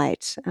more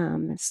light,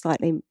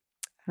 slightly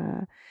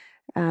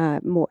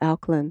more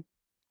alkaline.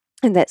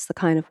 And that's the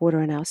kind of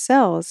water in our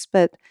cells.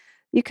 But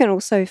you can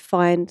also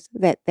find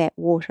that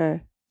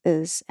water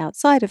is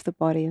outside of the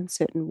body in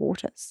certain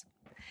waters.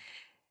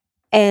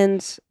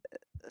 And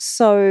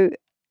so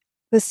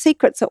the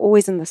secrets are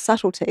always in the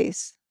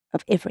subtleties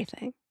of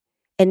everything.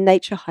 and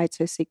nature hides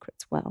her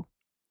secrets well.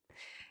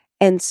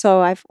 And so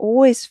I've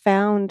always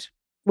found,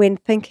 when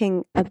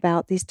thinking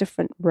about these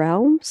different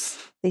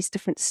realms, these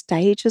different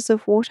stages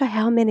of water,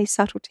 how many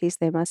subtleties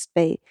there must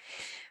be.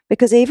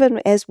 Because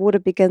even as water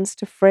begins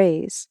to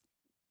freeze,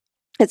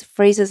 it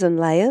freezes in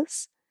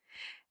layers,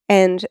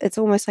 and it's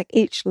almost like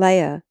each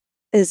layer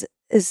is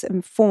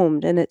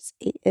informed in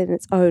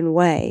its own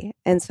way.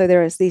 And so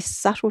there is these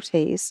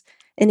subtleties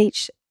in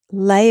each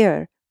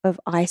layer of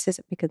ice as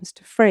it begins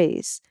to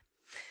freeze.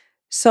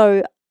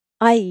 So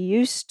I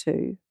used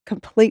to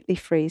completely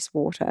freeze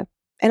water,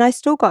 and I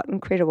still got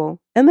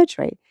incredible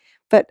imagery.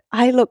 But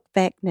I look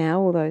back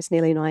now, all those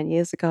nearly 9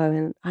 years ago,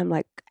 and I'm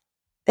like,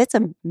 that's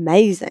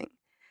amazing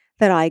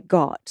that I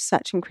got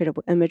such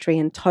incredible imagery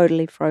in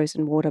totally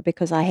frozen water,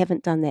 because I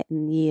haven't done that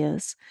in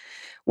years.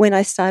 When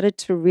I started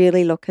to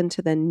really look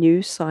into the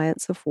new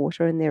science of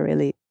water, and there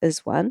really is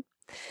one,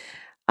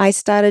 I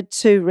started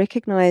to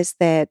recognize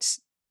that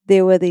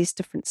there were these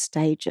different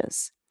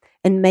stages,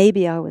 and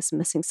maybe I was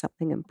missing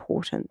something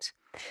important.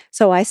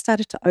 So I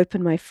started to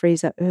open my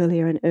freezer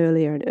earlier and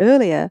earlier and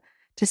earlier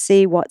to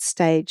see what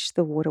stage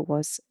the water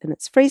was in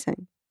its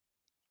freezing.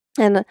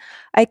 And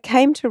I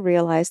came to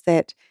realize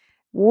that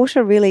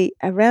water really,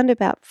 around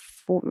about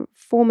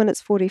 4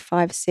 minutes,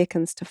 45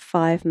 seconds to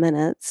 5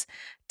 minutes,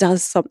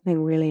 does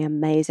something really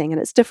amazing.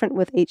 And it's different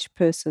with each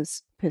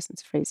person's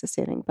freezer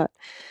setting, but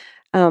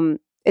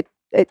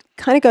it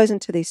kind of goes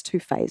into these two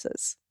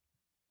phases,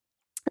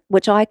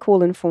 which I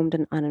call informed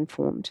and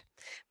uninformed.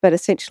 But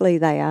essentially,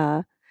 they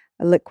are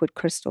a liquid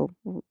crystal,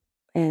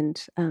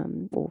 and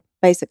or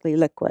basically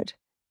liquid,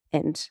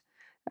 and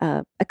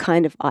a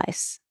kind of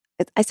ice.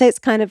 I say it's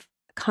kind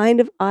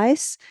of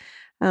ice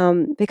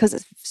because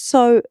it's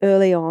so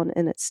early on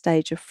in its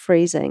stage of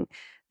freezing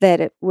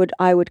that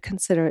I would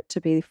consider it to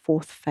be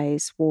fourth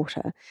phase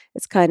water.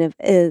 It's kind of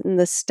in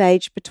the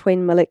stage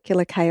between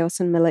molecular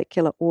chaos and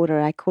molecular order.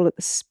 I call it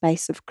the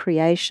space of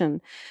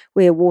creation,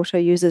 where water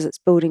uses its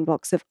building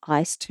blocks of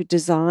ice to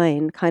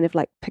design, kind of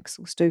like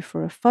pixels do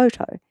for a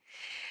photo.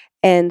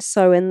 And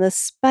so in this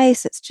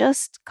space, it's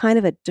just kind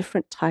of a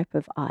different type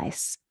of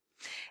ice.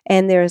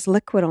 And there is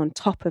liquid on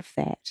top of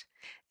that.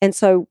 And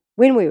so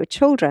when we were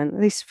children,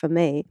 at least for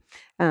me,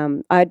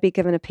 I'd be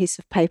given a piece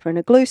of paper and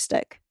a glue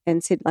stick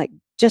and said, like,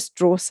 just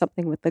draw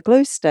something with the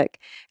glue stick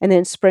and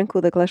then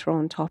sprinkle the glitter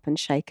on top and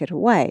shake it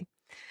away.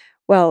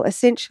 Well,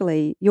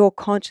 essentially, your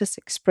conscious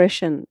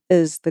expression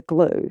is the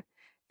glue,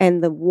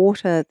 and the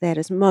water that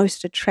is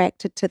most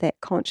attracted to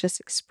that conscious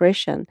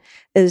expression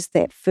is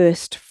that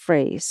first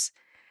freeze.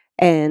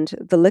 And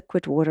the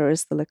liquid water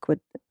is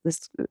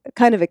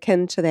kind of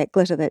akin to that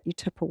glitter that you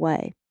tip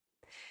away.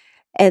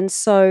 And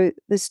so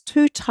there's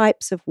two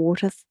types of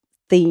water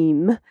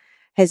theme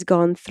has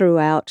gone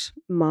throughout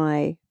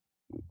my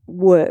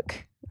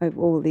work over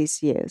all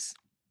these years.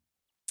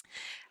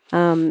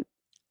 And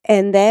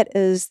that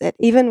is that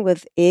even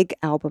with egg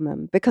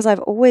albumin, because I've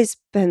always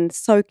been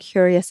so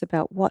curious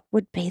about what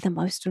would be the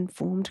most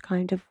informed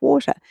kind of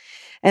water.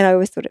 And I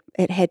always thought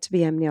it had to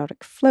be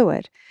amniotic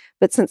fluid.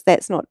 But since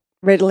that's not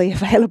readily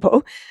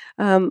available,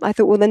 I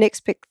thought, well, the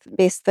next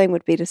best thing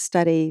would be to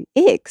study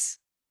eggs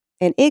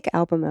and egg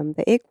albumin,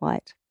 the egg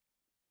white.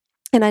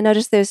 And I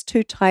noticed there's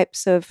two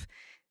types of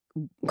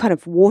kind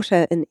of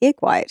water in egg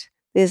white.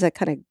 There's a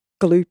kind of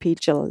gloopy,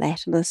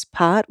 gelatinous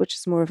part, which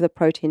is more of the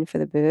protein for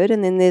the bird.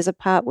 And then there's a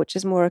part which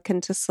is more akin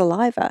to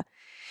saliva.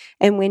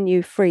 And when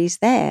you freeze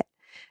that,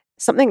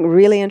 something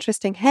really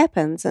interesting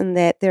happens in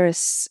that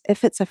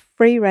if it's a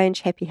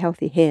free-range, happy,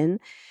 healthy hen,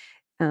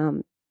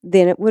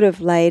 then it would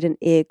have laid an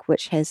egg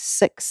which has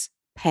 6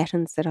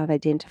 patterns that I've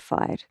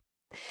identified.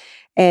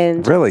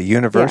 And really,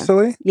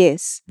 universally? Yeah,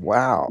 yes.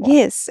 Wow.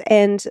 Yes.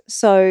 And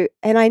so,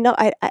 and I know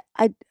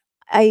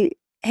I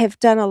have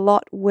done a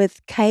lot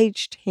with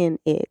caged hen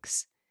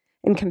eggs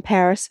in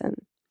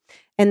comparison,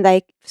 and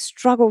they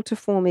struggle to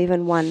form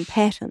even one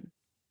pattern.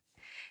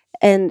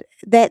 And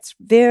that's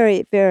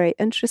very, very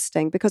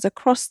interesting, because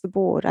across the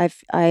board,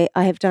 I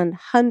have done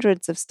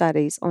hundreds of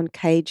studies on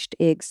caged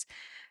eggs,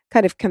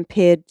 kind of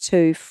compared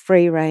to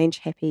free-range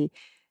happy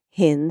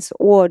hens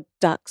or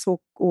ducks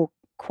or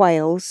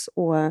quails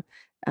or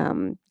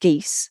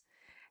geese.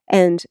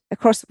 And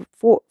across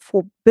for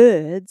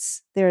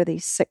birds, there are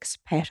these 6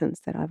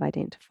 patterns that I've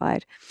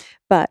identified.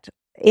 But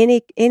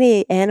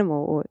any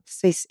animal, or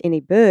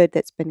any bird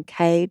that's been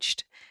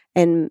caged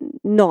and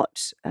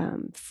not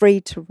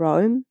free to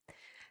roam,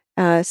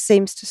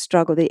 seems to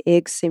struggle. The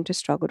eggs seem to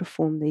struggle to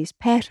form these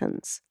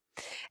patterns.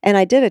 And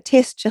I did a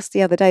test just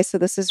the other day, so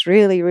this is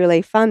really,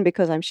 really fun,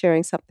 because I'm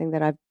sharing something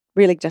that I've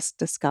really just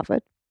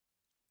discovered.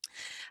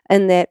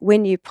 And that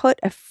when you put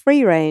a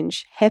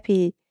free-range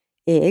happy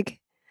egg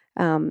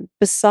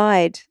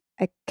beside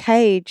a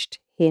caged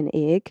hen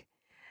egg,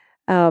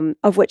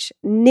 of which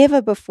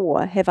never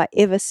before have I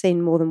ever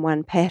seen more than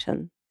one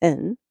pattern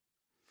in,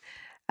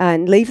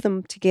 and leave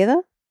them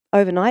together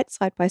overnight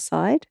side by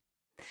side,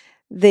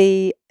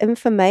 the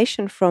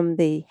information from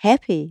the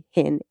happy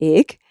hen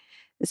egg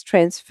is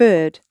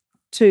transferred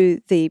to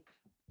the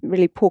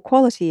really poor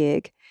quality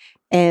egg,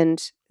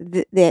 and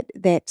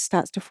that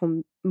starts to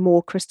form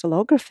more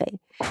crystallography.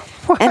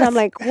 What? And I'm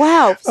like,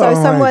 wow. So Oh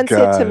my someone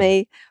said to God.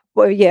 me,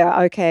 well,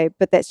 yeah, okay,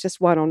 but that's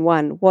just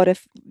one-on-one. What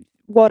if,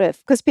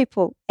 because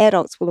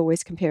adults will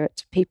always compare it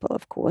to people,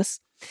 of course.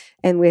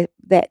 And where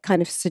that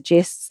kind of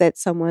suggests that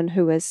someone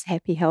who is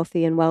happy,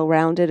 healthy, and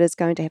well-rounded is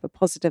going to have a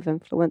positive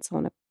influence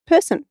on a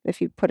person, if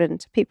you put it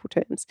into people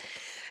terms.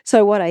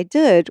 So what I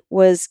did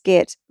was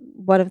get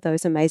one of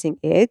those amazing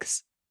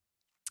eggs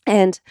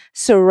and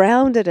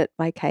surrounded it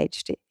by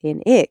caged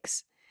in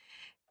eggs,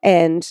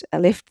 and I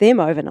left them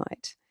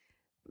overnight.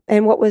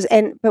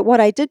 But what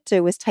I did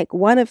do was take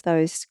one of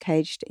those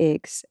caged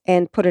eggs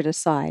and put it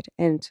aside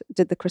and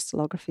did the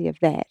crystallography of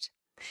that.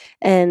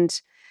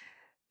 And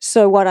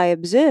so what I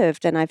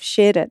observed, and I've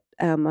shared it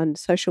on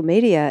social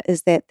media,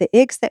 is that the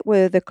eggs that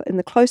were in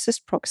the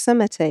closest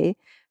proximity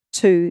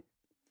to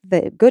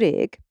the good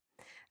egg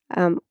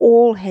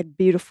all had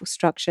beautiful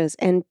structures.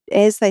 And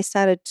as they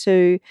started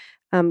to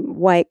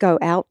go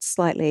out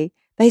slightly,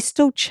 they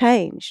still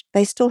changed.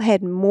 They still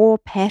had more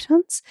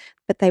patterns,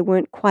 but they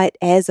weren't quite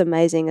as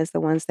amazing as the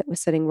ones that were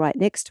sitting right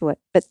next to it.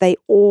 But they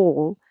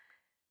all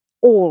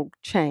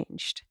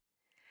changed.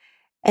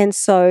 And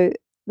so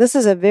this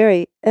is a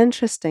very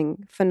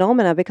interesting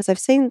phenomena, because I've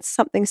seen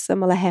something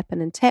similar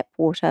happen in tap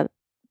water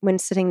when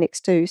sitting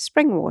next to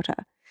spring water.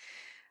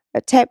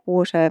 Tap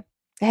water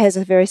has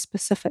a very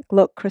specific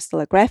look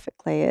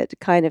crystallographically. It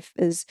kind of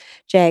is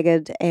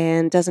jagged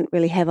and doesn't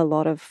really have a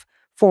lot of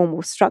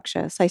formal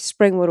structure. Say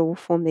spring water will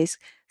form these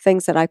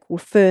things that I call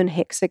fern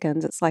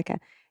hexagons. It's like a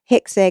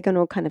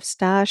hexagonal kind of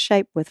star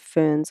shape with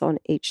ferns on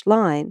each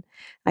line.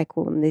 I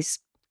call them these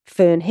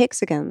fern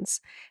hexagons.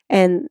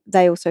 And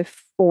they also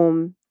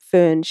form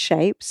fern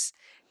shapes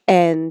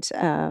and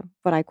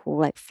what I call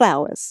like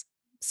flowers.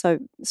 So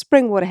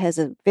spring water has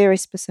a very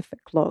specific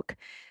look.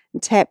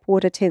 And tap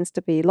water tends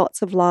to be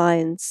lots of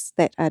lines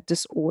that are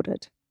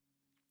disordered.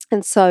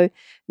 And so,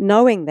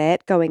 knowing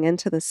that going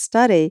into the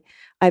study,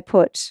 I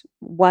put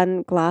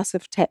one glass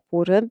of tap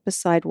water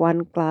beside one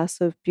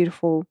glass of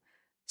beautiful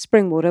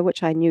spring water,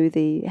 which I knew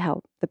the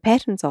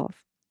patterns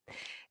of,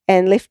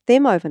 and left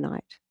them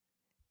overnight.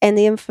 And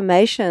the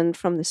information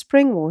from the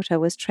spring water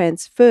was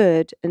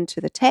transferred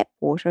into the tap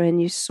water, and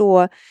you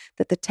saw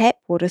that the tap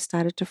water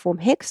started to form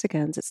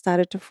hexagons. It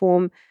started to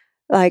form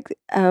like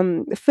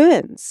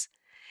ferns.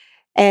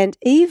 And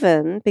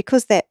even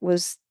because that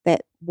was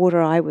that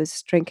water I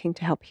was drinking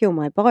to help heal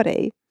my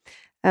body,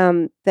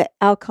 the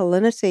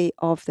alkalinity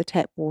of the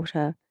tap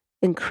water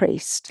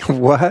increased.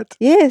 What?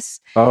 Yes.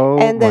 Oh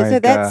And my so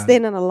that's God.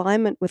 then in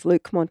alignment with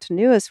Luc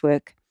Montanua's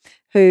work,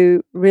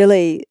 who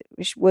really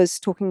was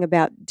talking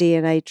about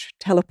DNA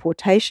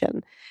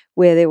teleportation,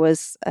 where there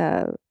was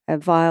a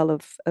vial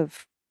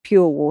of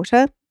pure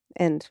water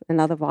and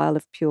another vial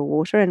of pure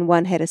water, and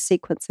one had a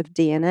sequence of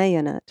DNA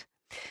in it.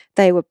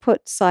 They were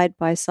put side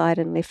by side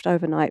and left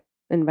overnight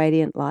in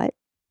radiant light.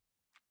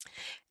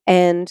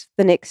 And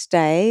the next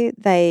day,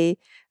 they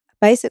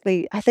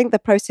basically, I think the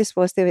process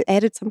was they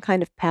added some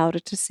kind of powder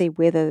to see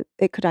whether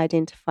it could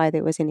identify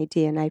there was any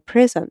DNA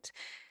present.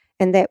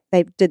 And that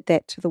they did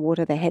that to the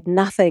water. They had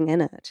nothing in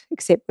it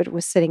except it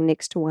was sitting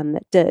next to one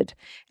that did.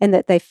 And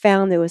that they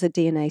found there was a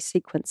DNA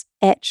sequence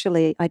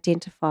actually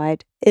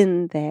identified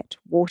in that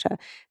water.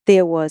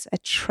 There was a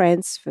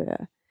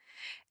transfer.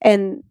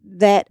 And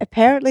that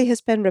apparently has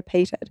been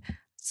repeated.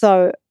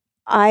 So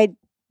I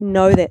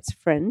know that's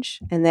fringe,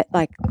 and that,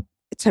 like,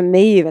 to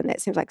me even, that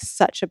seems like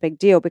such a big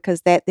deal,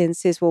 because that then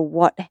says, well,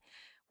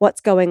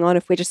 what's going on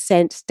if we're just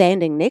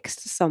standing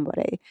next to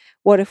somebody?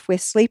 What if we're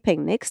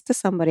sleeping next to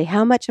somebody?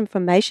 How much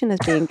information is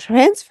being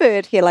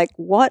transferred here? Like,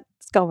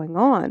 what's going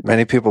on?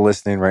 Many people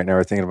listening right now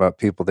are thinking about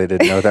people they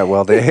didn't know that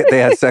well. They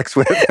had sex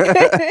with.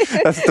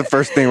 That's the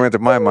first thing that went to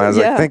my mind. I was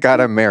like, thank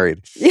God I'm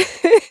married.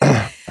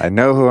 I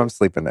know who I'm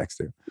sleeping next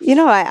to. You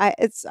know,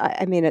 it's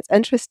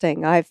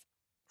interesting. I've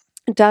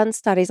done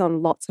studies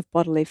on lots of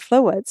bodily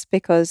fluids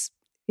because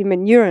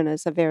human urine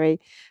is a very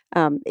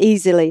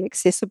easily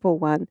accessible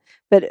one.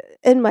 But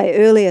in my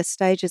earlier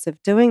stages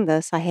of doing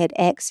this, I had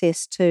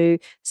access to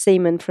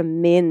semen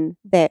from men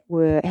that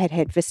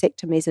had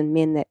vasectomies and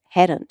men that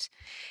hadn't.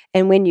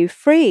 And when you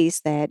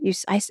freeze that,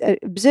 I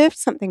observed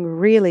something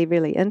really,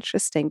 really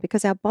interesting,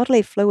 because our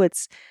bodily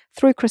fluids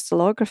through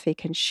crystallography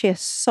can share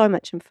so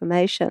much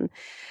information.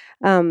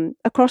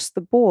 Across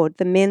the board,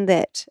 the men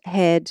that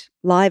had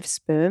live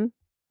sperm,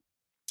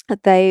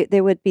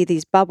 there would be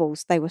these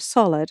bubbles. They were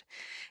solid,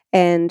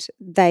 and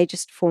they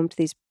just formed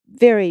these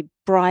very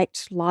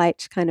bright,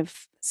 light, kind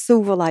of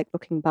silver-like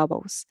looking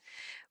bubbles.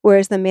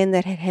 Whereas the men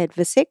that had had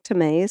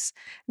vasectomies,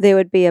 there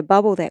would be a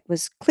bubble that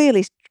was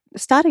clearly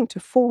starting to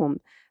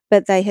form,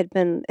 but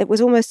it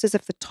was almost as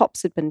if the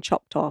tops had been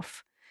chopped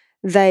off.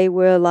 They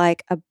were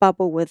like a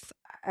bubble with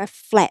a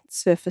flat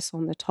surface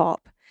on the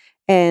top.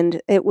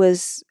 And it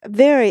was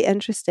very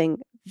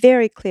interesting,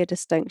 very clear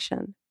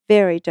distinction,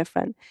 very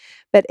different.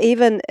 But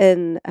even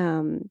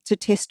to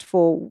test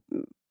for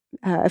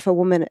if a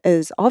woman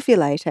is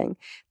ovulating,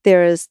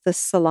 there is this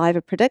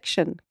saliva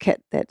prediction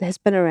kit that has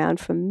been around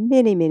for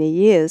many, many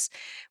years,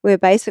 where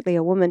basically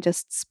a woman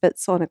just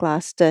spits on a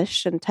glass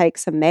dish and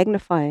takes a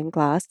magnifying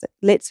glass that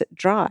lets it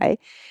dry.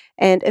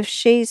 And if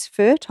she's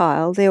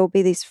fertile, there will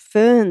be these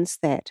ferns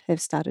that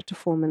have started to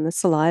form in the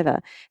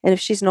saliva. And if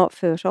she's not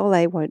fertile,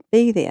 they won't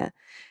be there.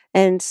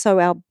 And so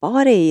our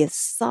body is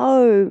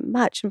so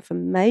much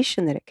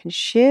information that it can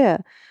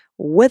share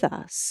with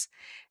us.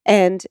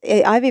 And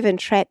I've even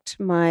tracked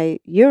my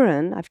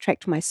urine, I've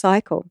tracked my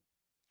cycle.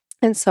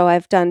 And so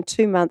I've done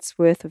 2 months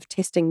worth of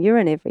testing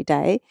urine every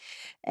day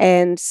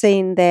and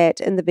seen that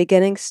in the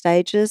beginning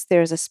stages,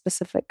 there is a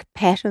specific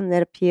pattern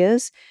that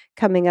appears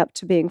coming up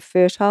to being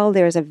fertile.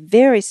 There is a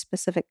very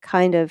specific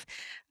kind of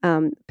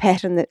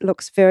pattern that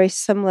looks very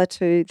similar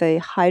to the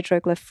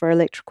hydroglyph for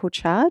electrical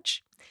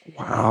charge.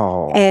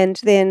 Wow. And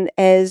then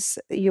as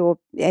you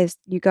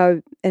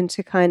go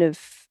into kind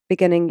of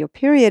beginning your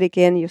period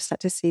again, you'll start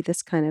to see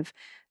this kind of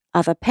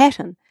other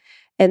pattern.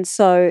 And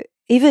so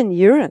even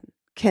urine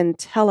can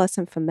tell us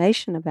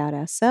information about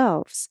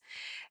ourselves.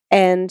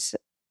 And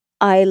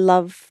I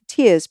love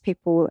tears.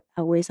 People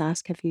always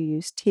ask, have you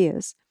used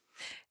tears?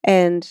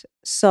 And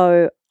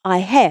so I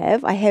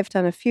have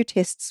done a few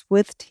tests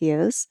with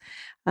tears.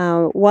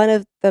 One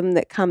of them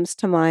that comes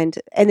to mind,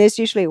 and there's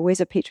usually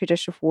always a petri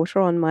dish of water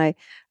on my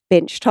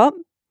bench top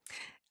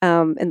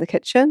in the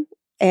kitchen.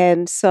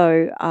 And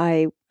so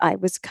I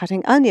was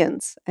cutting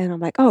onions, and I'm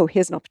like, oh,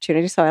 here's an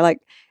opportunity. So I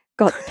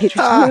got the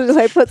petri dish.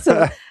 I put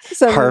some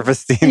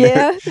harvesting.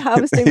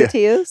 Harvesting the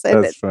tears,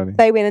 and that's funny.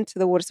 They went into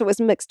the water. So it was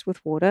mixed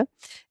with water,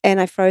 and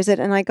I froze it,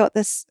 and I got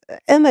this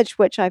image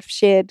which I've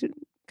shared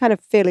kind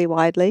of fairly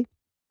widely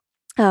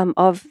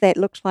of that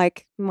looked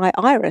like my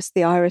iris,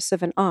 the iris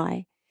of an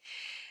eye.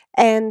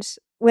 And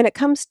when it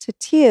comes to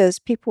tears,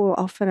 people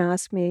often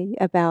ask me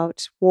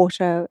about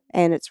water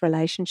and its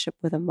relationship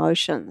with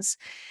emotions.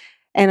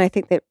 And I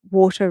think that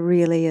water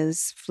really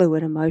is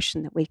fluid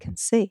emotion that we can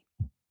see,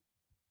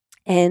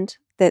 and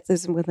that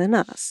is within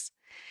us.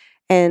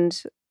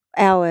 And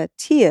our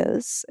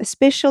tears,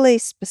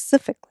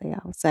 specifically,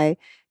 I'll say,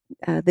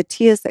 the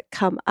tears that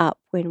come up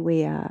when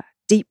we are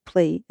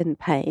deeply in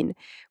pain,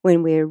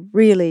 when we're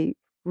really,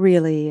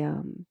 really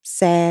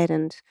sad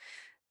and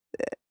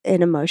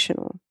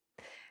emotional.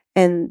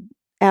 And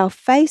our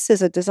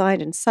faces are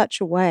designed in such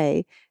a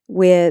way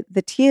where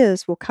the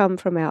tears will come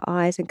from our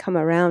eyes and come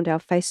around our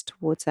face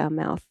towards our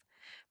mouth,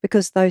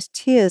 because those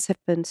tears have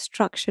been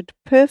structured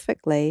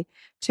perfectly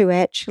to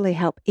actually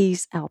help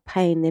ease our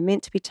pain. They're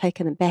meant to be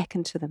taken back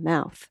into the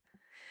mouth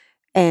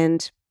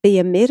and be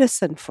a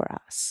medicine for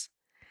us.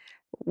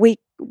 We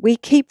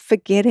keep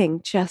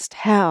forgetting just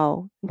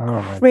how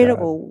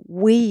incredible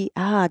we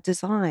are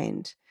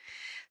designed.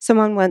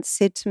 Someone once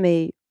said to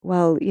me,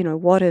 well,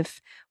 what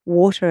if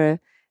water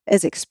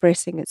is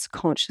expressing its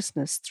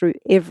consciousness through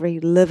every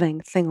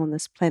living thing on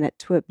this planet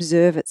to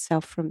observe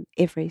itself from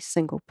every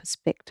single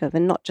perspective,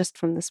 and not just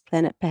from this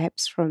planet,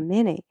 perhaps from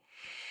many?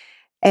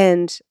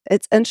 And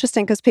it's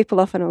interesting because people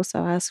often also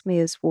ask me,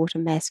 is water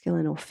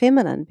masculine or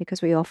feminine?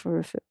 Because we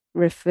often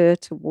refer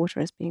to water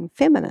as being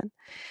feminine.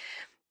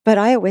 But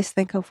I always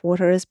think of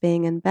water as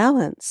being in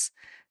balance.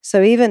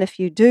 So even if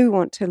you do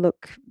want to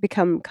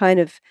become kind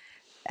of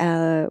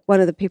one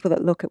of the people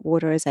that look at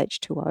water as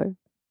H2O,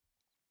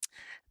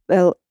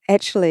 well,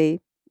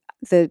 actually,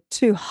 the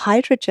two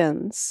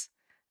hydrogens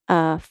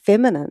are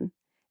feminine,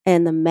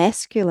 and the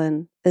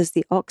masculine is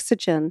the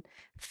oxygen.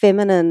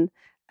 Feminine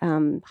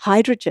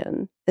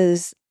hydrogen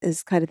is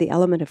kind of the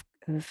element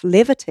of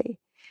levity,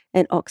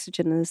 and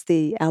oxygen is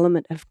the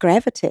element of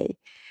gravity.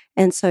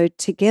 And so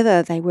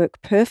together they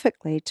work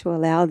perfectly to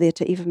allow there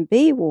to even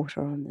be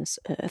water on this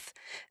earth.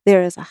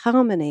 There is a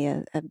harmony,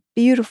 a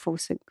beautiful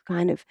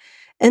kind of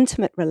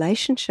intimate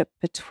relationship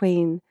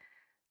between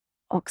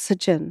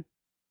oxygen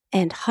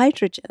and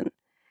hydrogen.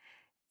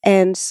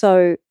 And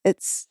so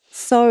it's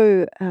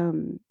so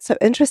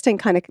interesting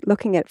kind of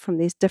looking at it from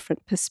these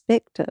different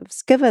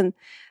perspectives, given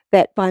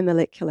that by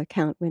molecular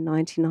count we're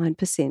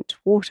 99%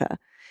 water,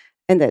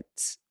 and that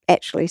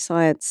actually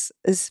science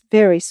is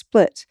very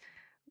split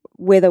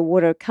whether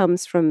water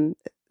comes from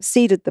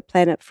seeded the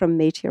planet from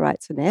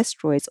meteorites and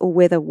asteroids, or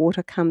whether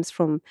water comes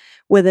from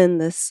within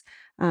this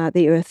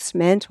the Earth's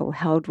mantle,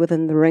 held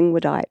within the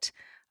ringwoodite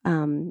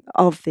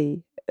of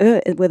the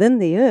Earth, within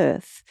the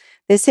Earth.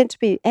 There's said to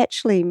be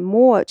actually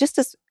more, just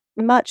as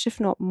much, if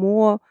not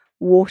more,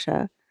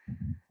 water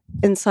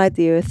inside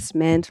the Earth's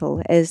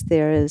mantle as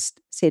there is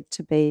said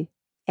to be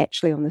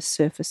actually on the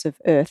surface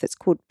of Earth. It's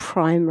called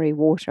primary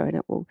water, and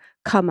it will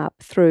come up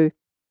through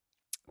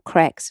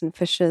cracks and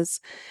fissures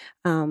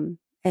and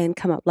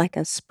come up like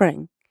a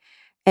spring.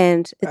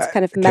 And it's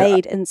kind of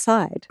made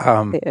inside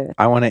the Earth.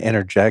 I want to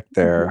interject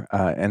there.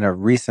 In a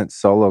recent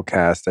solo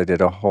cast, I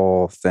did a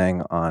whole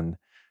thing on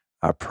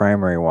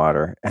primary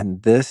water.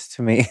 And this,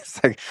 to me,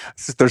 it's like,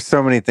 there's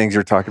so many things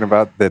you're talking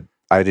about that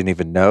I didn't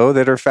even know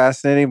that are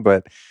fascinating,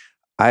 but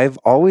I've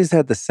always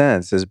had the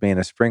sense, as being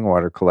a spring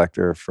water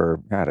collector for,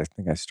 God, I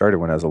think I started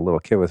when I was a little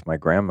kid with my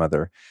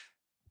grandmother,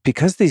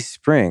 because these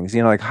springs,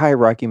 like high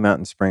Rocky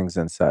Mountain springs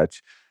and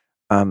such,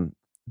 um,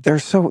 they're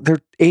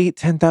 8,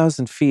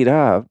 10,000 feet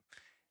up,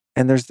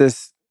 and there's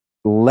this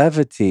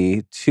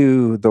levity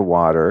to the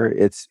water.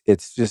 It's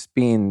just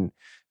being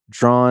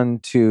drawn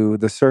to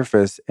the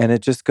surface, and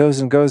it just goes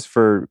and goes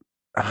for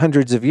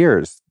hundreds of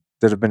years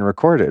that have been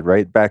recorded,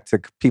 right back to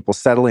people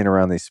settling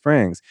around these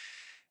springs.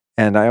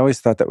 And I always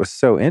thought that was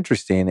so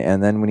interesting.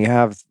 And then when you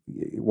have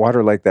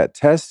water like that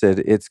tested,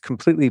 it's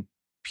completely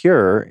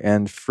pure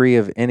and free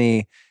of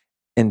any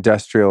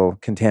industrial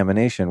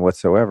contamination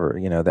whatsoever.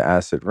 The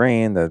acid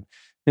rain, the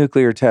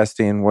nuclear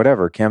testing,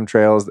 whatever,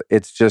 chemtrails,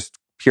 it's just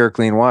pure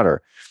clean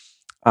water.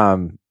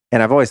 And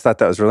I've always thought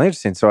that was really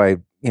interesting. So I,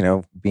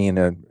 being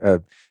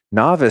a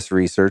novice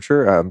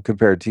researcher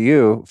compared to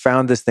you,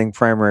 found this thing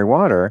primary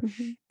water.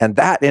 Mm-hmm. And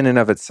that in and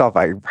of itself,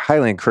 I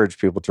highly encourage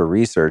people to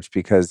research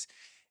because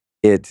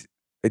it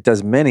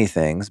does many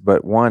things,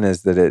 but one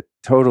is that it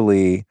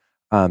totally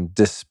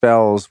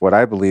dispels what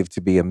I believe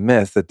to be a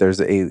myth that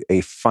there's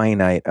a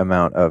finite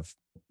amount of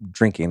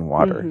drinking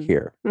water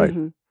here, like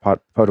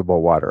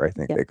potable water, I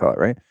think they call it,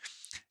 right?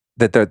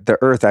 That the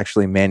earth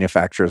actually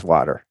manufactures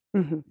water.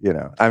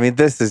 I mean,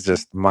 this is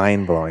just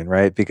mind blowing,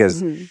 right?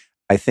 Because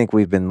I think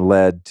we've been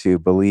led to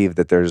believe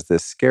that there's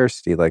this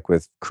scarcity, like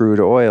with crude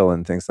oil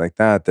and things like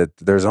that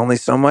there's only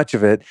so much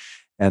of it.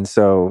 And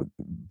so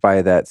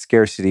by that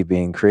scarcity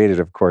being created,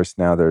 of course,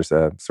 now there's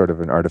a sort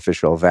of an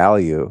artificial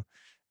value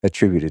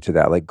attributed to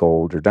that, like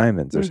gold or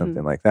diamonds or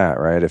something like that,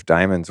 right?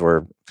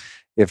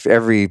 If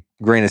every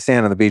grain of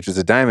sand on the beach was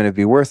a diamond, it'd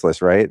be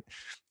worthless, right?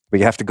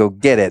 But you have to go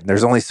get it, and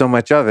there's only so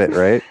much of it,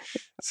 right?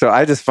 So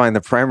I just find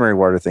the primary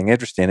water thing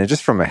interesting. And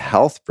just from a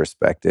health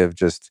perspective,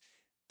 just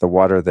the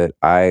water that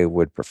I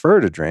would prefer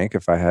to drink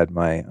if I had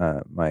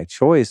my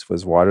choice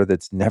was water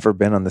that's never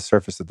been on the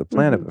surface of the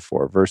planet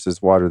before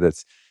versus water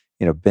that's,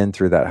 been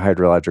through that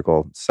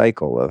hydrological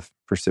cycle of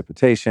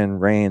precipitation,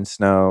 rain,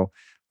 snow,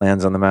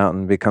 lands on the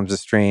mountain, becomes a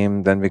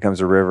stream, then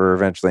becomes a river,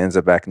 eventually ends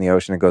up back in the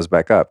ocean and goes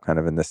back up, kind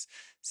of in this,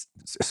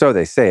 so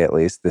they say at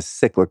least, this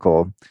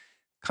cyclical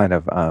kind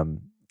of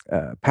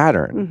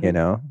pattern,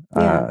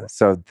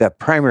 so that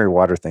primary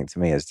water thing to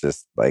me is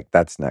just like,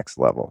 that's next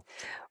level.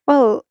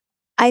 Well,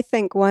 I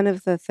think one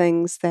of the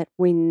things that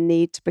we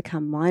need to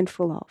become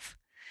mindful of,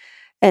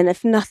 and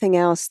if nothing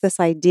else, this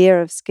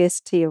idea of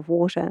scarcity of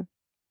water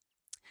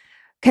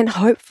can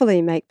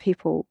hopefully make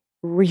people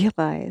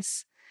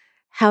realize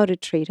how to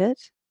treat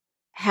it,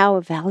 how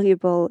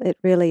valuable it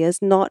really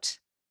is, not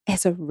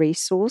as a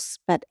resource,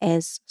 but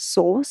as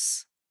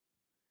source.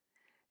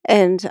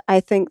 And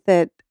I think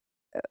that,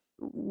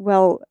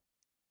 well,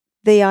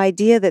 the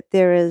idea that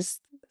there is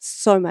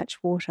so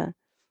much water,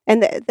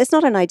 and that's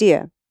not an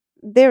idea,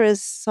 there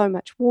is so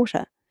much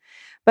water.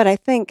 But I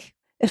think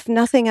if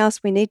nothing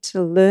else, we need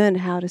to learn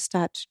how to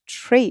start to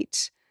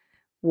treat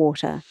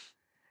water,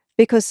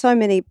 because so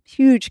many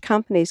huge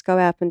companies go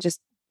out and just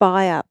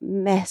buy up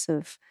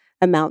massive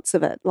amounts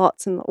of it,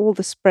 lots in all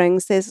the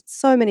springs. There's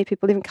so many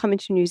people even coming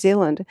to New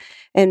Zealand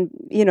and,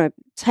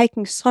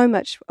 taking so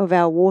much of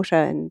our water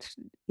and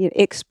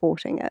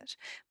exporting it,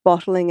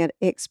 bottling it,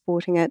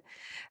 exporting it.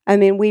 I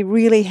mean, we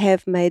really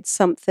have made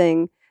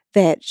something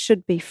that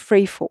should be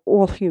free for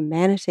all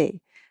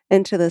humanity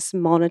into this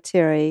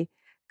monetary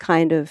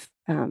kind of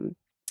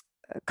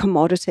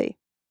commodity.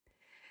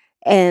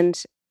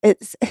 And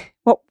it's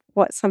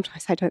what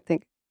sometimes I don't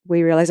think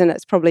we realize, and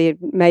it's probably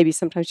maybe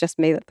sometimes just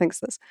me that thinks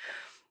this,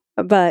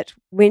 but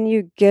when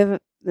you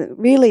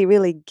really,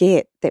 really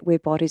get that we're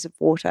bodies of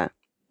water,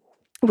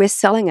 we're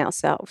selling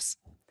ourselves.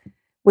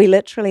 We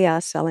literally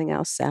are selling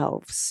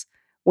ourselves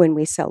when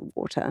we sell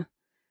water,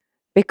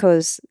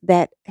 because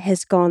that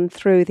has gone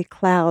through the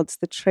clouds,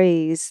 the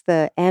trees,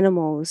 the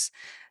animals,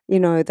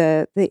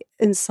 the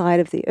inside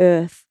of the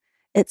earth.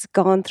 It's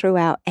gone through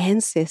our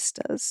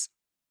ancestors.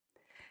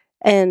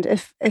 And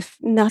if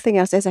nothing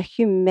else, as a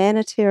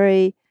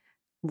humanitarian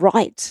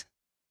right,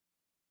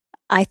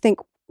 I think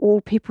all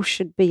people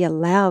should be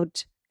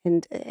allowed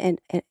and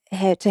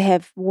to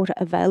have water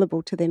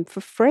available to them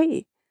for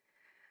free.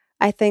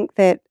 I think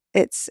that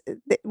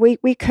we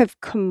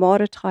have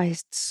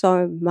commoditized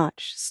so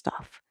much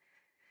stuff,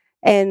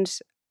 and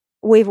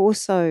we've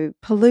also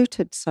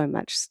polluted so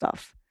much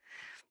stuff.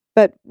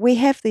 But we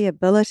have the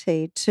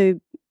ability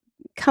to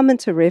come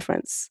into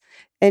reference.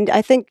 And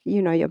I think,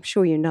 I'm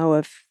sure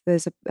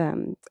there's a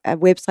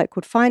website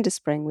called Find a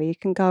Spring where you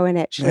can go and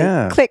actually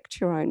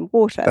collect your own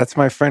water. That's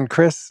my friend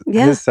Chris,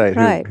 his site,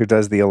 who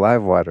does the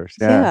Alive Waters.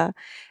 Yeah.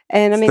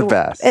 And it's I mean, the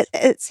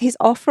best. He's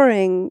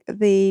offering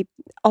the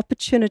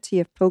opportunity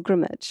of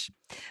pilgrimage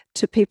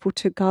to people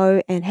to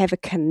go and have a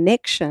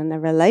connection, a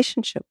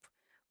relationship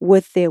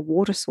with their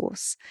water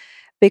source.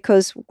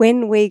 Because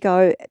when we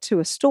go to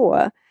a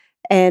store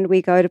and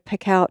we go to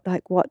pick out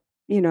like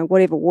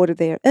whatever water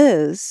there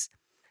is,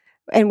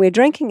 and we're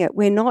drinking it,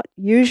 we're not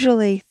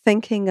usually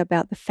thinking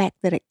about the fact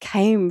that it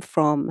came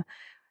from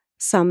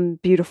some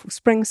beautiful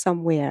spring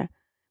somewhere.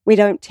 We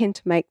don't tend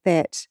to make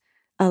that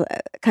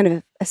kind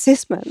of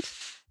assessment.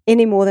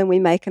 any more than we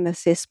make an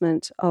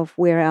assessment of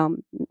where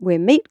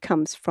meat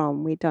comes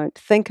from. We don't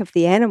think of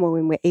the animal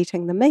when we're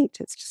eating the meat.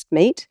 It's just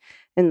meat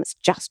and it's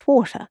just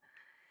water.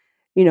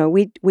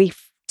 We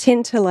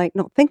tend to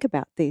not think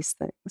about these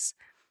things.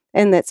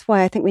 And that's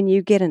why I think when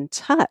you get in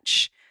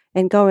touch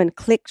and go and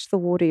collect the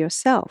water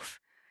yourself,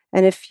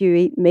 and if you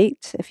eat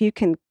meat, if you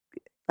can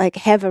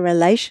have a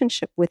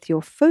relationship with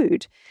your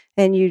food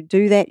and you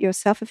do that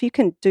yourself, if you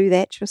can do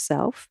that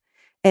yourself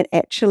and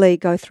actually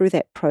go through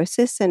that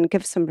process and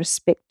give some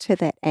respect to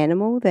that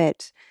animal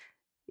that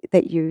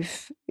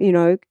you've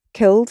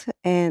killed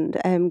and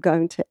are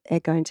going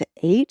to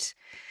eat,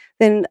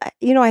 then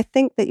I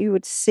think that you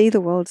would see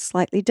the world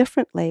slightly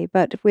differently.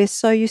 But we're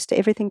so used to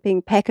everything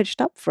being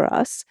packaged up for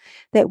us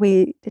that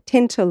we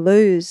tend to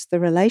lose the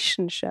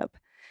relationship.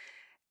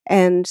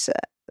 And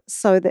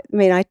so that,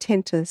 I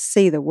tend to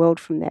see the world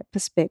from that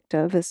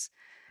perspective, is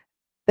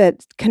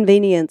that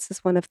convenience is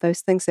one of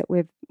those things that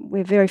we're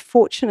very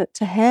fortunate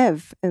to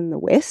have in the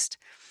West.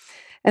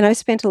 And I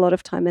spent a lot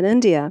of time in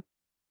India,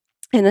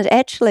 and it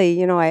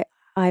actually,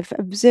 I've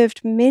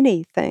observed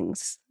many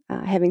things,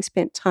 having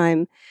spent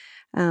time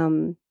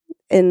um,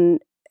 in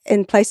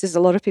places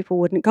a lot of people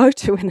wouldn't go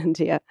to in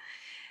India.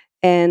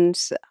 And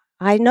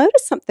I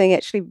noticed something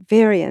actually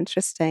very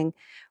interesting,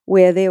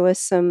 where there were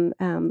some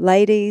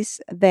ladies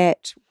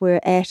that were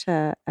at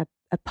a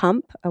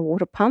pump, a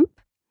water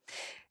pump,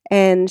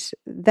 and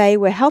they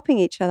were helping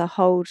each other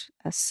hold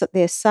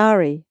their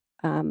sari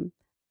under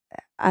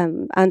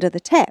the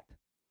tap.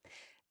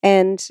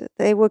 And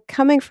they were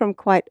coming from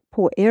quite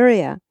poor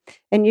area.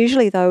 And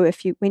usually, though,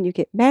 when you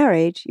get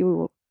married, you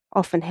will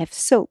often have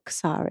silk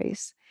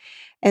saris.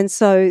 And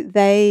so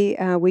they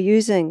were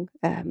using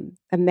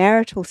a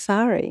marital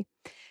sari.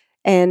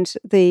 And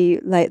the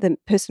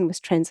person was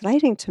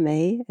translating to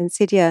me and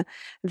said, yeah,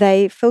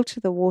 they filter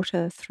the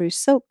water through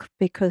silk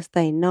because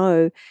they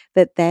know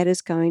that that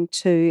is going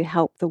to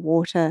help the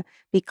water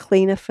be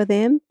cleaner for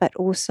them, but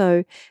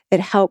also it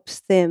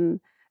helps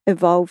them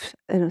evolve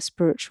in a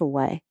spiritual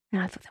way.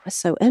 And I thought that was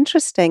so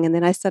interesting. And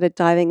then I started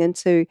diving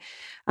into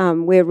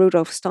where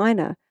Rudolf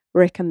Steiner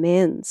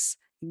recommends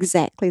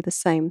exactly the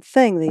same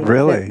thing.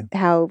 Really?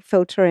 How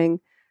filtering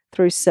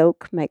through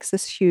silk makes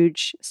this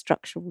huge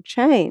structural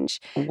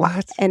change.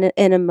 What? And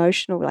an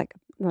emotional,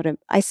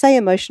 I say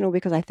emotional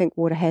because I think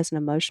water has an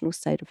emotional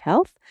state of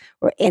health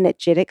or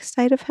energetic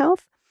state of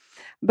health,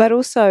 but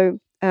also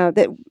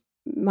that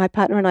my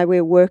partner and I,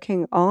 we're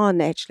working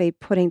on actually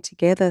putting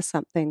together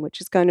something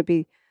which is going to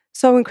be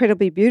so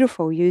incredibly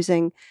beautiful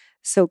using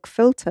silk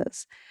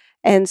filters.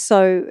 And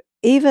so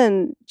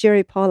even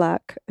Jerry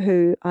Pollack,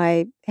 who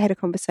I had a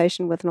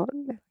conversation with not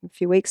a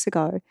few weeks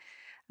ago,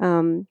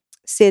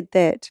 said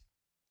that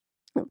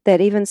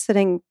even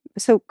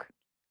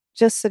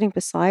just sitting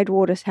beside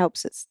water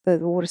helps the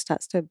water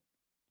starts to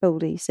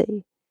build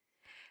easy.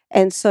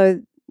 And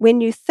so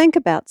when you think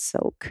about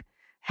silk,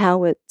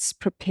 how it's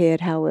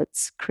prepared, how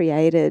it's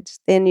created,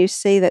 then you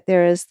see that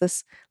there is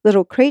this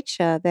little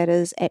creature that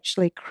is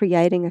actually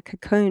creating a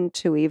cocoon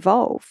to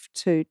evolve,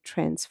 to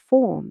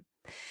transform.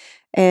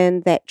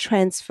 And that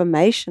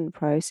transformation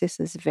process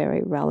is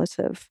very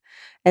relative.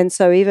 And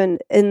so even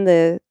in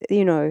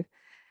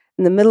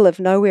in the middle of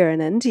nowhere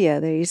in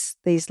India,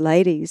 these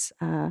ladies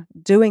are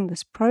doing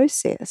this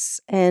process,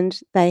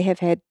 and they have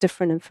had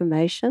different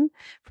information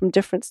from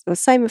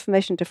same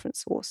information, different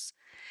source.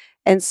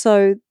 And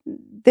so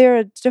there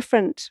are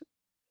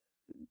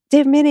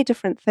many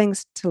different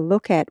things to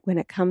look at when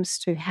it comes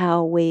to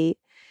how we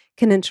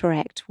can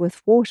interact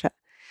with water.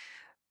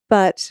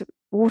 But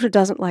water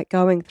doesn't like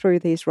going through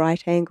these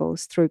right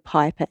angles through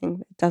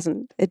piping.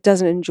 It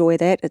doesn't enjoy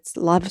that. It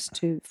loves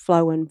to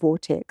flow in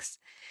vortex.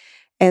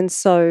 And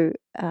so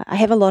I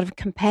have a lot of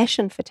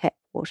compassion for tap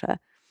water,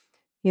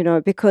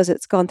 because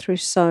it's gone through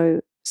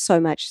so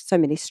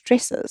many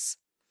stresses.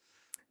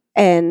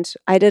 And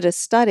I did a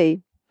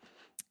study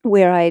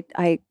where it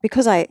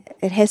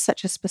has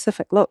such a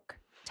specific look,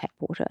 tap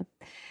water,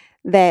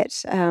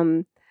 that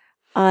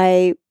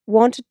I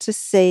wanted to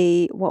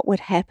see what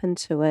would happen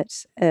to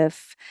it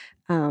if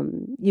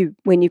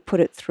when you put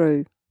it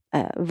through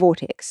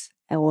vortex,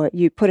 or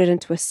you put it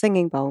into a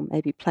singing bowl,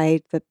 maybe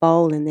played the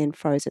bowl and then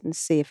froze it and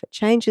see if it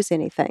changes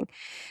anything.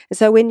 And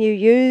so when you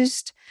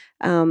used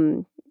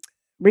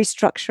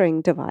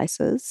restructuring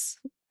devices,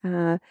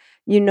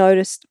 you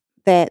noticed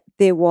that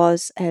there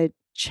was a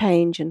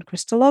change in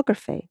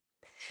crystallography.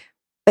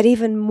 But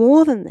even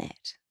more than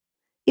that,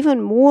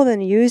 even more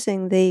than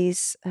using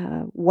these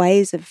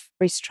ways of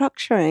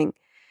restructuring,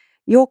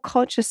 your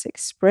conscious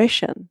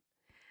expression,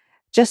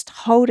 just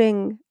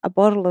holding a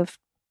bottle of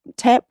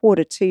tap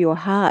water to your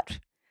heart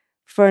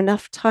for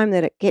enough time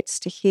that it gets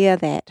to hear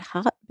that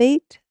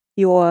heartbeat,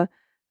 your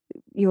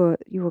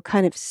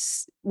kind of,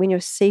 when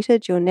you're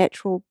seated, your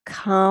natural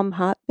calm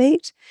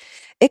heartbeat,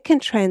 it can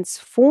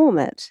transform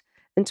it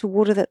into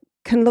water that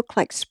can look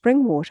like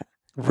spring water.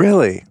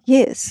 Really?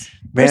 Yes,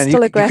 Man, you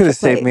could have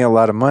saved me crystallographically. a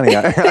lot of money.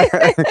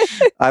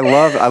 I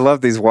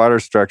love these water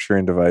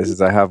structuring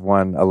devices. I have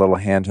one, a little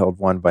handheld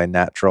one by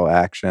Natural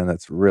Action.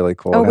 That's really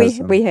cool. Oh, It has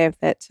some, we have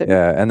that too.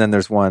 yeah. And then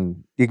there's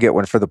one, you get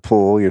one for the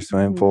pool, your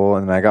swimming Mhm. pool,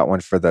 and I got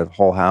one for the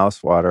whole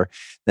house water.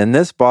 Then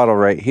this bottle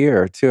right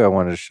here too, I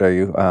wanted to show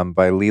you,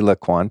 by Leela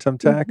Quantum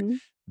Tech.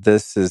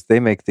 Mhm. They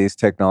make these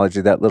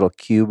technology, that little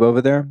cube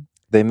over there.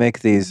 They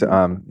make these,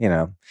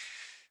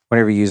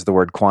 whenever you use the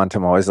word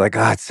quantum, always like,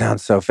 it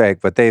sounds so fake.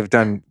 But they've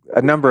done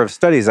a number of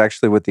studies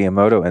actually with the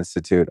Emoto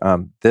Institute.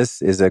 This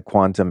is a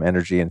quantum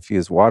energy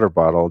infused water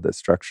bottle that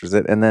structures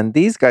it. And then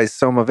these guys,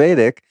 Soma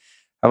Vedic,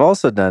 have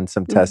also done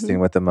some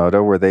testing with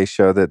Emoto where they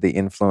show that the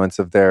influence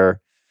of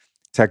their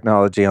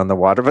technology on the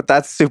water. But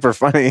that's super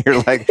funny.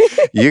 You're like,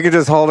 you can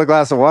just hold a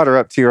glass of water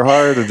up to your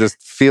heart and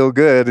just feel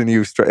good.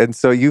 And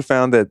so you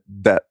found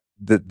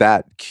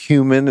that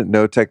human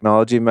no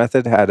technology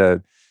method had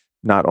a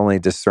not only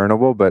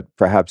discernible, but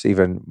perhaps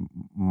even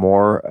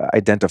more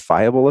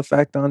identifiable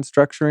effect on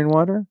structuring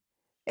water?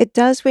 It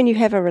does when you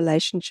have a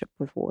relationship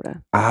with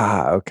water.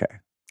 Ah, okay.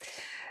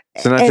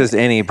 So not And just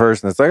any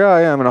person that's like, oh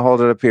yeah, I'm going to hold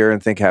it up here and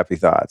think happy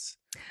thoughts.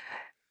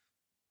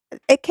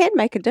 it can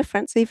make a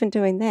difference even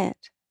doing that.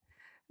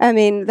 I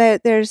mean,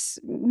 there's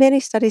many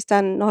studies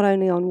done not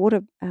only on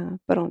water,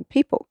 but on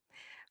people,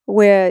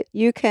 where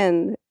you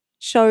can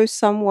show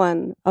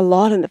someone a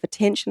lot of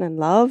attention and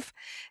love,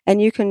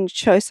 and you can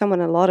show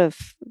someone a lot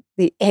of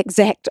the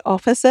exact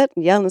opposite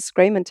and yell and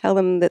scream and tell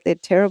them that they're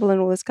terrible and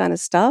all this kind of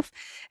stuff.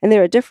 And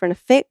there are different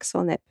effects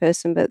on that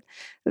person, but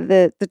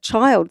the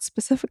child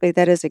specifically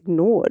that is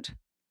ignored,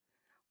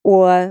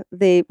 or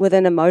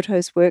within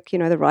Emoto's work,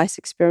 the rice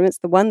experiments,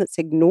 the one that's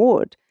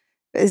ignored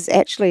is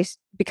actually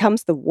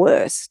becomes the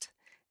worst.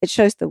 It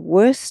shows the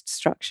worst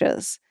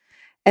structures.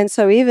 And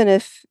so even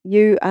if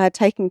you are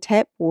taking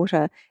tap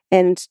water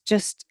and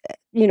just,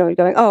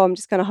 going, oh, I'm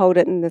just going to hold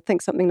it and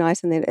think something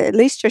nice, and then at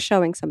least you're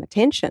showing some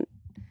attention.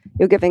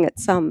 You're giving it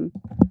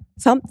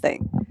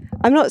something.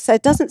 I'm not, so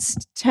it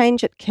doesn't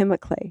change it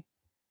chemically.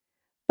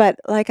 But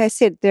like I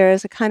said, there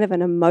is a kind of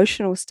an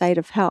emotional state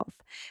of health.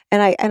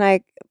 And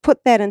I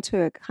put that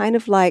into a kind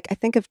of like, I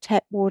think of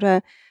tap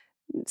water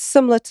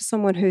similar to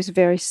someone who's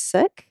very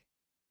sick,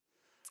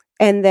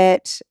 and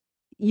that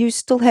you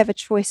still have a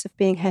choice of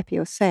being happy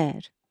or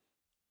sad,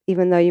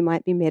 even though you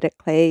might be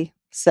medically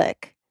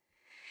sick.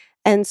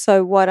 And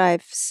so what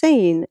I've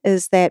seen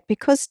is that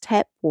because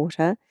tap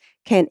water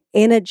can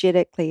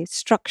energetically,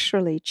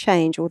 structurally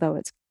change, although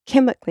it's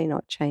chemically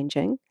not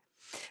changing,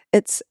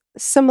 it's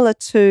similar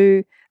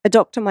to a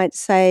doctor might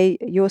say,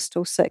 you're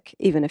still sick,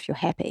 even if you're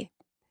happy.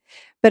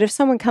 But if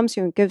someone comes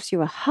to you and gives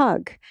you a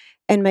hug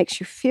and makes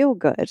you feel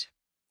good,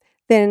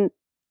 then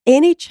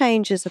any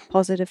change is a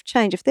positive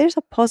change. If there's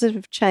a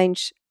positive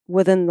change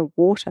within the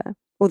water,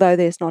 although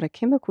there's not a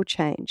chemical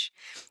change,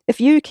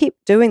 if you keep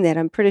doing that,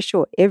 I'm pretty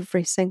sure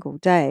every single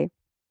day,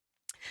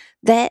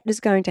 that is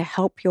going to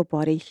help your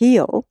body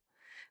heal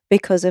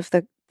because of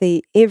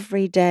the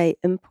everyday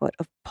input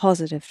of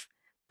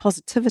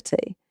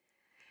positivity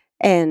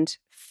and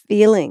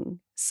feeling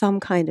some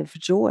kind of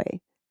joy,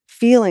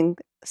 feeling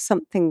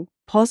something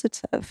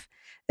positive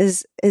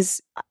is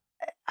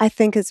I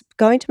think is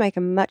going to make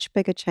a much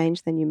bigger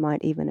change than you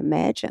might even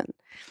imagine.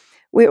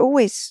 We're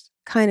always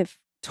kind of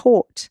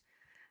taught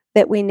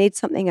that we need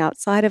something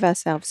outside of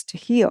ourselves to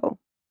heal,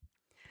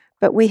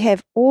 but we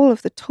have all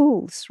of the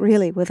tools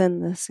really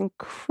within this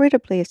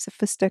incredibly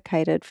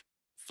sophisticated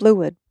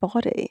fluid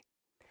body,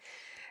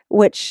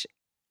 which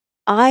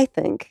I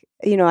think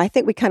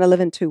we kind of live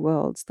in two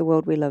worlds, the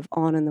world we live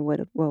on and the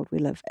world we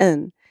live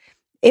in.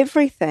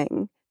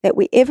 Everything that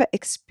we ever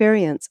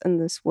experience in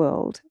this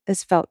world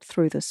is felt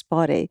through this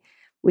body.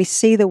 We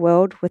see the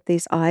world with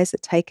these eyes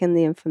that take in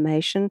the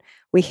information.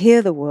 We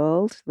hear the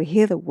world, we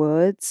hear the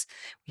words,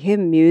 we hear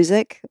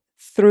music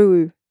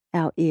through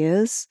our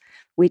ears.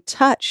 We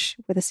touch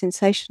with the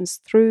sensations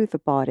through the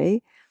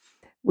body.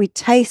 We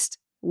taste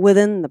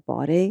within the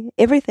body.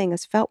 Everything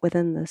is felt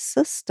within the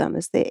system.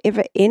 Is there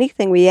ever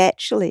anything we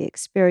actually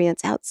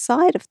experience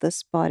outside of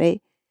this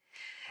body?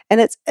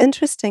 And it's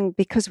interesting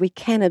because we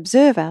can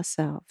observe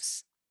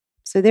ourselves.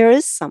 So there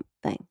is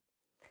something.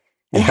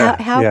 And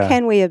how Yeah.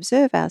 can we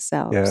observe Yeah.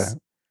 ourselves?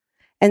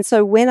 And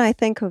so when I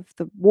think of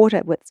the water,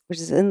 which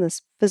is in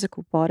this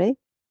physical body,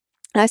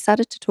 I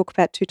started to talk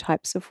about two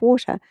types of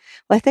water.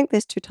 Well, I think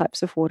there's two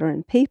types of water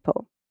in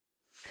people.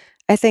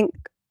 I think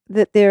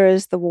that there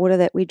is the water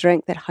that we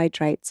drink that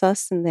hydrates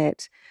us and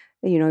that,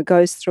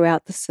 goes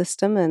throughout the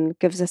system and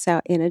gives us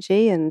our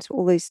energy and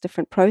all these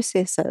different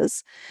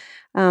processes,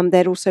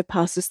 that also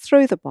passes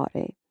through the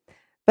body.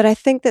 But I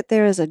think that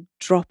there is a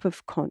drop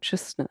of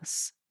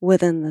consciousness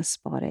within this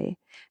body.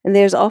 And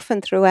there's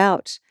often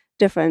throughout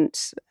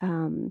different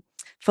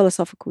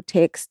philosophical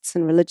texts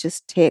and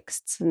religious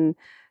texts and,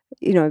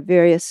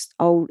 various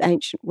old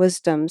ancient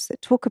wisdoms that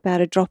talk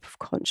about a drop of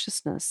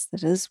consciousness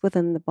that is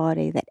within the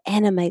body, that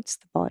animates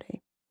the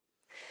body.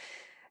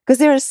 Because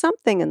there is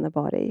something in the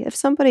body. If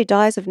somebody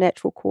dies of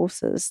natural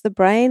causes, the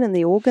brain and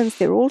the organs,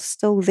 they're all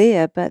still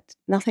there, but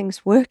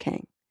nothing's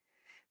working.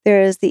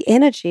 the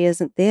energy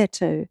isn't there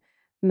to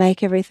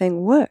make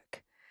everything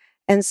work.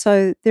 And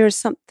so there is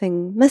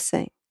something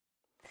missing.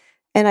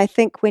 And I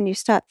think when you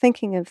start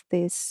thinking of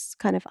this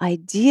kind of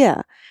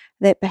idea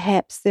that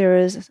perhaps there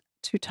is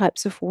two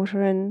types of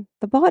water in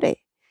the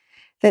body,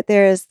 that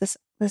there is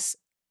this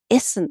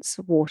essence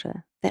of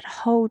water that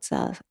holds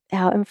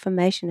our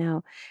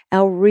information,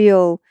 our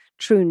real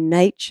true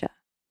nature.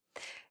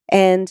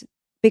 And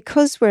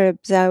because we're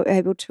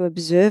able to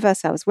observe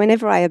ourselves,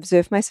 whenever I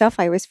observe myself,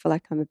 I always feel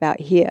like I'm about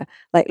here,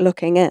 like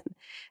looking in.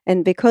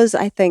 And because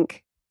I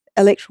think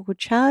electrical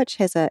charge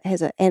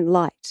and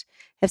light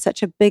have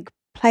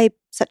play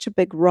such a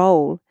big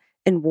role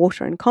in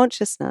water and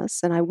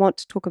consciousness, and I want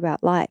to talk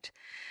about light.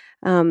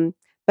 But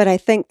I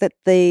think that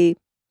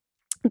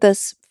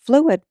this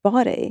fluid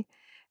body,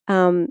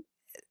 um,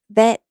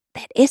 that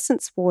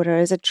essence water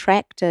is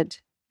attracted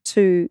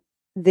to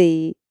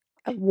the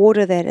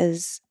water that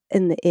is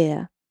in the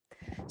air.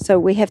 So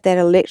we have that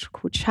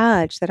electrical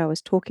charge that I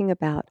was talking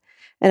about.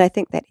 And I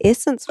think that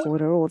essence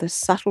water, or the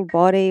subtle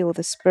body, or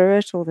the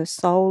spirit, or the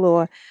soul,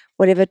 or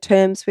whatever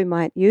terms we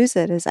might use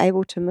it, is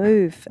able to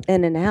move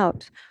in and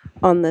out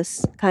on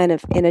this kind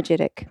of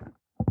energetic,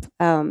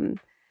 kind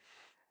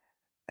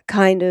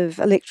of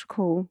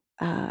electrical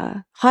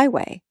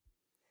highway.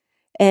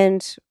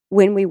 And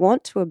when we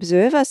want to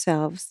observe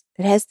ourselves,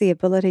 it has the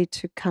ability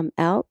to come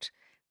out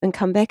and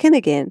come back in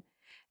again.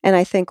 And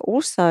I think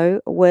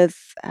also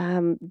with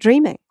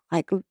dreaming,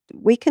 like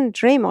we can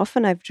dream.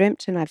 Often I've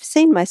dreamt and I've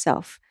seen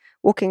myself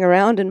walking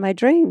around in my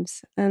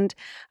dreams. And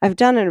I've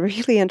done a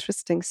really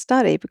interesting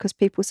study because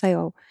people say,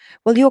 oh,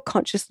 well, your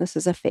consciousness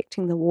is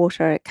affecting the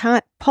water. It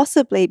can't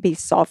possibly be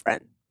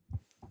sovereign,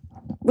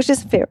 which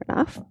is fair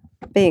enough.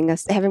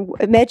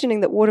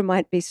 Imagining that water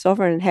might be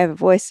sovereign and have a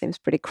voice seems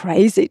pretty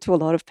crazy to a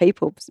lot of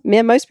people.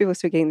 Most people are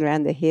still getting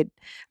around their head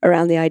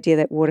around the idea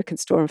that water can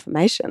store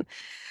information.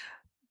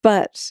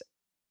 But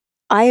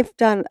I've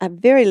done a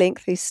very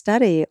lengthy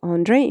study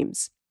on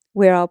dreams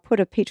where I'll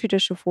put a petri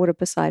dish of water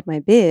beside my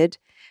bed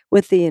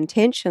with the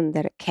intention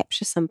that it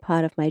captures some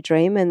part of my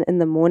dream, and in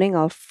the morning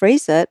I'll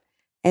freeze it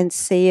and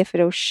see if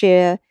it'll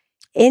share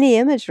any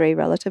imagery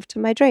relative to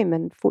my dream.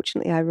 And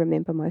fortunately, I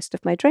remember most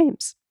of my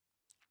dreams.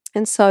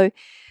 And so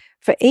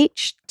for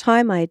each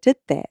time I did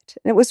that,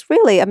 and it was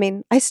really,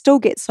 I still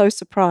get so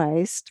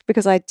surprised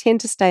because I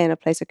tend to stay in a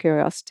place of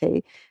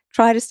curiosity,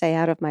 try to stay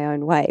out of my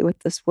own way with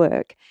this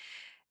work.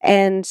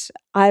 And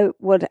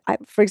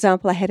for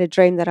example, I had a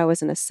dream that I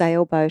was in a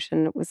sailboat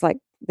and it was like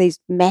these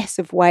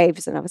massive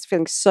waves and I was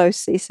feeling so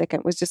seasick and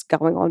it was just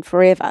going on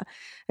forever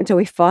until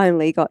we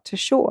finally got to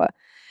shore.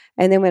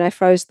 And then when I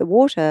froze the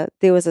water,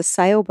 there was a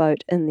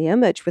sailboat in the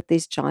image with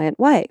these giant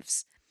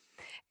waves.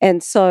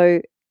 And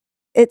so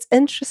it's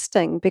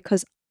interesting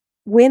because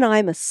when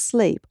I'm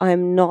asleep,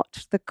 I'm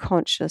not the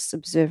conscious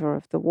observer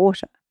of the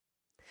water.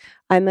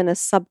 I'm in a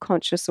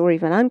subconscious or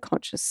even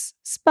unconscious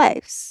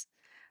space.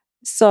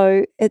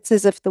 So it's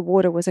as if the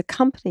water was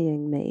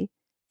accompanying me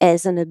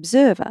as an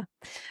observer.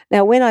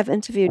 Now, when I've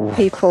interviewed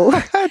people,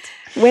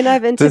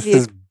 This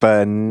is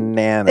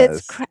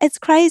bananas. It's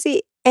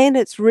crazy and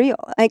it's real.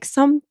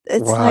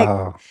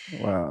 Wow.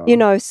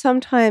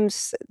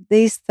 Sometimes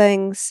these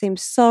things seem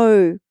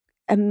so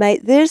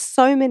amazing. There's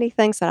so many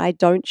things that I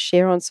don't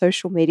share on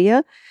social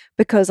media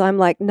because I'm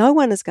like, no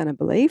one is going to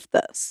believe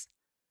this.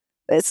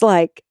 It's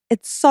like,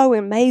 it's so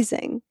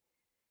amazing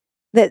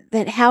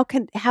that how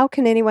can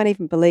anyone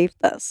even believe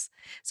this?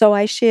 So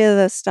I share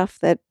the stuff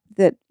that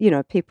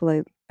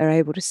people are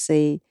able to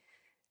see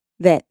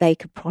that they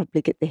could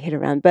probably get their head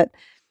around. But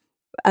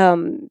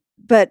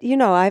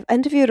I've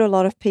interviewed a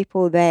lot of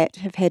people that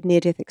have had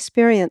near-death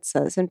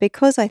experiences, and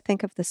because I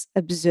think of this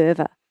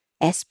observer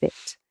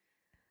aspect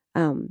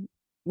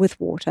with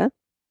water,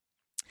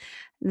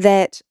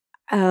 that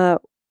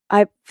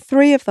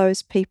three of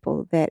those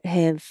people that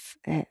have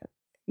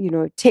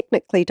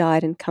technically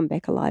died and come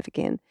back alive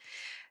again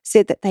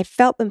said that they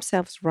felt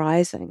themselves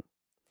rising,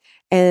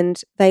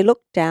 and they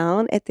looked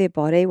down at their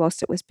body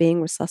whilst it was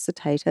being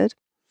resuscitated,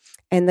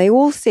 and they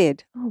all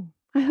said, "Oh,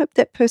 I hope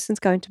that person's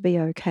going to be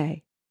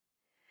okay."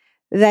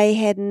 They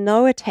had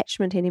no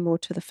attachment anymore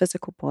to the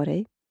physical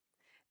body.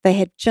 They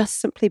had just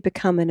simply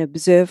become an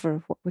observer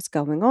of what was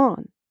going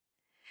on.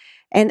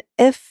 And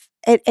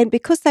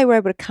because they were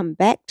able to come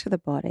back to the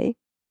body,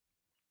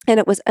 and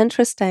it was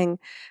interesting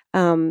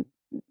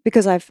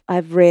because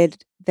I've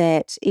read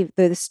that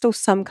there's still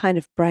some kind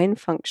of brain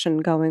function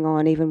going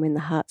on even when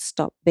the heart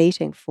stopped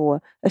beating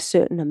for a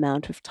certain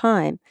amount of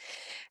time.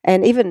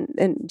 And even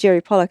in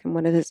Jerry Pollack, in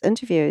one of his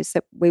interviews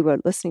that we were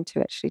listening to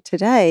actually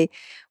today,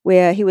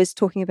 where he was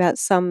talking about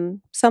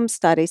some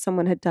study,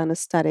 someone had done a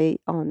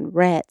study on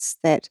rats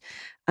that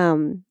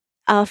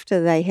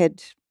after they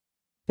had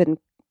been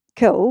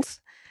killed,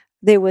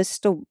 there was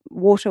still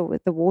water,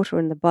 with the water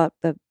in the butt,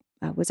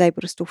 was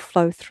able to still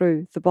flow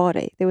through the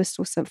body. There was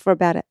still some for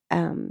about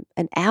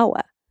an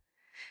hour,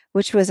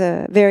 which was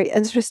a very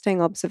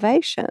interesting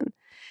observation.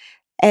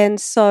 And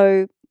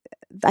so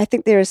I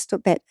think there is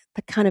still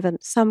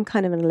some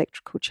kind of an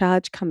electrical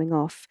charge coming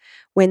off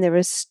when there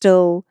is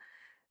still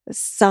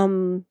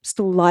some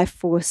still life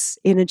force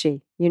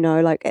energy,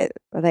 like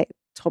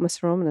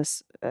Thomas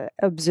Romanus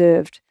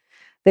observed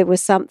there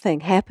was something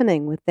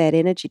happening with that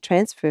energy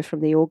transfer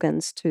from the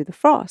organs to the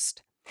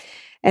frost.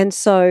 And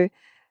so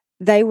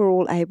they were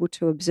all able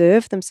to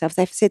observe themselves.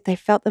 They've said they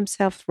felt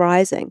themselves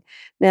rising.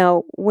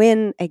 Now,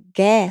 when a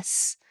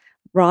gas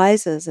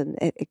rises and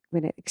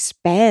when it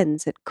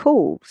expands, it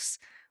cools,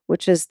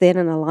 which is then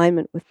in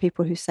alignment with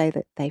people who say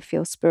that they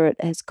feel spirit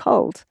as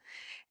cold.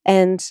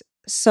 And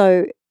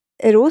so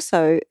it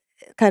also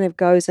kind of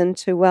goes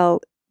into,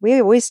 well,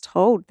 we're always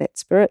told that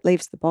spirit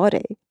leaves the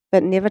body,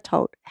 but never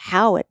told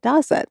how it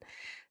does it.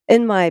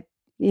 In my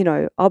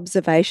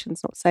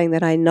observations, not saying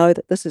that I know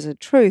that this is a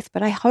truth,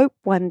 but I hope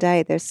one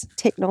day this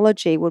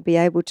technology will be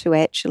able to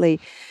actually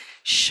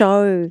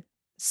show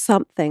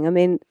something. I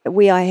mean,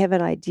 I have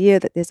an idea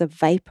that there's a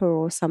vapor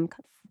or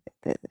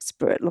the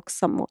spirit looks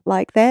somewhat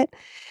like that.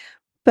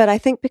 But I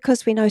think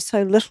because we know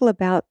so little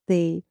about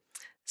the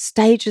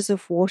stages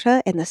of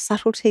water and the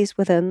subtleties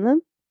within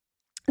them,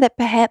 that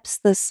perhaps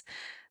this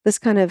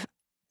kind of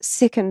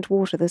second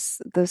water, this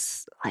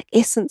like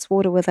essence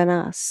water within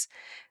us,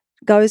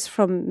 goes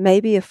from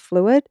maybe a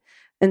fluid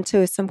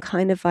into some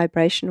kind of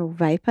vibrational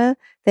vapor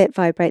that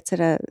vibrates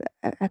at a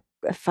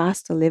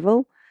faster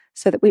level,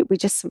 so that we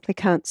just simply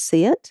can't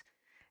see it.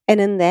 And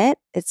in that,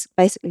 it's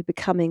basically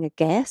becoming a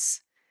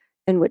gas,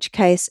 in which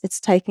case it's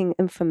taking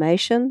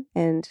information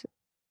and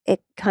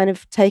it kind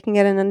of taking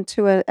it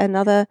into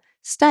another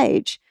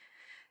stage.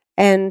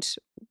 And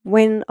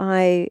when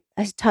I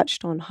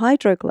touched on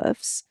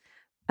hydroglyphs,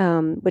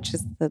 which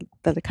is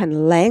the kind of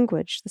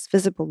language, this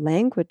visible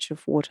language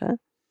of water,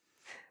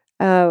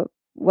 a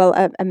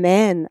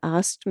man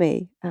asked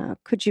me,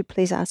 could you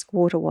please ask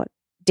water what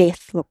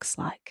death looks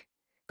like?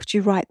 Could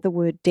you write the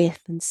word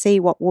death and see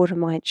what water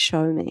might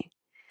show me?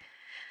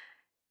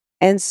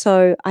 And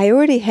so I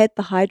already had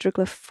the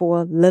hydroglyph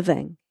for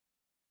living.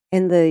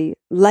 And the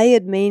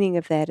layered meaning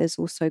of that is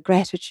also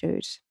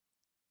gratitude.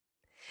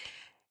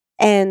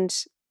 And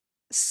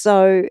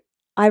so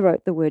I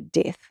wrote the word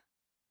death.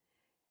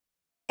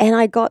 And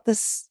I got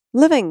this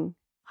living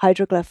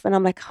hydroglyph, and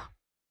I'm like, oh,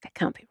 that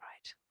can't be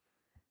right.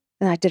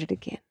 And I did it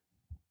again.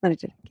 And I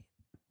did it again.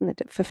 And I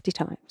did it 50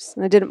 times.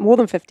 And I did it more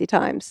than 50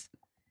 times.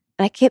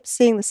 And I kept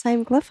seeing the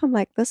same glyph. I'm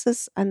like, this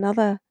is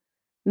another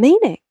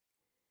meaning.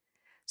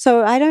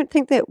 So I don't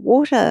think that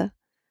water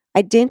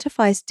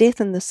identifies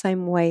death in the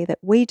same way that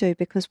we do,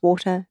 because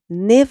water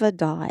never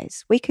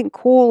dies. We can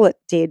call it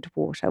dead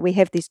water. We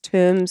have these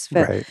terms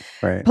for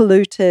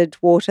polluted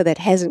water that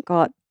hasn't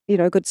got,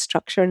 good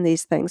structure in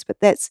these things, but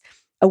that's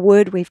a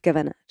word we've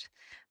given it.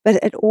 But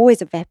it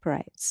always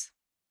evaporates.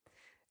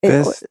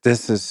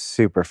 This is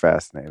super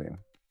fascinating.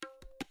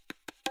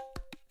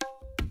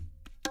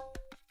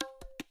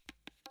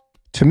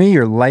 To me,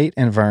 your light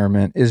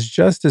environment is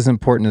just as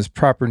important as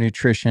proper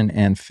nutrition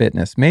and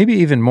fitness, maybe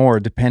even more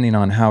depending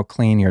on how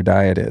clean your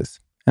diet is.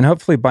 And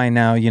hopefully by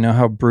now, you know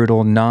how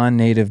brutal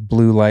non-native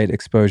blue light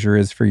exposure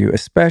is for you,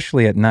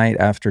 especially at night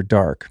after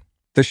dark.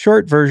 The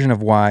short version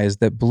of why is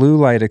that blue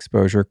light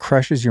exposure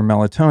crushes your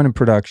melatonin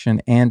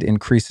production and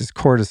increases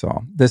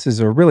cortisol. This is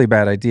a really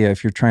bad idea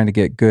if you're trying to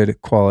get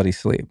good quality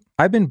sleep.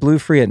 I've been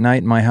blue-free at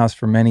night in my house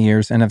for many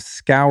years and have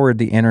scoured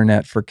the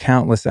internet for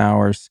countless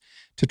hours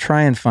to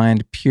try and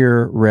find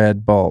pure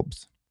red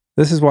bulbs.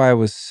 This is why I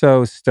was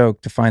so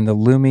stoked to find the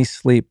Lumi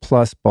Sleep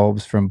Plus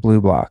bulbs from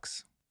Blue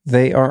Box.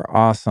 They are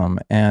awesome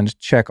and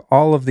check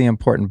all of the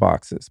important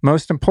boxes.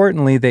 Most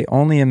importantly, they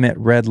only emit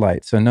red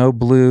light, so no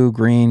blue,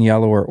 green,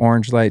 yellow, or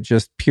orange light,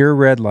 just pure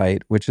red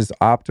light, which is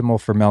optimal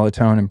for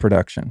melatonin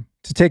production.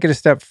 To take it a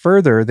step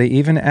further, they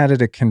even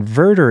added a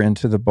converter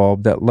into the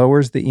bulb that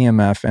lowers the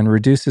EMF and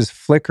reduces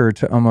flicker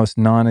to almost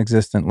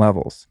non-existent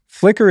levels.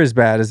 Flicker is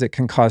bad as it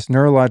can cause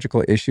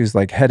neurological issues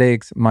like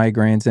headaches,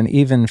 migraines, and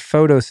even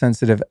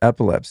photosensitive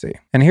epilepsy.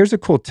 And here's a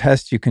cool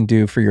test you can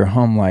do for your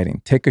home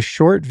lighting. Take a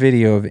short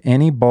video of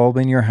any bulb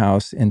in your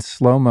house in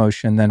slow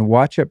motion, then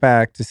watch it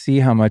back to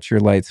see how much your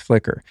lights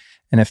flicker.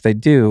 And if they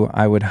do,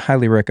 I would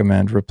highly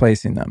recommend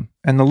replacing them.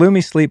 And the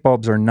Lumi sleep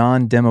bulbs are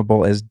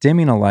non-dimmable, as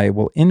dimming a light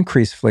will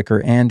increase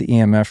flicker and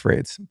EMF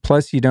rates.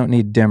 Plus, you don't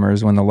need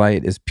dimmers when the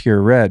light is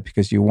pure red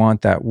because you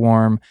want that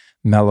warm,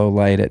 mellow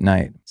light at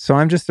night. So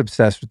I'm just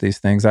obsessed with these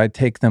things. I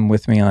take them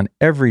with me on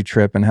every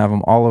trip and have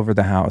them all over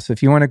the house.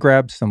 If you want to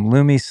grab some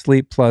Lumi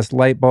Sleep Plus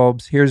light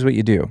bulbs, here's what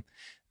you do.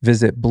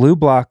 Visit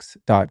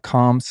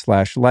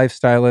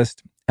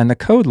blueblocks.com/lifestylist, and the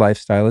code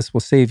lifestylist will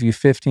save you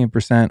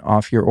 15%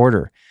 off your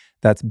order.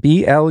 That's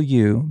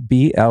BLUBLOX,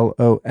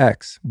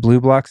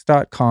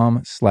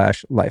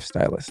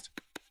 blueblocks.com/lifestylist.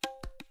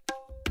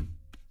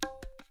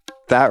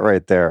 That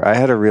right there, I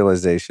had a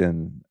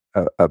realization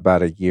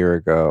about a year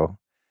ago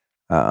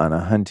on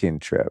a hunting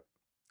trip,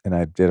 and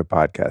I did a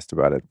podcast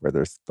about it where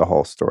there's the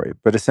whole story.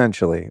 But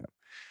essentially,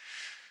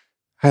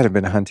 I hadn't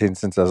been hunting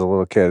since I was a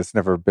little kid. It's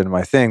never been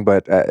my thing.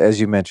 But as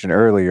you mentioned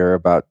earlier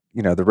about,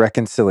 the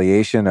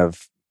reconciliation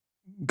of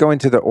going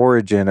to the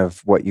origin of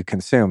what you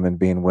consume and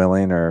being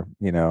willing or,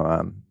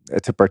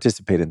 to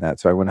participate in that.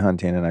 So I went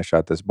hunting and I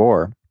shot this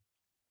boar.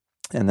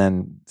 And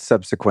then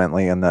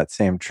subsequently in that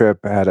same trip,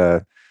 I had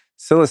a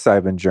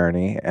psilocybin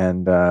journey.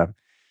 And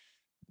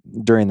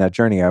during that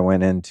journey, I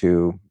went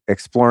into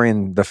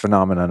exploring the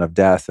phenomenon of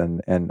death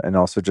and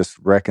also just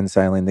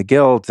reconciling the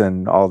guilt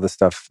and all the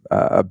stuff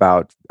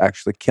about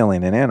actually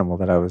killing an animal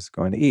that I was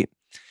going to eat.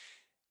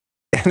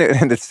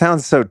 And it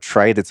sounds so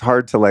trite. It's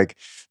hard to like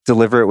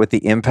deliver it with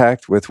the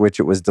impact with which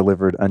it was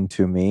delivered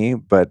unto me.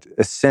 But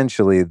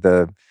essentially,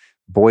 the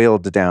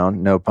boiled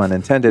down, no pun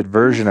intended,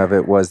 version of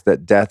it was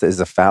that death is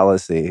a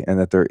fallacy and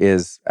that there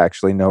is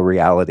actually no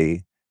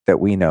reality that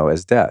we know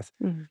as death.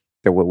 Mm.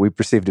 That what we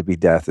perceive to be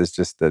death is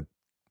just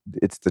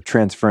it's the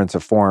transference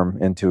of form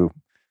into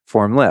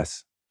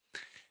formless.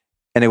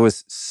 And it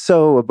was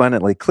so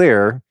abundantly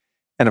clear.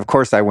 And of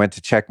course, I went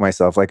to check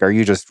myself, like, are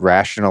you just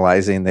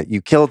rationalizing that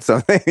you killed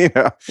something?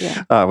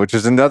 Yeah. Which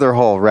is another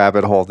whole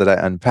rabbit hole that I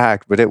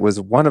unpacked. But it was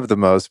one of the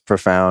most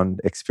profound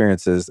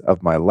experiences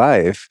of my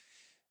life,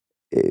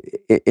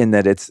 in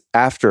that its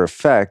after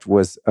effect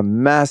was a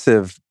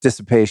massive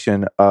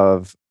dissipation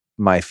of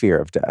my fear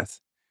of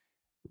death.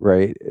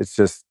 Right?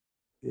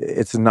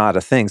 It's not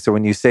a thing. So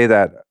when you say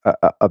that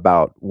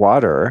about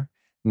water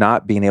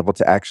not being able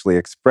to actually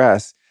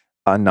express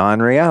a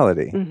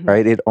non-reality, Mm-hmm.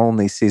 right? It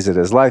only sees it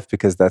as life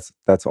because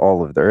that's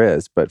all of there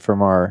is. But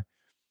from our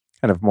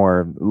kind of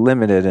more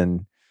limited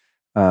and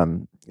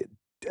um,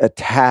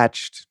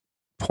 attached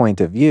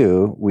point of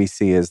view, we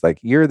see as like,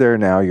 you're there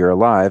now, you're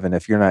alive, and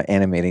if you're not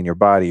animating your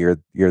body,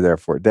 you're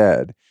therefore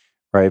dead,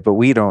 right? But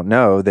we don't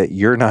know that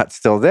you're not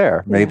still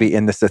there. Maybe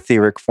in this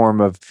etheric form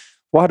of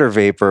water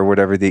vapor or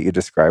whatever that you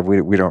describe.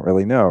 We don't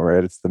really know,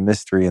 right? It's the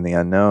mystery and the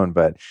unknown.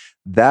 But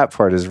that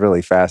part is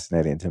really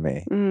fascinating to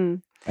me,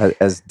 Mm.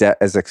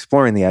 as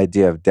exploring the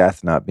idea of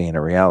death not being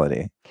a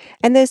reality.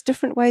 And there's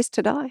different ways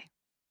to die.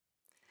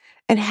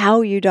 And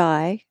how you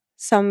die,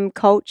 some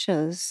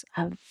cultures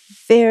are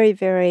very,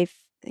 very,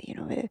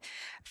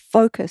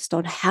 focused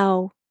on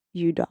how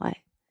you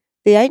die.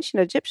 The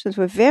ancient Egyptians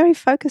were very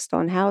focused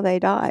on how they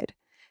died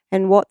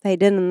and what they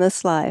did in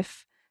this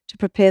life to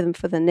prepare them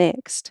for the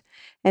next.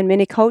 And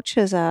many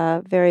cultures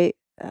are very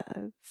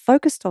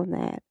focused on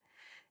that.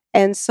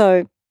 And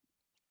so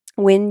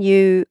when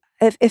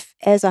if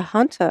as a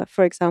hunter,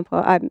 for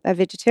example, I'm a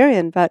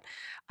vegetarian, but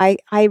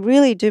I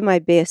really do my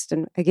best,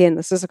 and again,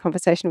 this is a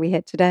conversation we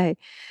had today,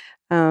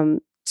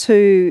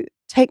 to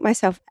take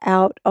myself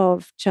out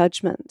of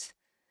judgment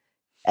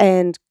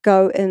and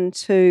go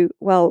into,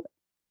 well,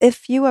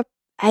 if you are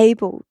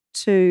able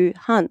to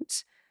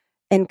hunt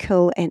and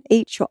kill and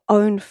eat your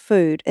own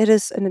food, it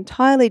is an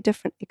entirely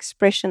different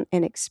expression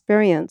and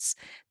experience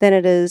than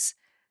it is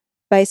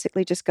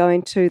basically just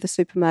going to the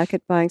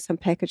supermarket, buying some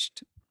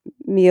packaged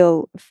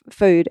meal,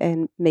 food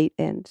and meat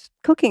and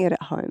cooking it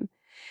at home.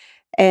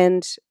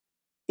 And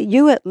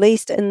you, at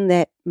least in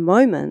that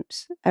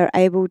moment, are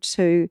able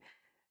to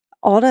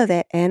honor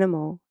that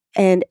animal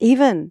and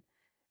even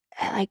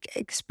like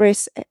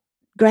express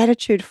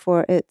gratitude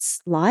for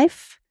its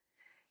life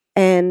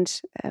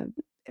and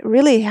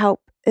really help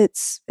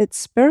its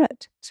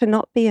spirit to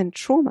not be in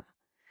trauma,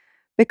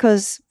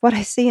 because what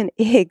I see in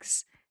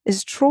eggs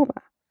is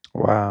trauma.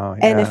 Wow.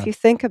 And if Yeah. you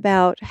think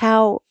about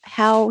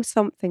how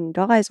something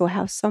dies or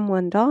how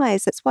someone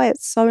dies, that's why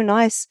it's so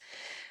nice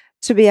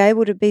to be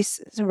able to be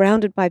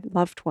surrounded by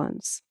loved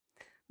ones.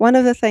 One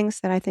of the things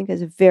that I think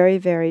is very,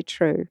 very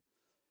true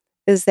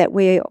is that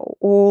we are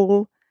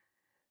all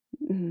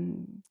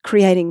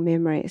creating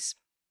memories.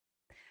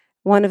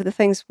 One of the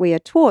things we are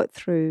taught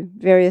through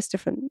various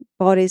different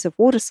bodies of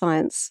water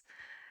science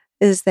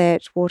is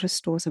that water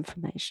stores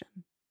information.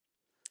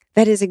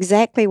 That is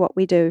exactly what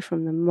we do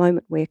from the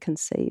moment we're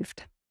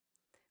conceived.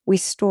 We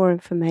store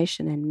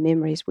information and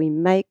memories. We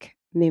make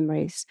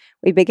memories.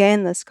 We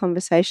began this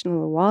conversation a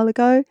little while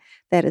ago.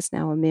 That is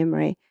now a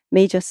memory.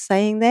 Me just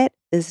saying that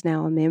is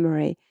now a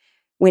memory.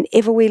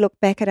 Whenever we look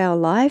back at our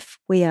life,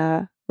 we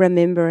are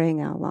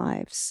remembering our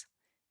lives.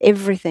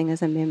 Everything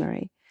is a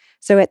memory.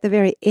 So at the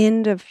very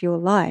end of your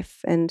life,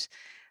 and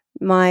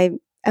my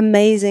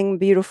amazing,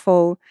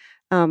 beautiful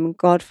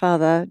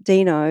godfather,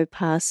 Dino,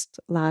 passed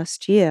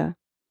last year.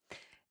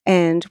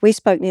 And we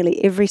spoke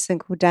nearly every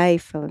single day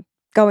for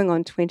going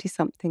on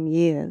 20-something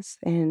years.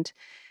 And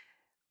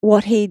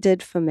what he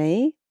did for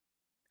me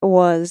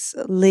was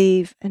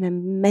leave an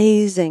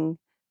amazing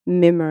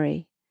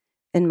memory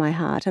in my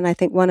heart. And I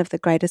think one of the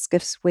greatest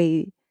gifts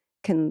we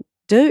can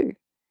do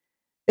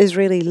is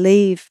really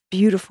leave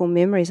beautiful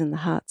memories in the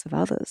hearts of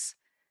others,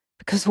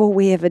 because all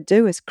we ever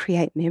do is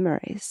create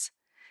memories.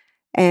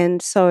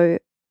 And so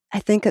I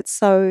think it's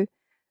so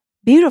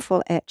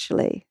beautiful,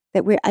 actually,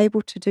 that we're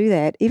able to do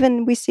that.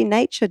 Even we see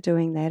nature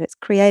doing that. It's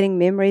creating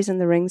memories in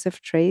the rings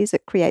of trees.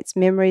 It creates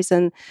memories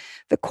in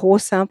the core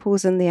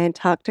samples in the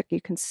Antarctic.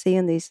 You can see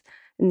in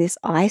this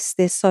ice,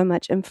 there's so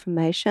much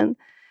information.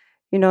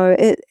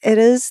 It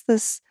is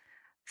this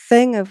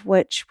thing of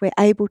which we're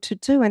able to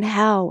do. And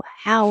how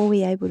are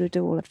we able to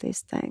do all of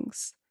these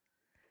things?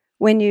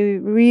 When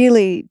you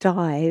really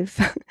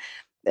dive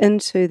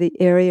into the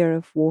area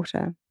of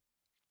water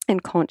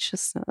and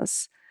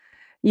consciousness,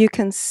 you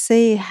can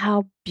see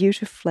how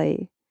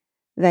beautifully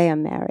they are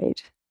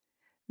married.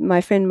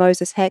 My friend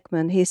Moses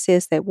Hackman, he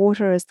says that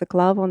water is the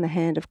glove on the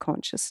hand of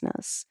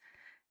consciousness.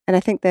 And I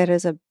think that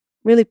is a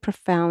really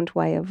profound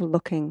way of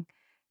looking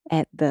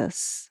at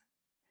this.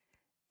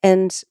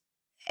 And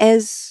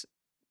as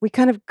we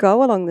kind of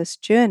go along this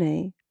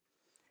journey,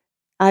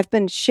 I've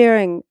been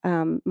sharing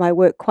my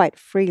work quite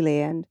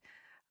freely, and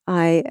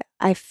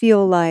I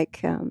feel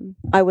like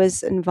I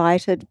was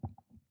invited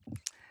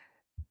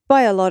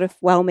by a lot of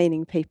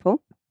well-meaning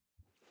people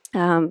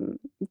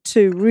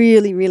to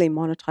really, really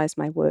monetize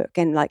my work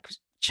and like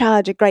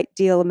charge a great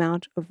deal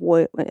amount of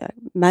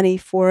money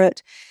for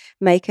it,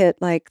 make it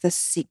like the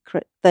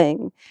secret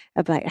thing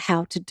about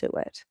how to do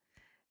it.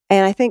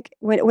 And I think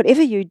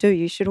whatever you do,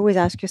 you should always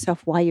ask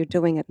yourself why you're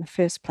doing it in the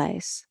first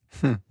place.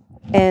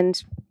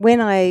 And when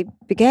I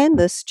began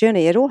this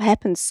journey, it all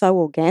happened so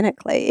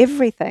organically.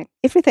 Everything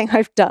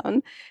I've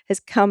done has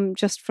come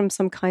just from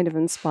some kind of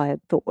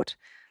inspired thought.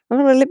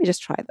 Well, let me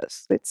just try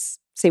this. Let's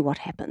see what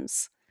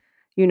happens.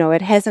 You know,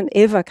 it hasn't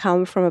ever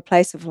come from a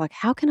place of like,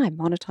 how can I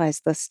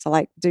monetize this to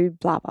like do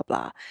blah, blah,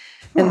 blah.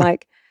 And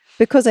like,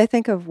 because I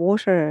think of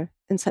water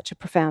in such a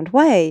profound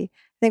way,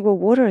 I think, well,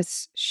 water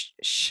is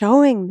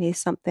showing me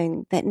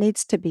something that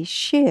needs to be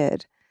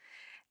shared.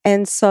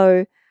 And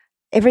so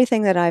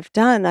everything that I've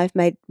done, I've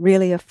made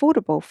really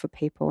affordable for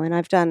people. And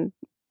I've done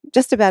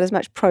just about as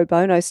much pro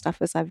bono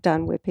stuff as I've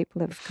done where people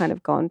have kind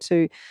of gone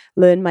to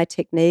learn my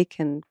technique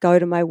and go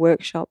to my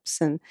workshops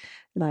and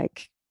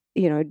like,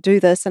 you know, do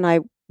this. And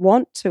I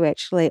want to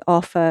actually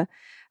offer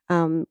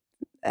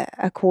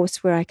a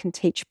course where I can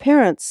teach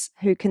parents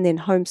who can then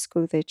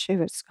homeschooling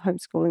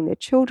their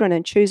children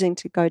and choosing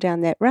to go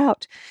down that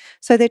route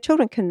so their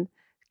children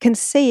can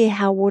see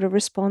how water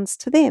responds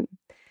to them.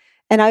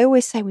 And I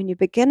always say when you're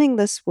beginning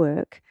this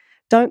work,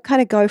 don't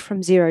kind of go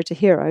from zero to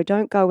hero.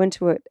 Don't go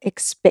into it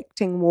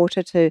expecting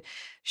water to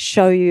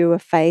show you a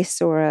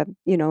face or an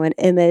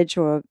image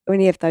or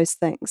any of those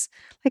things.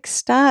 Like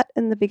start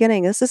in the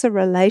beginning. This is a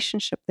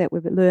relationship that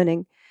we're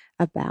learning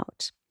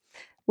about,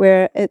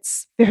 where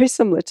it's very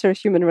similar to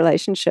human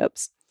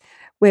relationships,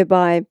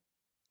 whereby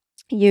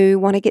you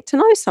want to get to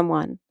know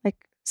someone. Like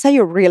say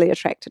you're really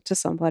attracted to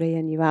somebody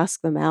and you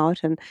ask them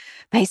out and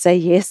they say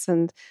yes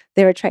and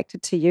they're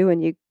attracted to you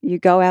and you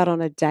go out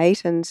on a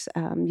date and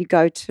you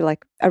go to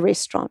like a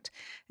restaurant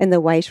and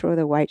the waiter or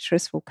the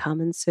waitress will come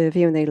and serve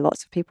you and there are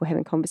lots of people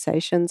having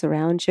conversations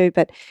around you,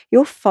 but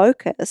your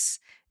focus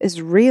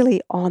is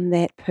really on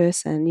that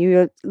person.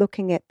 You're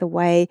looking at the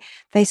way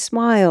they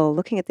smile,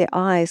 looking at their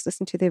eyes,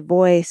 listening to their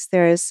voice.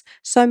 There is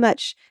so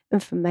much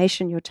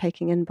information you're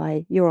taking in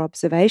by your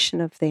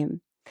observation of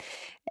them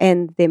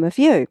and them of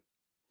you.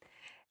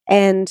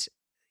 And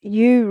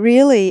you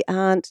really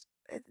aren't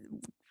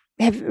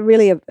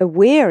really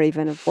aware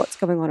even of what's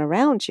going on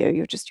around you.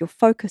 Your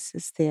focus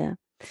is there.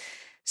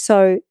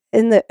 So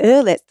that's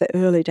the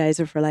early days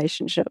of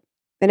relationship.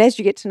 And as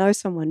you get to know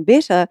someone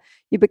better,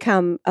 you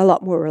become a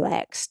lot more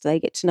relaxed. They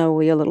get to know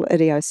all your little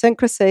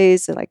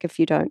idiosyncrasies, like if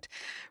you don't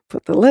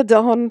put the lid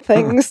on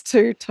things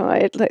too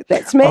tight, like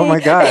that's me. Oh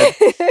my God.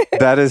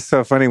 That is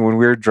so funny. When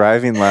we were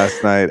driving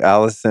last night,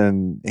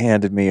 Allison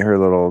handed me her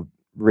little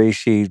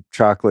reishi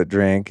chocolate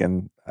drink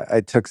and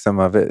I took some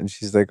of it and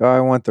she's like, oh,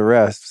 I want the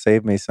rest.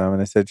 Save me some.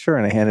 And I said, sure.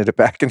 And I handed it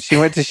back and she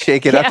went to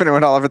shake it up and it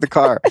went all over the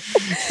car.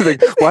 She's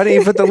like, why didn't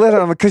you put the lid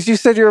on? Because you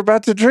said you were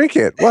about to drink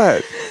it.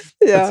 What?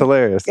 Yeah. That's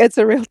hilarious. It's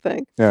a real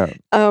thing. Yeah.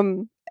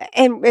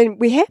 And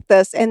we have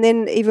this. And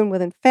then even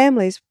within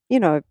families,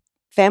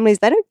 families,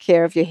 they don't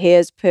care if your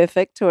hair's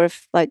perfect or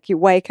if like you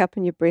wake up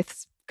and your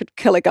breath could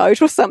kill a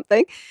goat or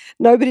something.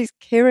 Nobody's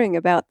caring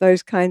about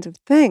those kinds of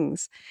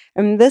things.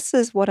 And this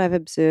is what I've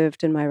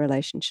observed in my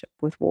relationship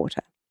with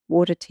water.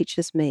 Water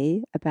teaches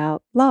me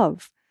about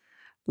love.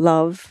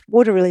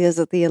 Water really is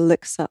the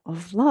elixir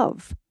of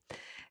love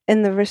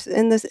in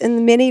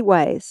many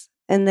ways.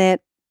 And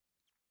that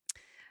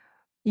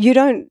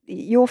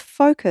your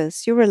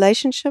focus, your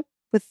relationship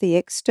with the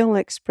external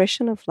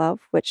expression of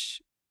love,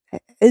 which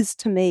is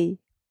to me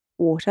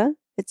water,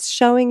 it's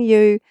showing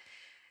you,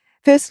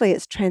 firstly,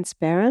 it's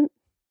transparent,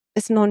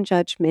 it's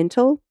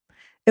non-judgmental.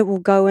 It will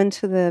go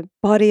into the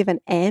body of an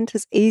ant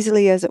as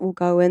easily as it will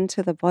go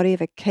into the body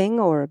of a king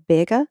or a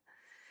beggar.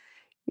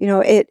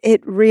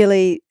 It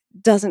really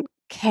doesn't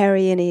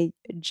carry any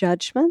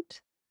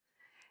judgment.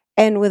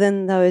 And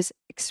within those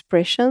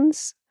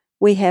expressions,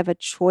 we have a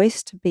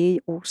choice to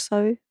be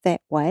also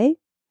that way.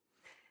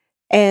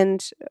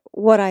 And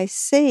what I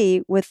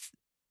see with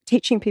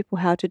teaching people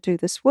how to do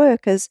this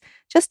work is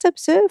just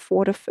observe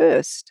water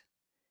first.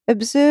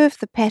 Observe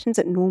the patterns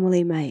it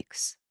normally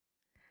makes.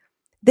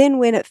 Then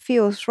when it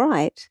feels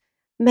right,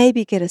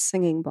 maybe get a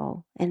singing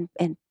bowl and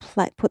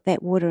put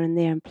that water in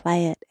there and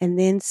play it, and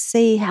then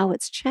see how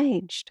it's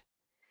changed.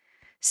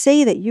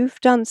 See that you've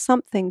done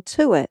something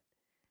to it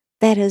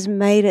that has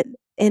made it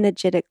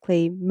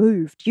energetically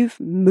moved. You've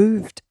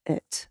moved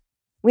it.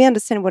 We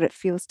understand what it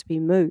feels to be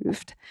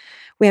moved.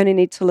 We only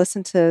need to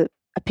listen to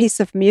a piece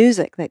of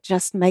music that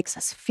just makes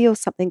us feel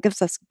something,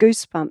 gives us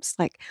goosebumps,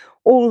 like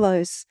all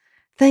those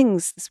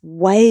things, this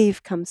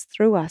wave comes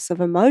through us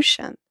of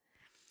emotion.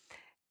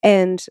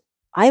 And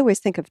I always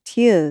think of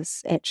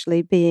tears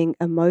actually being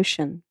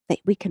emotion that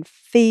we can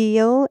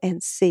feel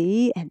and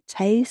see and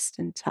taste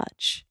and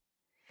touch.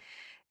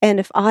 And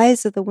if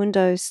eyes are the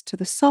windows to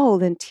the soul,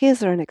 then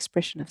tears are an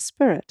expression of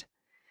spirit.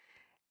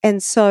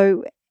 And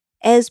so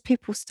as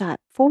people start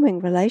forming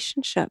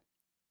relationship,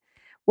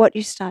 what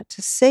you start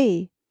to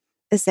see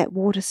is that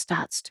water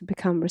starts to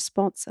become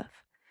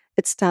responsive.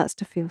 It starts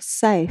to feel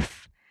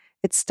safe.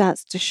 It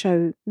starts to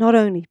show not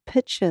only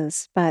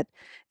pictures, but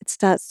it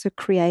starts to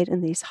create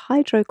in these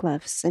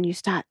hydroglyphs, and you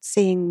start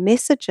seeing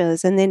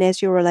messages. And then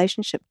as your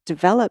relationship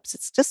develops,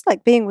 it's just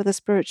like being with a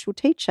spiritual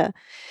teacher.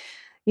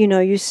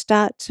 You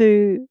start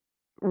to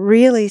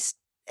really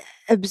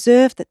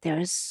observe that there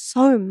is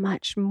so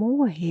much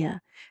more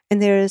here,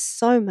 and there is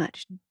so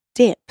much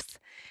depth,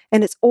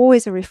 and it's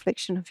always a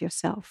reflection of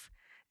yourself.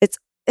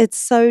 It's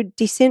so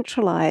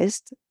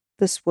decentralized,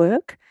 this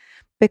work,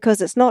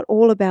 because it's not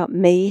all about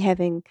me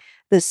having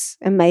this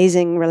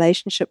amazing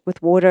relationship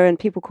with water, and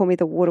people call me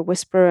the water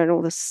whisperer and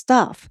all this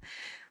stuff,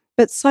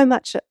 but so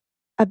much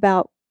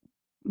about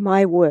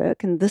my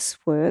work and this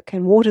work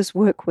and water's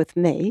work with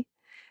me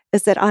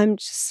is that I'm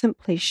just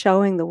simply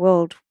showing the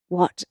world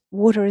what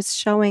water is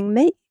showing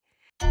me.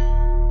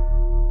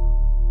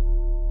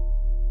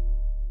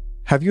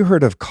 Have you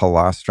heard of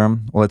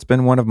colostrum? Well, it's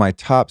been one of my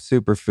top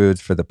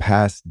superfoods for the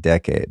past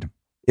decade.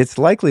 It's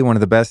likely one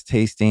of the best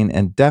tasting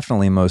and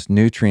definitely most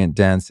nutrient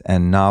dense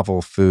and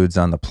novel foods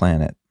on the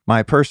planet.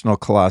 My personal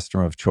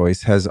colostrum of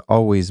choice has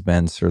always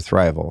been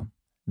surthrival.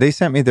 They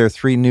sent me their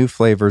 3 new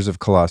flavors of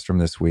colostrum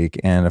this week,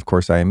 and of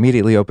course I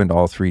immediately opened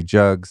all 3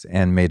 jugs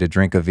and made a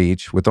drink of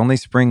each with only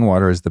spring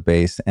water as the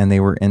base, and they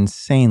were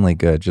insanely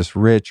good, just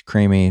rich,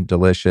 creamy,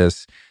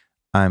 delicious.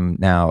 I'm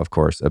now, of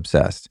course,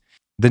 obsessed.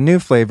 The new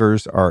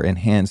flavors are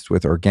enhanced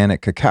with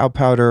organic cacao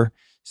powder,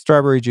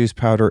 strawberry juice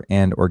powder,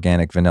 and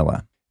organic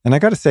vanilla. And I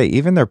gotta say,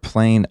 even their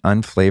plain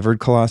unflavored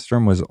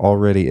colostrum was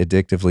already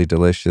addictively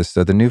delicious,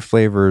 so the new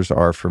flavors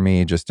are for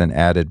me just an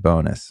added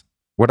bonus.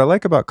 What I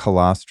like about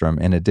colostrum,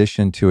 in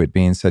addition to it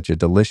being such a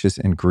delicious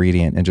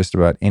ingredient in just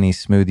about any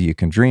smoothie you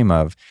can dream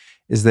of,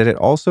 is that it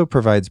also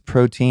provides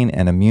protein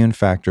and immune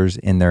factors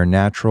in their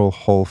natural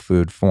whole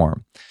food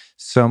form.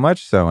 So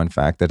much so, in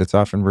fact, that it's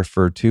often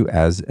referred to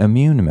as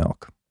immune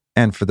milk.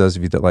 And for those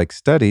of you that like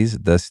studies,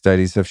 the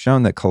studies have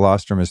shown that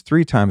colostrum is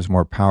 3 times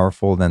more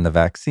powerful than the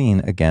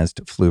vaccine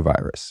against flu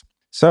virus.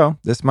 So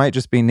this might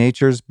just be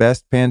nature's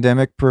best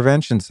pandemic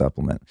prevention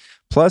supplement.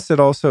 Plus, it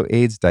also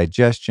aids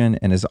digestion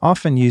and is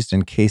often used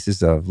in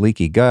cases of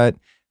leaky gut,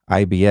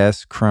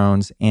 IBS,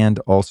 Crohn's, and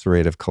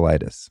ulcerative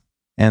colitis.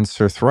 And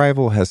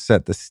surthrival has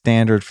set the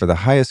standard for the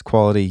highest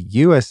quality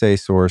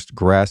USA-sourced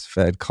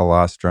grass-fed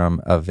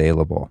colostrum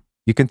available.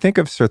 You can think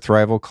of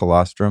surthrival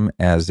colostrum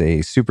as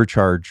a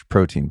supercharged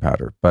protein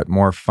powder, but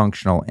more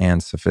functional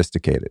and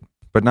sophisticated.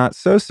 But not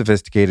so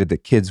sophisticated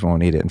that kids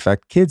won't eat it. In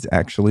fact, kids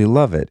actually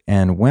love it.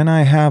 And when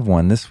I have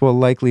one, this will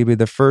likely be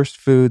the first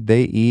food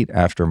they eat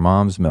after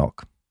mom's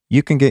milk.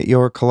 You can get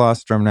your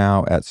colostrum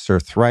now at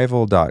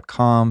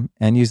surthrival.com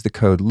and use the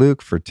code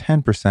Luke for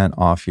 10%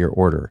 off your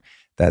order.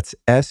 That's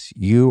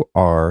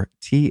SURTHRIVAL.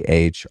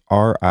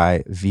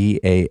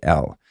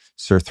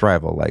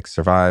 Surthrival, like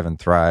survive and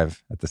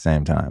thrive at the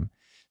same time.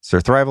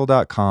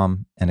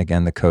 Surthrival.com, and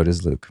again, the code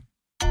is Luke.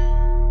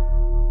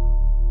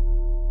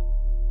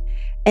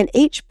 And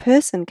each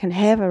person can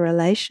have a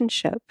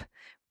relationship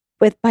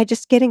by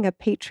just getting a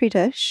petri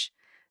dish.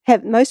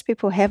 Most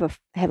people have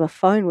a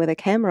phone with a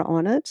camera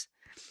on it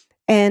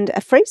and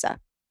a freezer.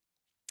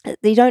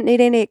 You don't need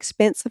any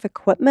expensive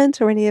equipment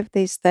or any of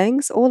these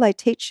things. All they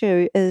teach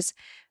you is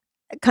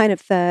kind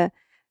of the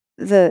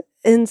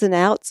ins and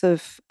outs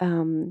of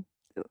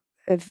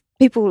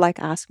people like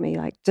ask me,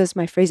 like, does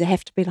my freezer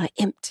have to be like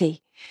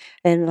empty?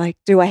 And like,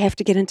 do I have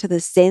to get into the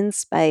Zen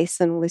space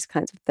and all these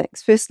kinds of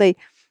things? Firstly,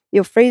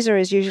 your freezer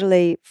is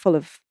usually full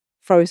of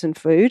frozen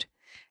food,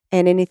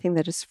 and anything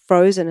that is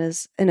frozen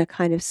is in a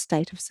kind of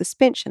state of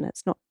suspension.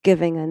 It's not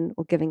giving in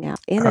or giving out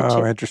energy.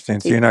 Oh, interesting.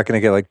 So you're not going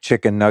to get like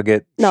chicken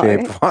nugget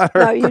shaped water.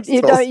 No,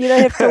 you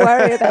don't have to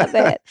worry about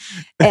that.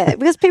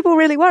 Because people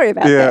really worry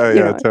about that.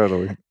 Yeah,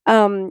 totally.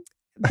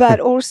 But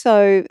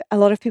also, a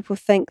lot of people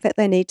think that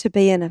they need to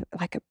be in a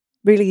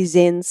really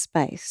Zen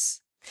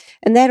space.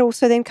 And that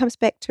also then comes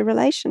back to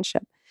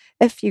relationship.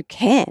 If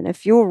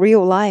your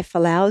real life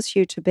allows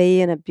you to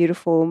be in a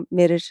beautiful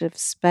meditative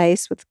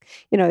space with,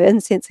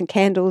 incense and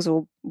candles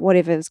or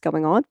whatever is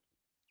going on,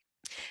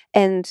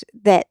 and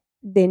that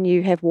then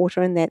you have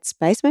water in that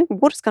space. I mean,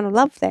 water's going to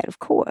love that, of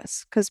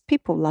course, because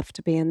people love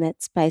to be in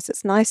that space.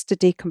 It's nice to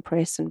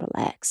decompress and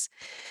relax.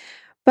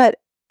 But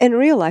in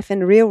real life,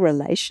 in real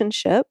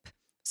relationship,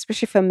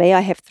 especially for me, I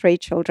have 3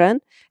 children.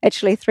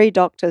 Actually, 3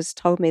 doctors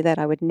told me that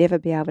I would never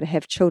be able to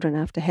have children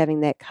after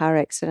having that car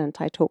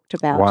accident I talked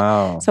about.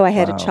 Wow. So I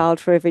had a child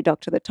for every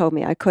doctor that told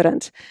me I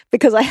couldn't,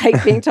 because I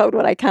hate being told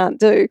what I can't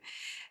do.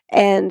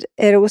 And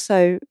it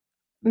also,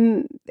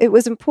 it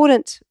was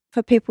important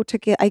for people to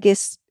get, I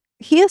guess,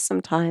 hear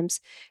sometimes,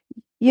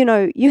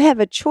 you have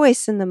a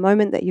choice in the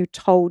moment that you're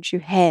told you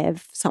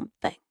have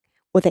something.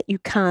 or that you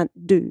can't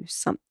do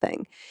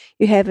something.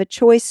 You have a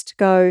choice to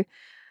go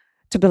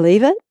to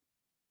believe it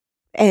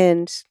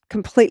and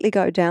completely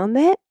go down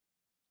that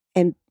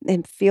and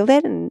feel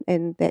that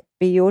and that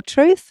be your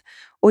truth,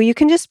 or you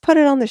can just put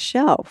it on the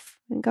shelf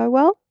and go,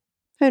 well,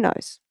 who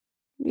knows?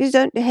 You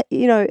don't,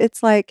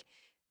 it's like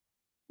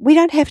we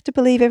don't have to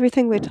believe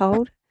everything we're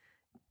told,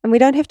 and we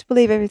don't have to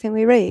believe everything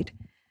we read.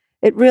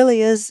 It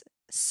really is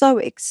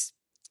so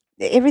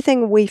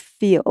everything we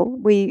feel,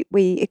 we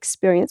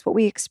experience, what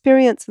we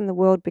experience in the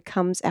world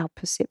becomes our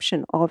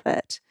perception of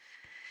it.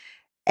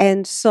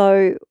 And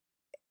so,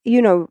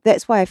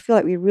 that's why I feel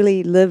like we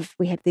really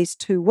we have these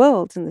two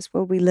worlds in this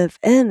world we live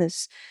in.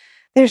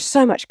 There's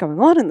so much going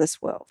on in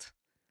this world.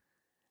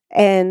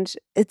 And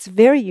it's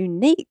very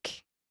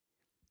unique.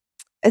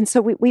 And so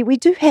we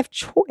do have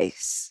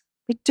choice.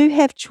 We do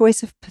have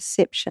choice of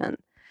perception.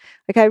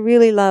 Like I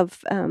really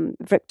love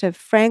Viktor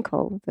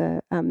Frankl,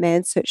 the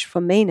Man's Search for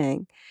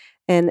Meaning,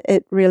 and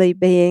it really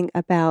being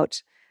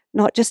about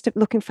not just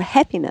looking for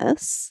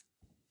happiness,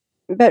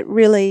 but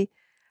really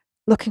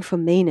looking for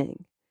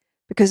meaning.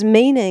 Because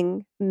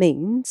meaning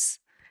means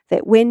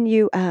that when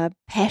you are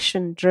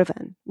passion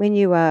driven, when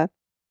you are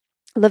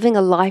living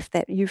a life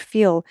that you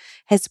feel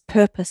has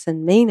purpose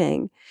and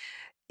meaning,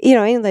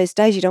 in those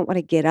days you don't want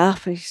to get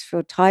up and you just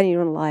feel tired and you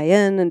want to lie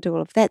in and do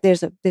all of that.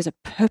 There's a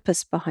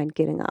purpose behind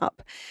getting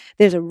up.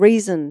 There's a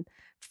reason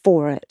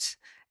for it.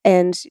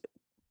 And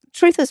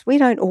truth is, we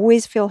don't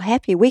always feel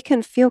happy. We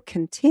can feel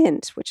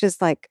content, which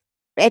is like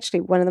actually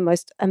one of the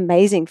most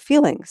amazing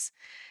feelings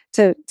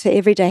to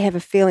every day have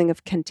a feeling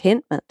of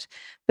contentment.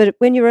 But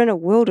when you're in a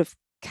world of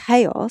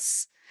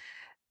chaos,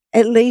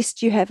 at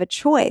least you have a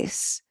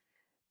choice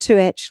to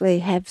actually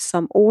have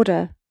some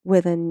order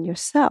within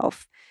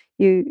yourself.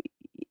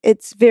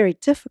 It's very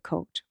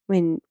difficult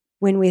when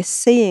we're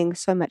seeing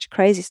so much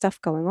crazy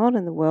stuff going on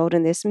in the world,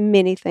 and there's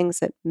many things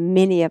that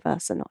many of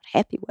us are not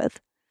happy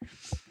with.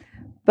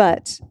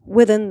 But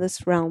within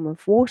this realm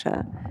of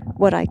water,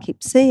 what I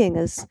keep seeing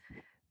is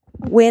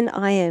when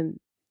I am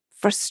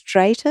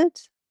frustrated,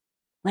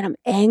 when I'm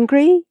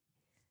angry,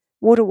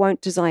 water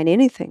won't design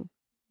anything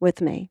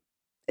with me.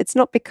 It's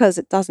not because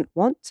it doesn't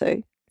want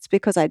to. It's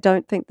because I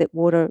don't think that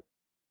water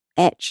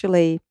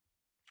actually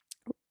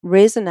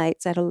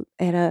resonates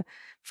at a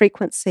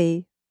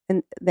frequency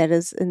that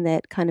is in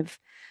that kind of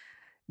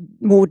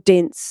more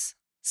dense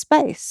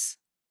space.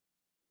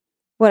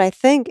 What I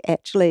think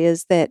actually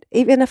is that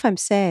even if I'm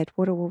sad,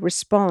 water will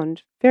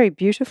respond very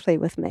beautifully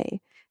with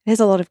me. There's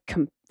a lot of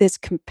there's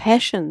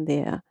compassion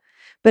there,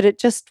 but it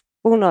just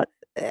will not.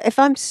 If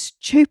I'm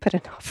stupid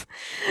enough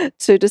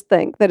to just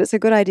think that it's a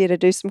good idea to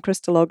do some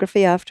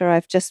crystallography after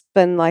I've just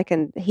been like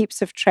in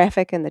heaps of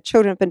traffic and the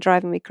children have been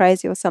driving me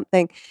crazy or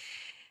something,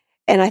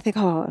 and I think,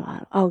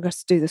 oh, I'll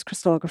just do this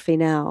crystallography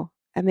now.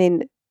 I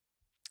mean,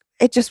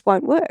 it just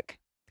won't work.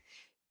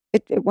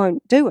 It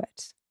won't do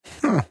it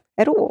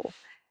at all.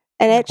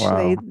 And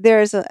actually, Wow.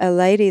 there is a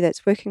lady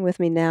that's working with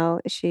me now.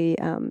 She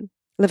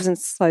lives in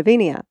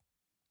Slovenia.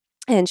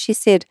 And she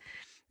said,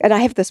 and I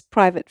have this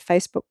private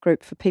Facebook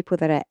group for people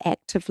that are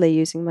actively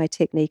using my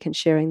technique and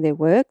sharing their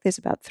work. There's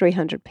about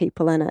 300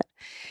 people in it.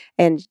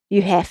 And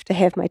you have to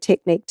have my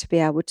technique to be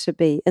able to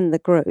be in the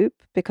group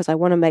because I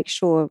want to make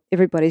sure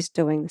everybody's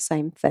doing the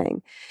same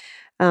thing.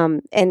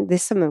 And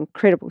there's some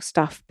incredible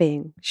stuff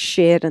being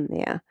shared in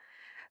there.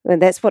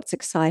 And that's what's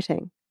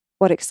exciting.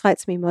 What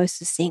excites me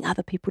most is seeing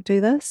other people do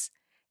this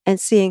and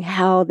seeing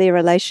how their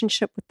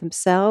relationship with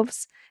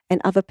themselves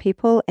and other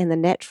people and the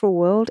natural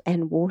world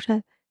and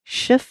water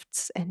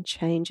shifts and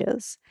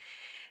changes.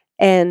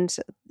 And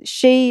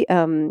she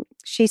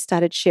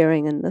started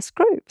sharing in this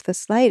group,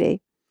 this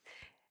lady.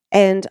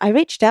 And I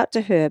reached out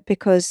to her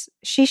because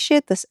she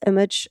shared this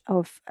image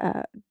of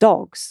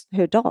dogs.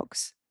 Her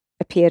dogs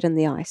appeared in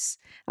the ice.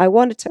 I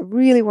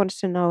really wanted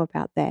to know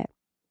about that.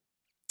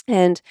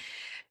 And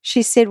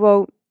she said,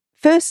 well,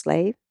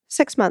 firstly,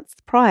 6 months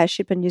prior,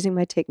 she'd been using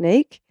my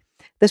technique.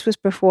 This was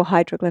before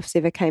hydroglyphs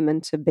ever came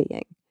into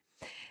being.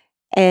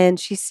 And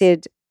she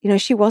said,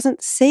 she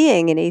wasn't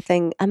seeing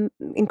anything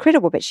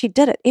incredible, but she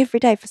did it every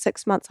day for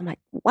 6 months. I'm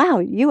like, wow,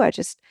 you are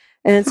just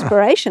an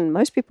inspiration.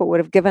 Most people would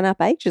have given up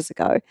ages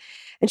ago.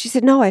 And she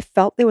said, no, I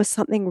felt there was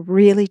something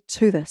really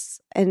to this.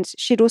 And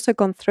she'd also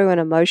gone through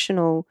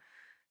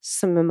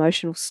some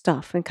emotional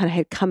stuff and kind of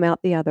had come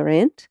out the other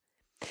end.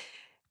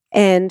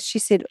 And she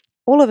said,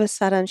 all of a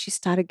sudden, she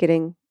started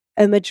getting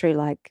imagery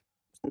like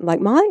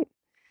mine.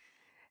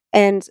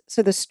 And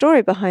so the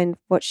story behind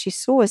what she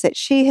saw is that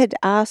she had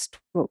asked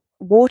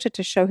water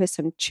to show her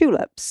some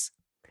tulips.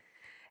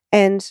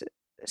 And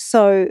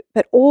so,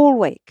 but all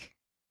week,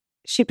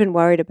 she'd been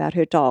worried about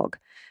her dog.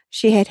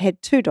 She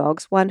had 2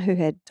 dogs, one who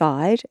had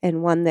died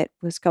and one that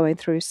was going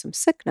through some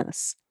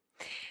sickness.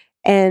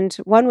 And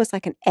one was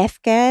like an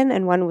Afghan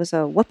and one was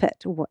a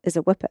whippet, or is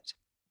a whippet.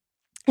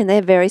 And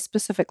they're very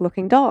specific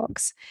looking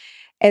dogs.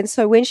 And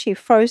so when she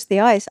froze the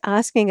ice,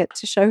 asking it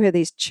to show her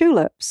these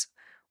tulips,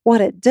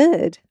 what it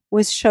did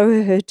was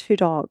show her 2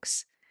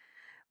 dogs,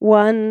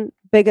 one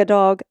bigger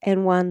dog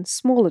and one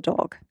smaller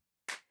dog.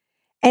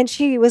 And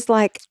she was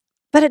like,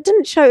 but it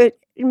didn't show it.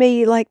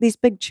 me like these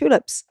big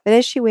tulips. But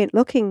as she went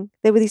looking,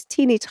 there were these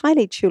teeny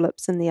tiny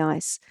tulips in the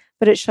ice,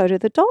 but it showed her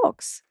the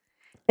dogs.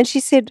 And she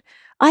said,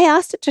 I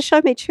asked it to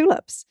show me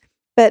tulips,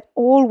 but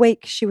all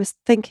week she was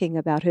thinking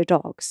about her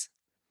dogs.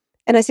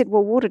 And I said,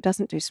 well, water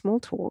doesn't do small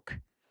talk.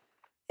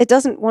 It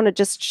doesn't want to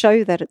just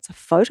show that it's a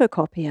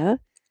photocopier.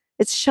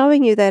 It's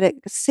showing you that it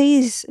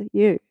sees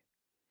you.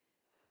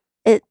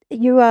 It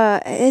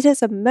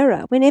is a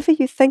mirror. Whenever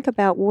you think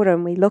about water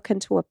and we look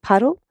into a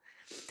puddle,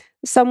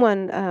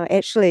 someone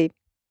actually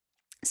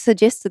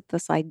suggested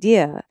this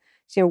idea.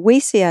 We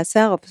see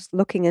ourselves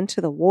looking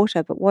into the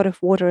water, but what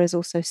if water is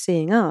also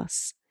seeing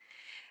us?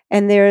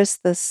 And there is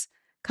this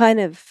kind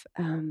of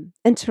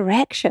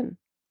interaction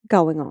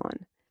going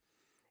on.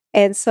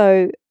 And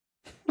so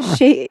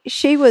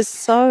she was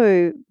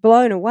so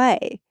blown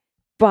away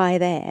by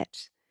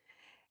that.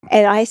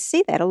 And I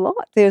see that a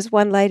lot. There's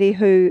one lady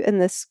who, in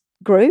this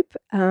group,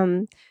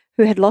 who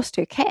had lost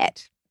her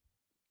cat.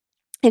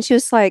 And she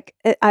was like,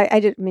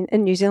 I mean,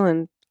 in New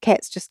Zealand,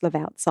 cats just live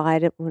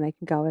outside when they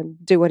can go and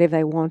do whatever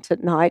they want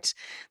at night.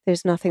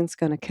 There's nothing's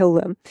going to kill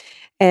them.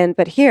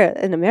 But here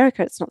in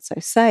America, it's not so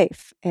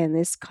safe. And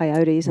there's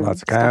coyotes and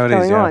Lots of stuff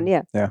coyotes, going on.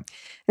 Yeah.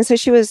 And so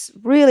she was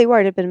really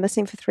worried. Had been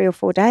missing for 3 or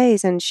 4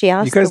 days. And she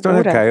asked You guys don't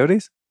have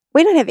coyotes?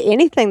 We don't have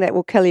anything that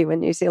will kill you in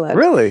New Zealand.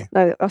 Really?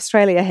 No,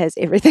 Australia has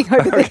everything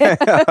over Okay.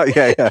 there. Oh,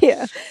 yeah.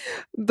 Yeah.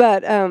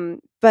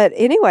 But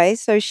anyway,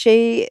 so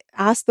she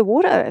asked the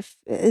water,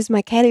 is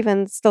my cat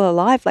even still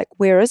alive? Like,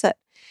 where is it?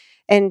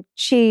 And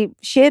she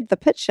shared the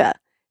picture.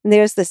 And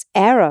there's this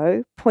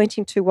arrow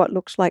pointing to what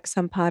looks like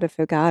some part of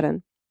her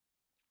garden.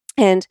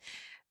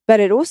 But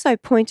it also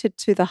pointed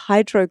to the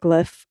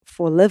hydroglyph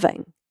for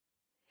living.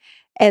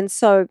 And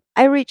so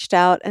I reached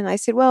out and I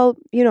said, well,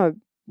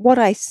 what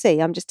I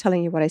see, I'm just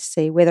telling you what I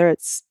see, whether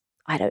it's,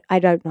 I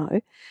don't know,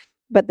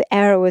 but the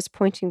arrow is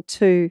pointing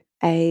to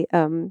a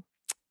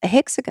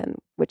hexagon,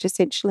 which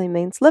essentially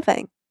means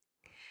living.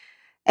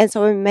 And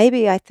so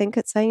maybe I think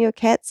it's saying your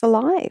cat's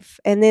alive.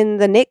 And then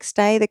the next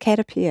day the cat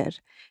appeared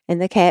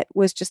and the cat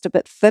was just a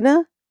bit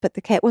thinner, but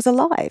the cat was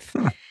alive.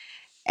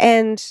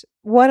 And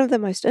one of the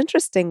most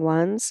interesting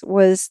ones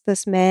was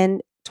this man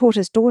taught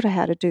his daughter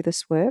how to do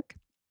this work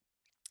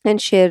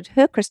and shared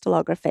her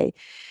crystallography.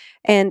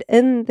 And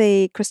in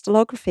the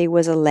crystallography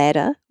was a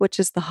ladder, which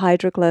is the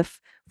hydroglyph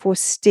for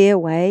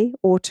stairway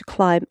or to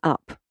climb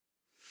up.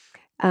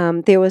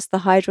 There was the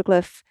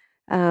hydroglyph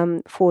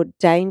for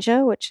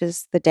danger, which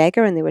is the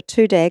dagger, and there were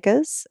 2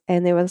 daggers.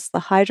 And there was the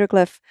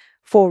hydroglyph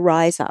for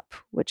rise up,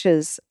 which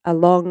is a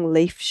long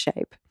leaf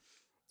shape.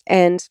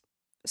 And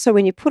so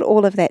when you put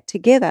all of that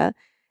together,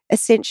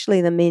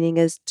 essentially the meaning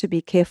is to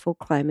be careful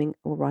climbing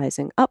or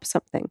rising up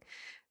something.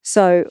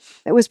 So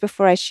it was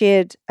before I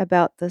shared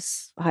about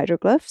this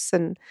hydroglyphs,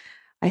 and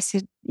I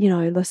said,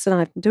 listen,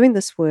 I've been doing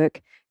this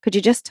work. Could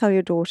you just tell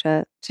your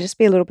daughter to just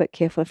be a little bit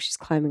careful if she's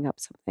climbing up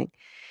something?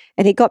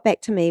 And he got back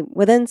to me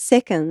within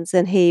seconds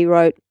and he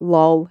wrote,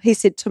 lol. He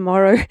said,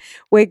 tomorrow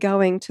we're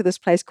going to this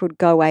place called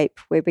Go Ape,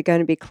 where we're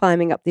going to be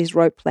climbing up these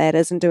rope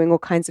ladders and doing all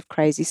kinds of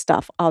crazy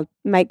stuff. I'll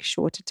make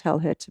sure to tell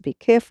her to be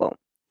careful.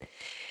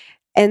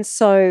 And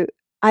so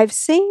I've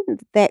seen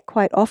that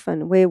quite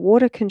often, where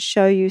water can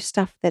show you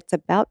stuff that's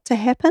about to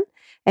happen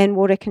and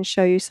water can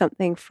show you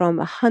something from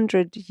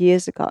 100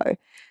 years ago.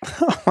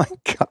 Oh my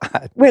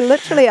God. Where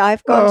literally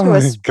I've gone to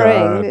a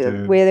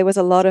spring where there was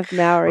a lot of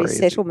Maori Crazy.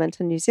 settlement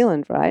in New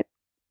Zealand, right?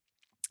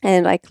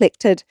 And I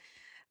collected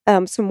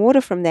some water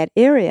from that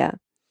area.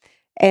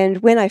 And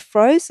when I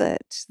froze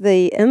it,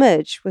 the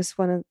image was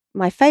one of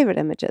my favorite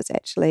images,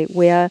 actually,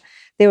 where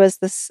there was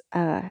this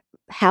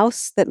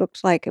house that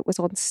looked like it was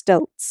on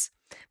stilts,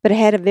 but it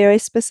had a very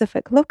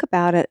specific look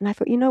about it. And I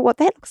thought, you know what,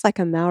 that looks like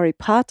a Maori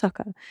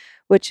pātaka,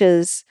 which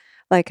is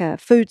like a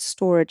food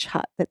storage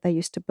hut that they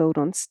used to build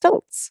on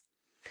stilts.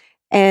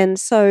 And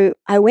so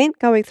I went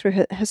going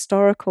through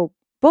historical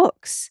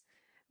books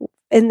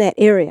in that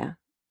area,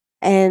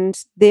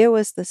 and there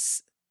was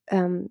this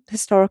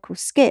historical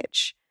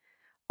sketch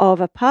of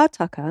a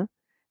pātaka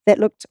that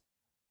looked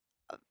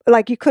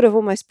like you could have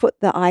almost put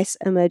the ice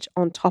image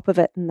on top of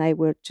it, and they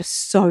were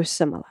just so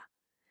similar.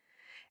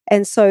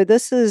 And so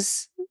this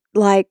is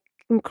like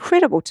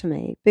incredible to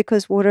me,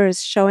 because water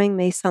is showing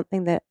me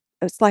something that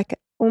it's like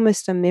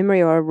almost a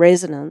memory or a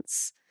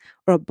resonance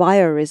or a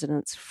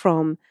bioresonance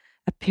from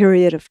a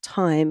period of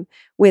time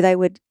where they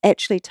would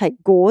actually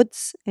take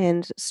gourds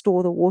and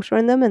store the water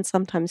in them, and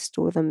sometimes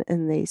store them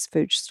in these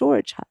food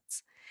storage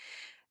huts.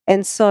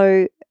 And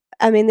so,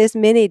 I mean, there's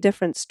many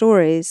different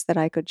stories that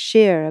I could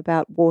share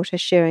about water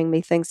sharing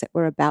me things that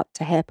were about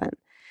to happen.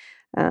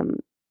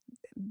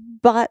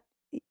 But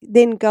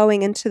then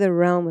going into the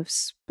realm of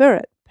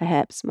spirit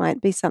perhaps might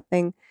be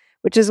something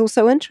which is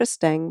also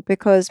interesting,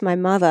 because my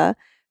mother,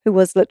 who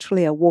was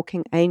literally a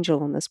walking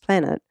angel on this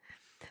planet,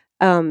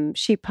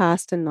 she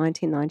passed in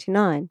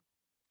 1999.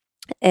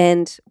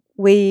 And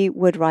we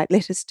would write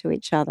letters to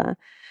each other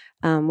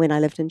when I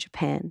lived in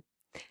Japan.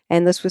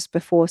 And this was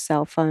before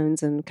cell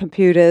phones and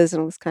computers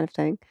and all this kind of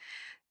thing.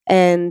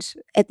 And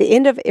at the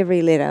end of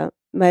every letter,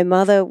 my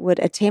mother would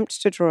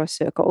attempt to draw a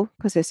circle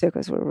because her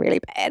circles were really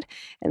bad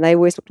and they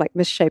always looked like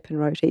misshapen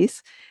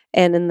rotis.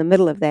 And in the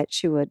middle of that,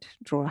 she would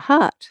draw a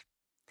heart.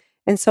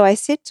 And so I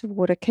said to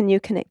water, can you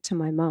connect to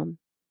my mum?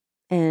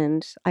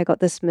 And I got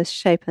this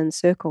misshapen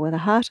circle with a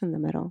heart in the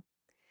middle.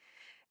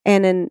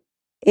 And in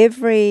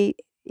every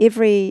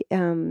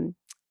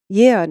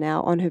year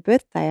now on her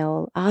birthday,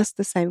 I'll ask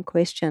the same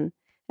question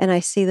and I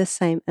see the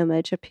same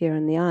image appear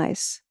in the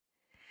eyes.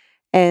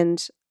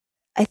 And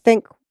I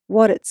think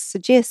what it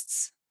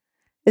suggests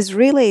is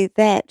really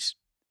that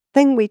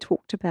thing we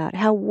talked about,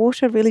 how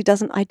water really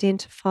doesn't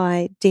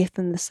identify death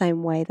in the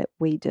same way that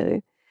we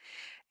do.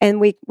 And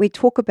we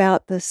talk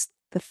about this,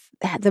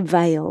 the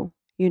veil,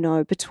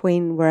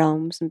 between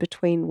realms and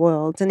between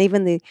worlds. And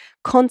even the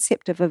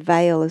concept of a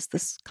veil is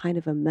this kind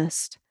of a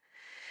mist.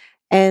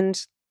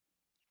 And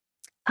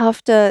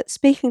after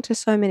speaking to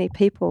so many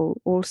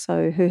people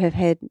also who have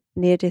had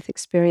near-death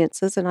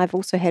experiences, and I've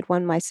also had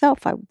one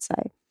myself, I would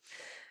say,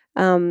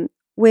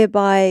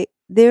 whereby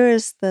there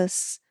is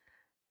this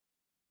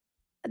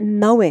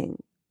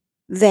knowing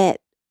that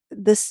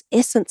this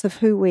essence of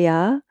who we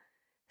are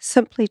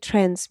simply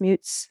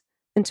transmutes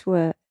into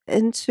a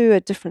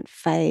different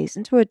phase,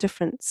 into a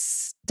different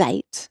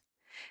state.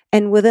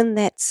 And within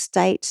that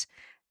state,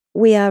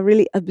 we are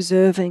really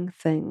observing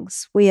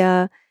things. We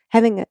are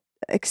having an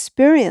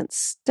experience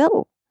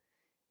still.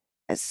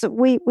 So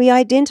we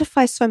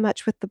identify so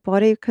much with the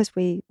body because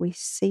we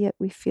see it,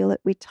 we feel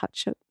it, we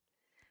touch it.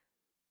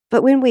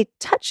 But when we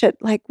touch it,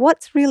 like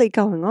what's really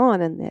going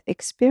on in that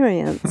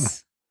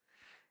experience?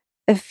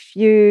 If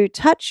you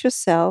touch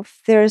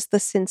yourself, there is the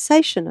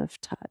sensation of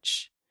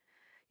touch.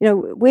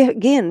 We're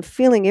again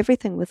feeling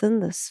everything within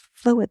this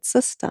fluid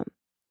system.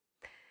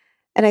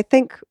 And I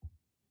think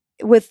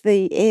with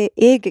the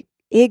egg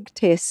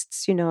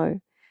tests,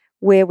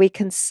 where we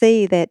can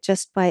see that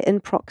just by in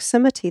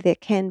proximity there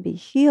can be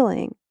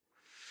healing.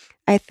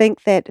 I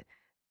think that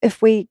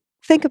if we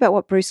think about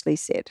what Bruce Lee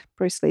said,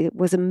 Bruce Lee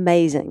was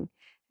amazing.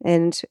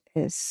 And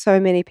as so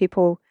many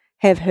people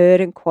have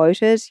heard and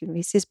quoted,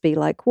 he says, be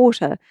like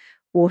water.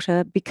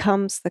 Water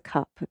becomes the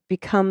cup, it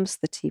becomes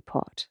the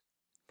teapot.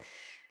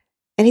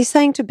 And he's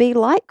saying to be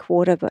like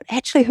water, but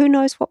actually, who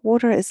knows what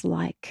water is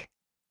like?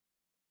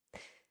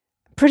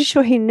 I'm pretty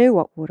sure he knew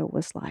what water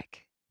was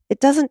like. It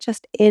doesn't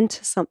just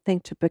enter something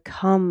to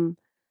become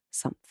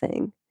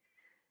something.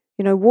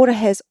 Water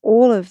has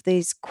all of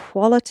these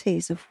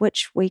qualities of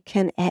which we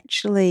can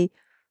actually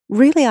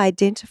really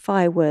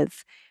identify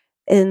with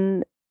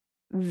in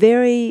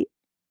very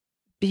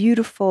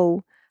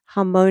beautiful,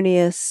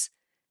 harmonious,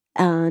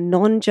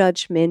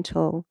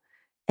 non-judgmental,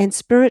 and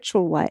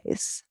spiritual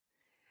ways.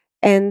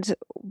 And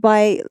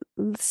by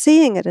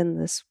seeing it in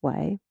this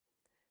way,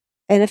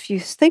 and if you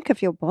think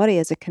of your body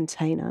as a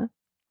container,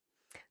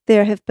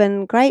 there have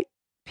been great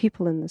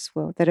people in this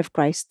world that have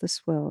graced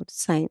this world,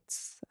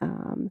 saints,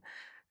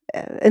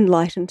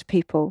 enlightened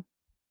people.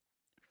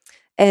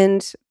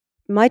 And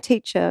my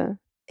teacher,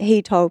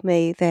 he told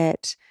me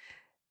that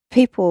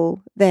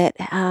people that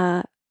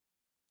are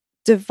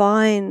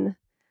divine,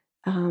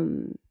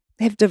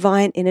 have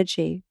divine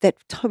energy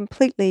that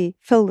completely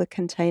fill the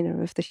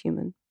container of the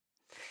human,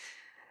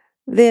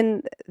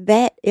 then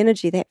that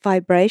energy, that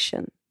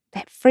vibration,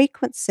 that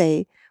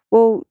frequency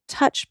will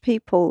touch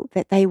people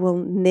that they will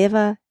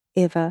never,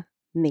 ever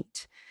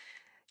meet.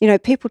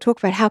 People talk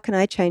about how can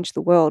I change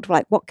the world?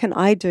 Like, what can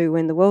I do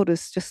when the world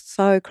is just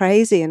so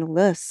crazy and all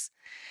this?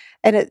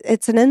 And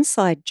it's an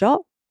inside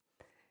job.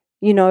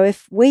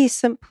 If we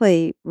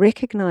simply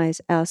recognize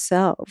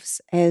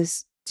ourselves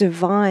as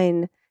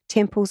divine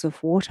temples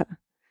of water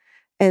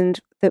and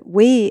that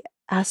we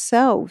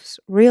ourselves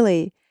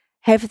really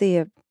have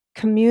the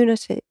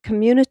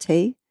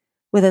community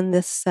within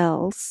this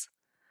cells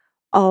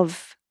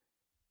of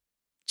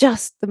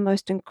just the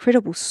most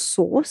incredible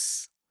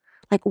source.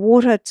 Like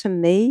water to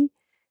me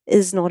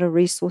is not a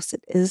resource,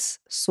 it is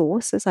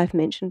source, as I've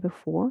mentioned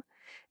before.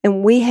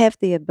 And we have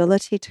the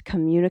ability to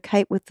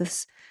communicate with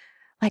this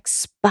like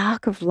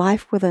spark of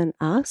life within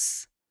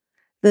us,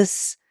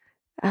 this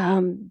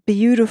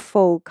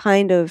beautiful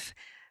kind of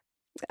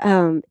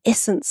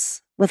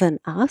essence within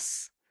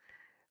us.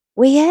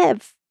 We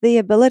have the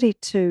ability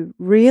to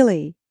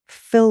really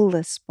fill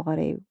this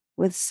body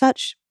with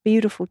such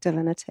beautiful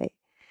divinity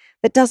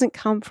that doesn't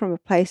come from a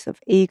place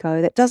of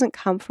ego, that doesn't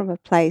come from a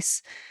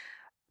place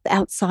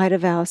outside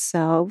of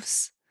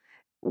ourselves.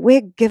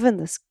 We're given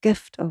this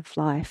gift of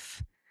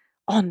life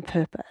on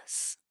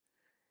purpose.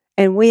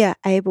 And we are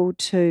able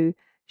to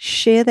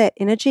share that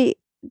energy.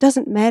 It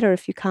doesn't matter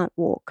if you can't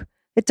walk.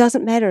 It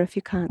doesn't matter if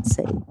you can't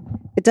see.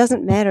 It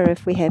doesn't matter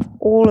if we have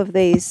all of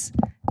these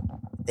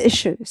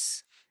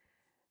issues.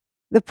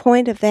 The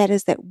point of that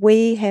is that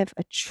we have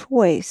a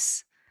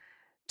choice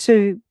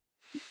to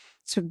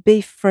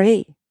be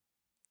free,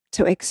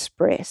 to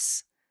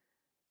express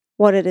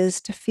what it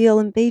is to feel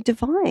and be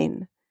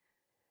divine.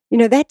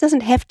 That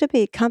doesn't have to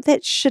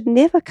that should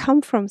never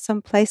come from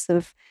some place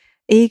of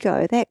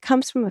ego. That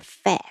comes from a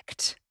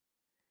fact.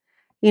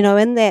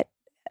 In that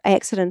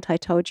accident I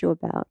told you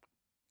about,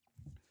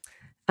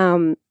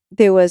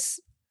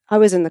 I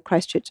was in the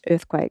Christchurch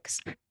earthquakes.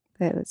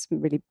 There was some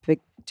really big,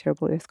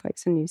 terrible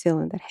earthquakes in New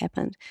Zealand that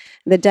happened.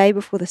 The day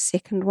before the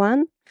second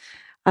one,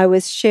 I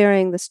was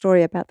sharing the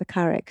story about the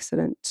car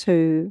accident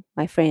to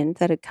my friend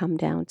that had come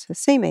down to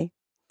see me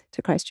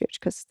to Christchurch,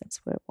 because that's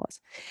where it was.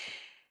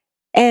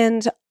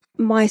 And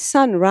my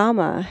son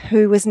Rama,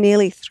 who was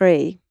nearly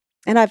 3,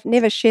 and I've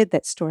never shared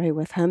that story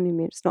with him. I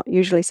mean, it's not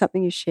usually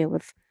something you share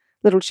with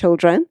little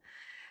children.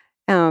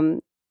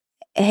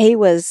 He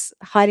was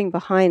hiding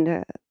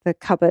behind the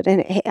cupboard,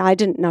 and I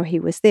didn't know he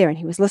was there, and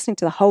he was listening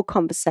to the whole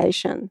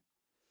conversation.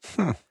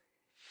 And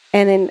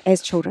then,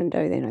 as children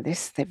do,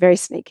 they're very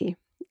sneaky.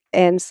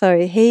 And so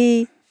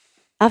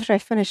after I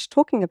finished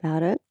talking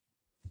about it,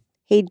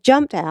 he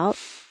jumped out,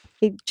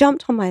 he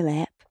jumped on my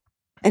lap,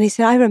 and he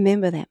said, "I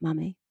remember that,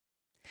 Mummy."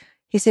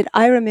 He said,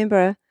 "I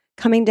remember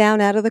coming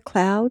down out of the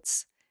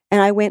clouds,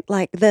 and I went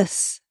like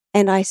this,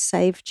 and I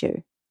saved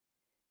you.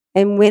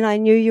 And when I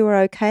knew you were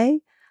okay,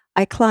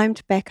 I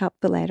climbed back up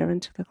the ladder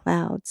into the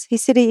clouds." He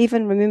said he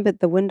even remembered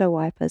the window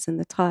wipers and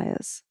the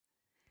tires.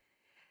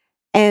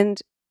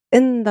 And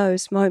in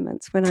those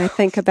moments, when I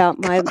think about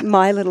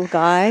my little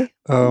guy,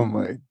 Oh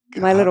my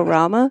God. my little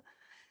Rama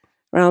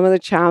the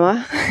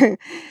charmer,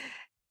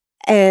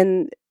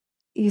 and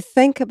you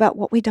think about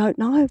what we don't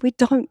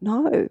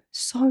know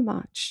so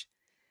much.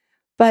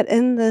 But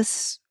in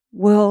this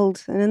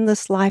world and in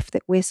this life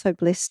that we're so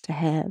blessed to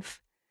have,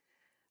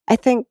 I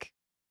think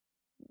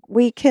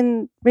we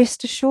can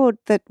rest assured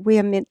that we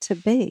are meant to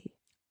be,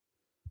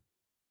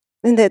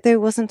 and that there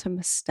wasn't a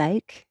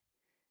mistake.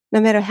 No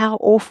matter how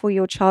awful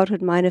your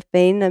childhood might have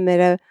been, no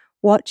matter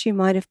what you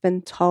might have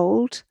been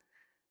told,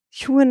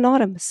 you were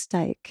not a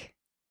mistake.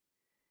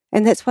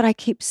 And that's what I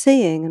keep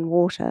seeing in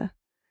water.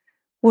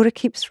 Water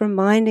keeps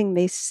reminding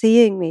me,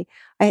 seeing me.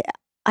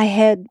 I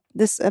had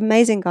this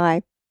amazing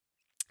guy,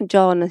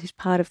 John, who's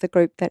part of the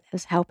group that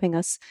is helping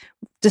us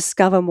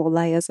discover more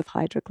layers of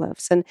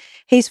hydroglyphs. And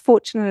he's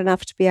fortunate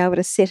enough to be able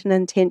to set an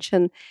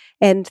intention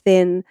and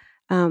then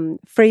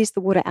freeze the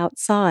water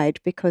outside,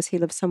 because he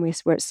lives somewhere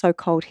where it's so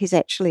cold he's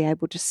actually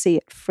able to see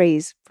it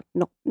freeze,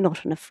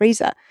 not in a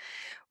freezer,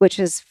 which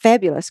is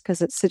fabulous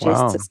because it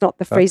suggests it's not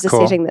the freezer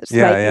setting that's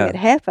making it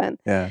happen.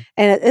 Yeah.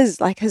 And it is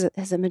like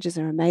his images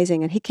are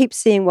amazing. And he keeps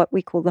seeing what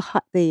we call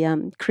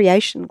the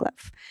creation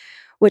glyph,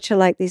 which are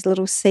like these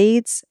little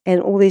seeds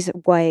and all these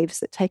waves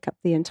that take up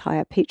the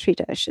entire petri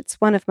dish. It's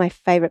one of my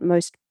favorite,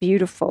 most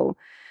beautiful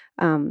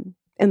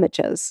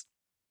images.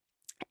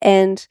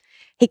 And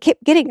he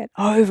kept getting it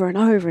over and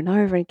over and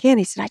over again.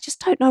 He said, "I just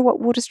don't know what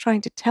water's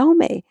trying to tell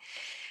me."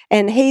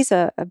 And he's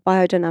a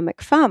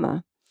biodynamic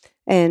farmer,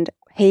 and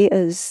he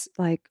is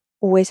like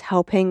always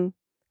helping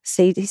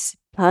seed. He's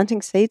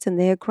planting seeds and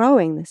they're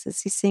growing.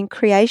 He's seeing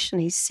creation.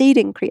 He's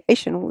seeding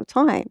creation all the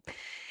time.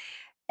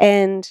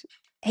 And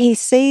he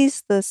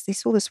sees this, he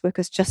saw this work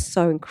as just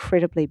so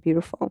incredibly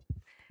beautiful.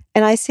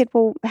 And I said,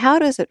 "Well, how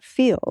does it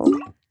feel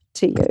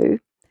to you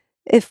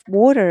if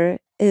water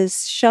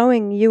is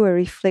showing you a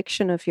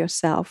reflection of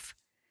yourself,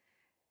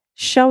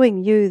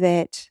 showing you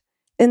that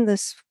in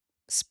this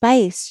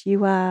space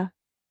you are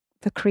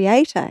the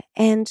creator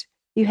and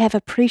you have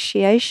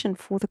appreciation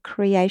for the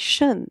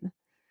creation?"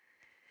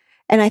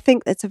 And I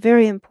think it's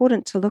very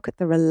important to look at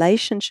the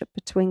relationship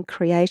between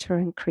creator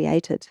and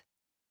created.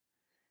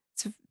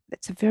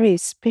 It's a very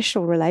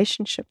special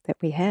relationship that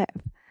we have.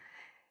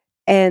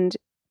 And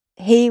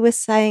he was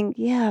saying,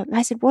 yeah.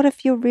 I said, "What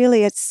if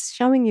it's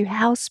showing you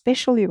how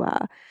special you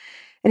are?"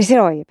 And he said,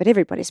 "Oh, yeah, but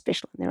everybody's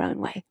special in their own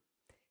way."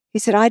 He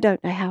said, "I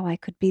don't know how I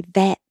could be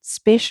that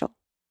special."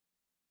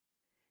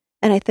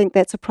 And I think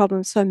that's a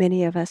problem so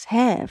many of us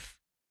have.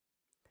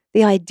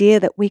 The idea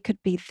that we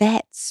could be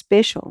that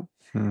special,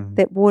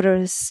 that water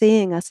is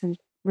seeing us and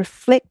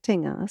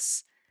reflecting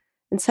us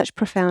in such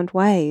profound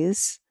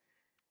ways.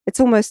 It's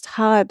almost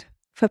hard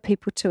for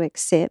people to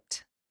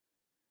accept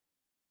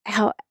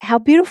how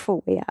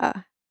beautiful we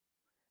are.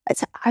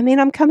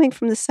 I'm coming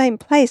from the same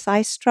place.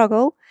 I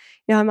struggle.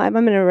 I'm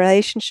in a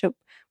relationship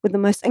with the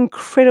most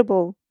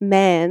incredible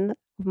man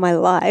of my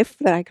life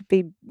that I could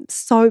be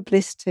so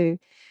blessed to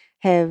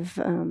have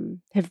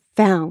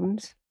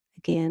found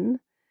again.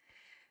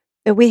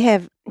 We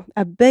have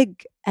a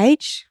big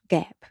age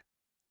gap,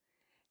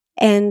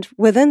 and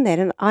within that,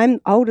 and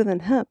I'm older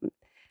than him.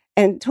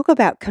 And talk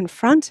about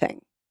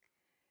confronting.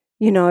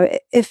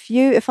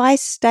 If I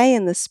stay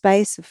in the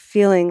space of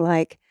feeling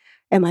like,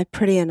 am I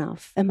pretty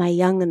enough? Am I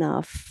young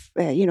enough?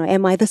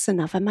 Am I this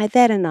enough? Am I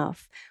that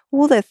enough?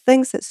 All the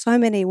things that so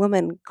many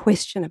women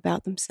question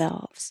about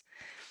themselves.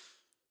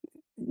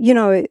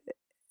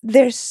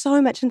 There's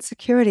so much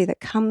insecurity that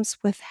comes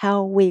with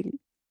how we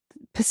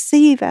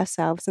perceive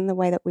ourselves in the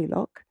way that we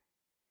look.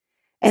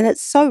 And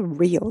it's so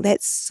real.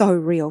 That's so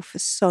real for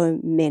so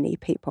many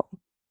people,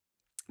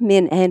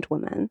 men and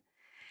women.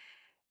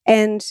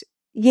 And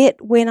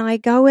yet when I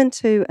go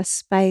into a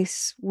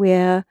space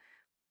where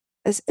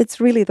it's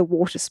really the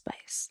water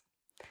space,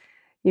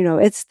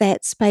 it's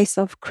that space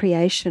of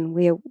creation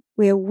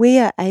where we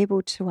are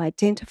able to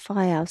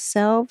identify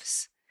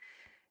ourselves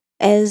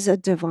as a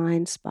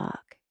divine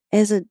spark,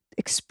 as a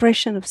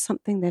expression of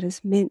something that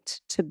is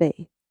meant to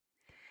be.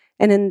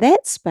 And in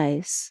that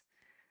space,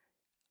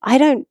 I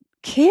don't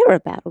care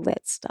about all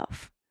that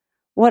stuff.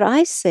 What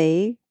I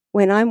see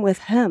when I'm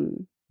with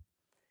him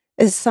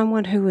is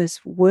someone who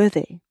is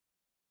worthy,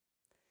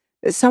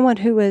 someone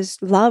who is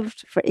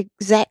loved for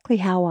exactly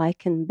how I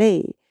can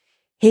be.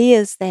 He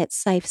is that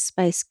safe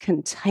space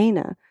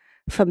container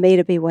for me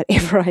to be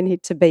whatever I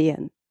need to be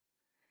in.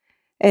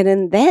 And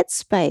in that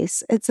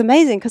space, it's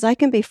amazing because I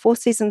can be 4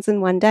 seasons in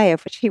one day,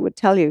 of which he would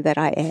tell you that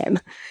I am.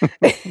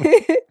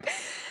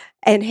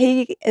 And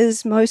he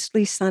is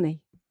mostly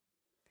sunny.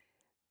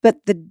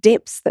 But the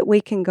depths that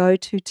we can go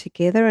to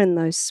together in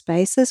those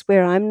spaces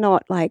where I'm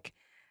not like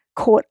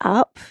caught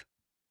up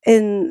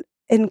in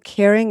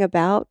caring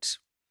about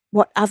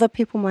what other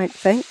people might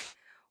think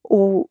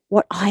or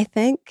what I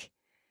think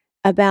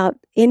about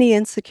any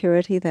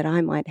insecurity that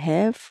I might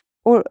have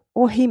or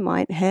he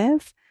might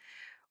have,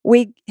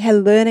 we are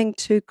learning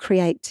to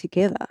create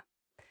together.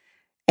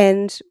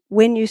 And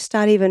when you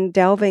start even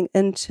delving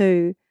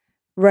into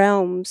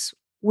realms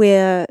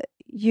where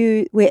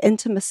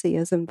intimacy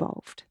is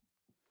involved,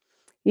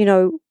 you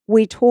know,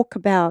 we talk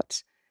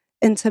about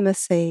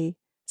intimacy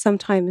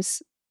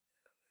sometimes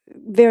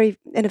very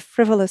in a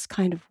frivolous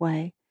kind of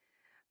way.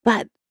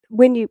 But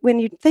when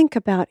you think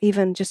about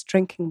even just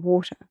drinking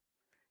water,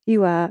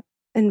 you are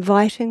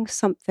inviting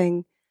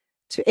something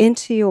to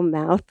enter your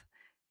mouth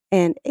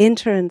and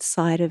enter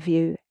inside of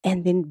you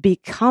and then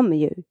become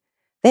you.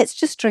 That's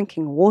just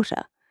drinking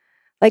water.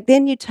 Like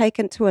then you take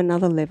it to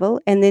another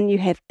level and then you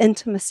have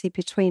intimacy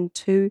between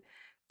two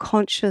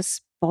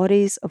conscious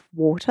bodies of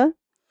water,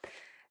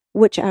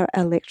 which are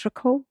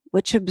electrical,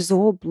 which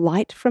absorb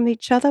light from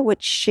each other,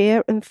 which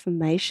share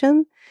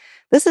information.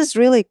 This is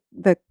really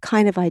the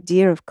kind of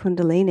idea of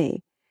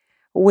Kundalini,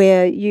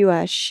 where you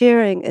are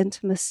sharing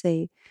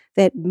intimacy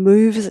that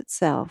moves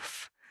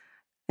itself,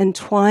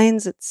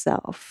 entwines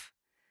itself,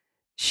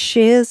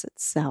 shares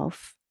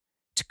itself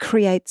to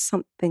create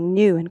something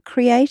new. And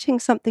creating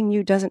something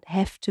new doesn't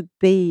have to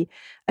be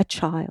a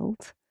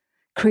child.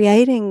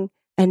 Creating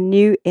a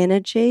new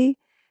energy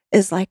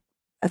is like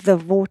the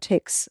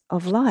vortex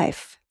of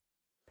life,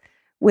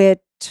 where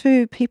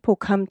two people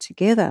come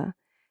together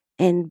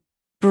and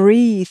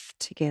breathe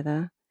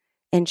together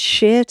and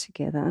share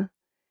together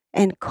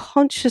and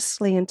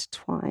consciously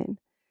intertwine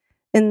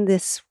in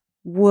this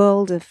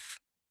world of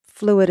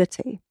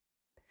fluidity.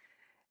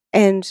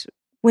 And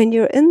when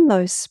you're in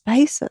those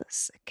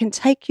spaces, it can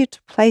take you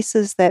to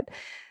places that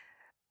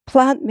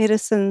plant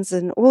medicines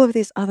and all of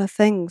these other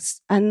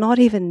things are not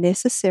even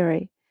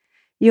necessary.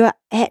 You are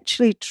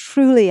actually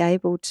truly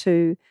able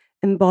to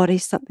embody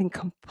something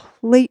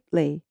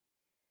completely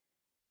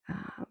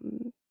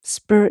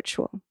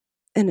spiritual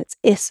in its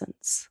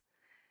essence.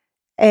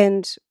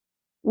 And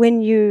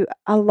when you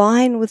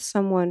align with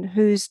someone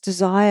whose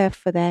desire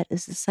for that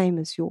is the same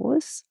as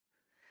yours,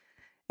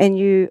 and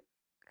you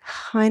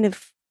kind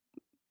of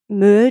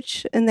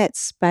merge in that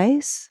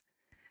space,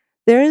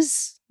 there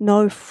is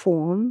no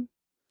form,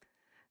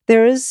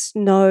 there is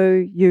no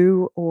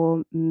you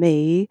or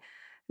me,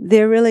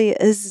 there really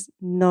is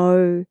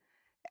no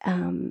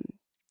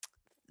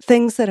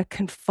things that are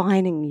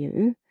confining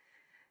you.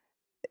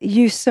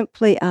 You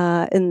simply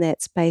are in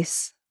that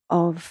space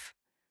of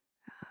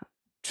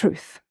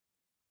truth.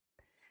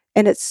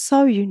 And it's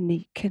so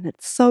unique and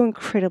it's so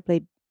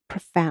incredibly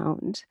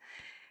profound.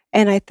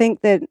 And I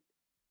think that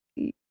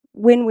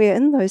when we're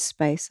in those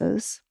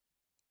spaces,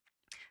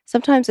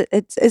 sometimes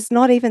it's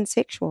not even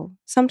sexual.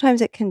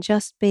 Sometimes it can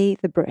just be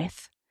the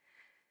breath.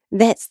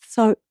 That's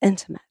so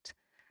intimate.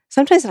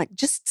 Sometimes, like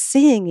just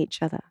seeing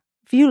each other.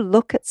 If you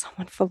look at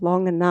someone for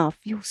long enough,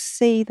 you'll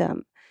see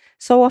them.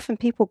 So often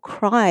people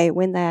cry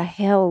when they are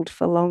held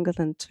for longer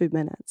than 2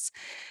 minutes.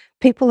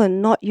 People are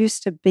not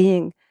used to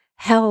being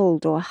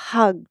held or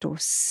hugged or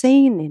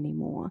seen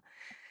anymore.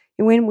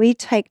 And when we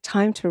take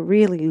time to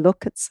really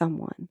look at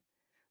someone,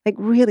 like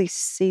really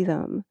see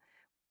them,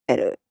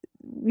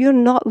 you're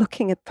not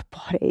looking at the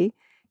body,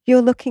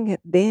 you're looking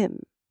at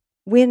them.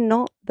 We're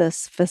not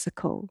this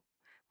physical.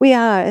 We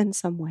are in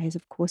some ways,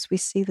 of course, we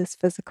see this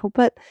physical,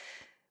 but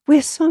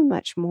we're so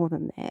much more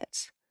than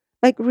that.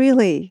 Like,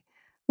 really,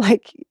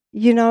 like,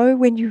 you know,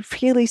 when you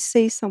really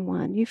see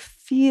someone, you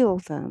feel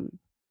them,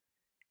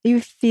 you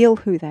feel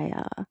who they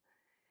are.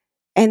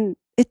 And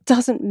it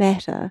doesn't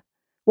matter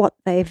what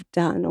they've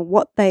done or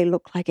what they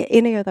look like or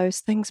any of those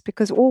things,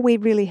 because all we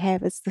really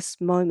have is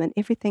this moment.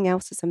 Everything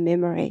else is a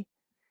memory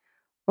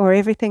or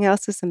everything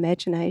else is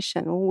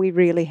imagination. All we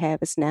really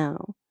have is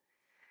now.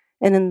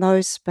 And in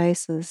those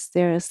spaces,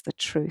 there is the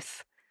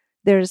truth,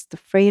 there is the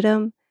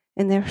freedom,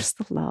 and there is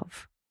the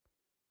love.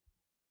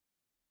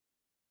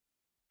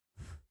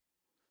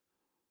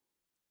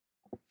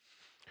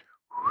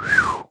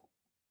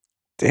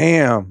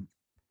 Damn.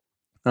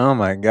 Oh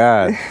my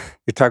God.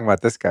 You're talking about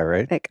this guy,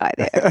 right? That guy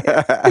there.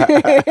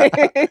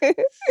 Yeah.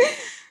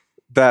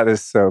 That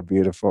is so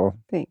beautiful.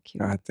 Thank you.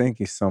 God, thank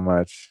you so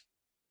much.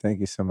 Thank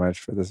you so much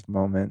for this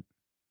moment.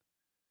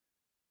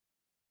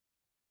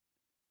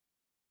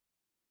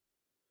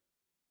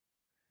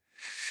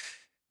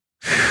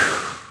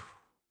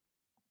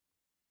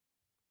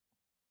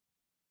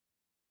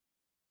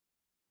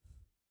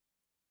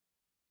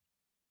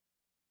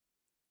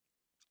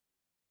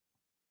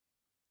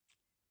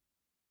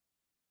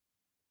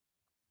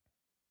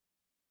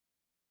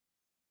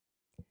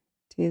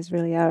 Tears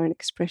really are an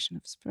expression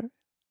of spirit.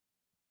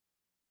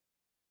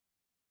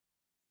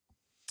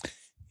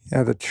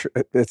 Yeah,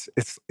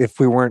 it's if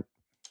we weren't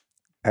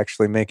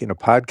actually making a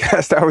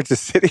podcast, I would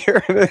just sit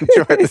here and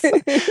enjoy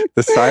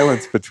the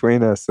silence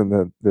between us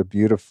and the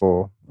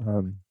beautiful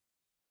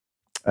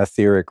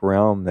etheric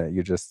realm that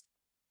you just,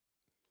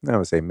 I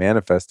would say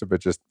manifested,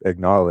 but just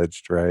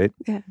acknowledged, right?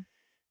 Yeah.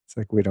 It's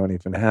like we don't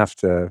even have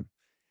to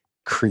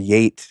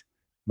create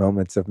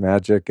moments of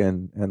magic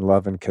and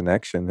love and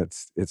connection.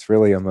 It's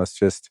really almost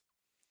just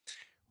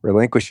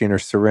relinquishing or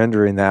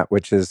surrendering that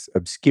which is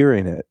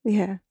obscuring it.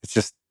 Yeah.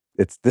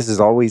 This is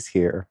always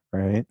here,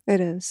 right? It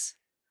is.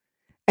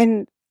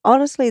 And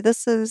honestly,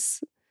 this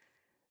is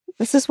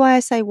why I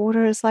say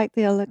water is like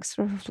the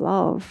elixir of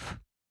love.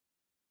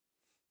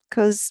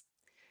 Because,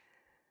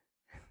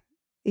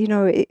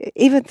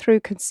 even through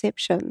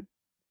conception,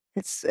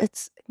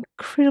 it's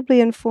incredibly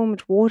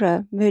informed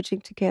water merging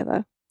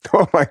together.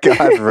 Oh my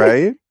God,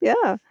 right? Yeah.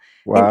 And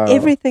Wow.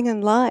 everything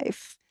in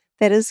life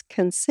that is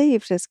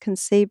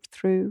conceived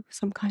through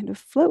some kind of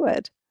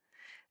fluid.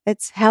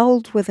 It's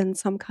held within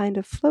some kind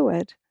of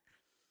fluid.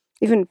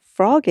 Even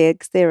frog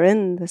eggs, they're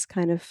in this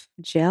kind of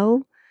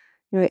gel.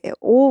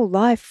 All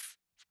life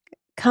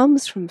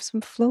comes from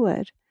some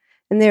fluid.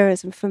 And there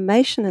is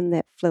information in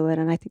that fluid.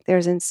 And I think there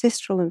is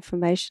ancestral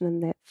information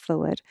in that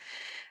fluid.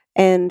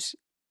 And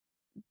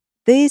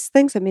these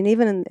things, I mean,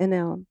 even in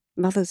our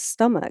mother's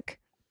stomach,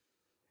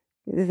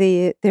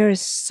 there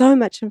is so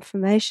much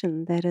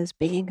information that is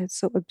being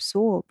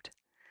absorbed.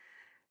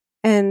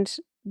 And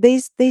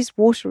these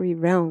watery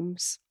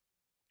realms,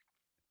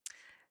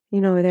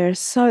 there's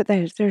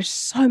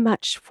so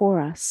much for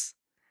us.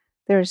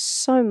 There is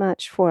so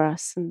much for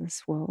us in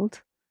this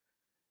world.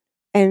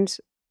 And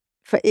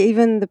for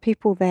even the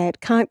people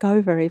that can't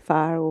go very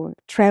far or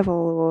travel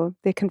or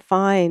they're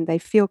confined, they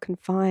feel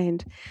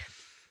confined.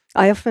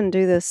 I often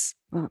do this,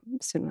 well,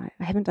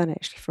 I haven't done it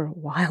actually for a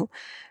while,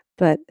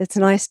 but it's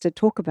nice to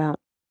talk about.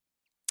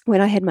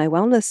 When I had my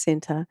wellness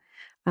center,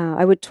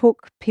 I would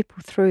talk people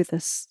through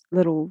this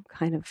little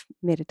kind of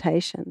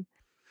meditation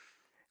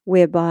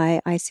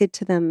whereby I said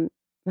to them,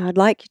 I'd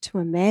like you to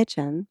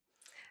imagine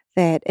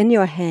that in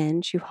your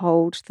hand you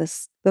hold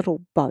this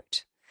little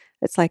boat.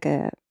 It's like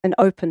an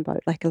open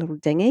boat, like a little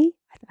dinghy.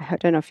 I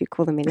don't know if you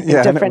call them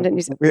anything different in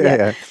New Zealand.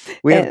 Yeah.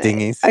 We have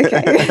dinghies.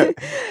 Okay.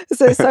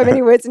 so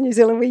many words in New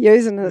Zealand we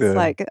use, and it's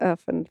like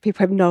often people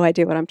have no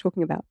idea what I'm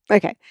talking about.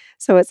 Okay.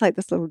 So it's like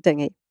this little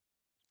dinghy.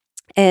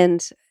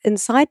 And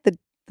inside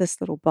this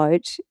little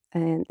boat,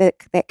 and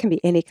that can be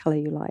any color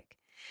you like.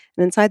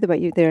 And inside the boat,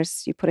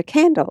 you put a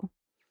candle,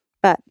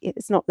 but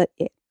it's not lit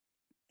yet.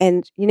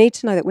 And you need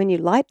to know that when you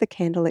light the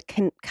candle, it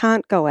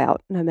can't go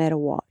out no matter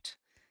what.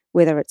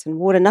 Whether it's in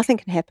water, nothing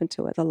can happen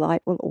to it. The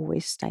light will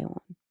always stay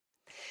on.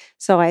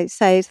 So I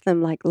say to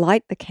them, like,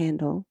 light the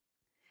candle,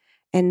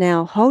 and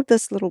now hold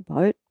this little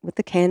boat with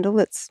the candle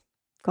that's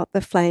got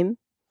the flame,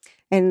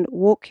 and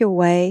walk your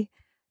way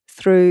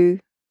through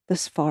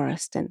this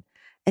forest. And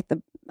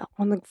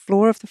on the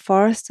floor of the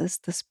forest is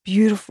this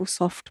beautiful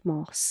soft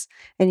moss,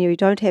 and you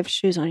don't have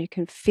shoes on. You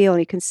can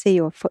see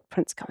your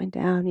footprints going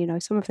down.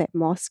 Some of that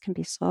moss can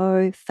be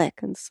so thick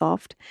and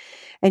soft,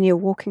 and you're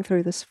walking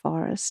through this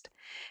forest,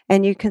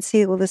 and you can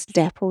see all this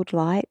dappled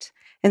light.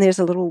 And there's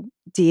a little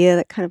deer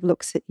that kind of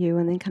looks at you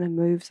and then kind of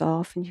moves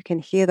off, and you can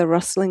hear the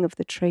rustling of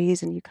the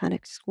trees, and you kind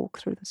of just walk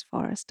through this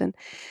forest, and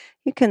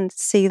you can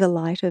see the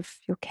light of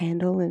your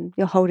candle, and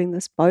you're holding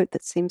this boat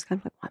that seems kind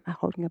of like, why am I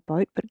holding a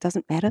boat? But it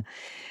doesn't matter.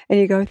 And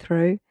you go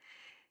through,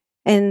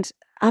 and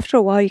after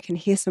a while, you can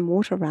hear some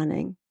water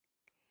running.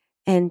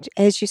 And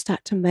as you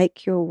start to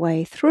make your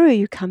way through,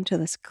 you come to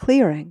this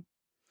clearing.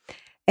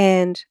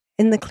 And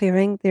in the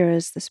clearing, there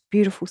is this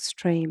beautiful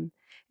stream,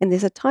 and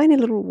there's a tiny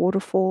little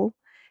waterfall,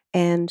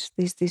 and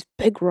there's these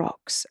big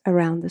rocks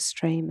around the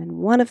stream, and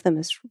one of them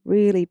is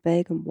really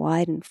big and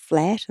wide and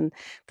flat, and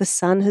the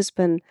sun has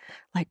been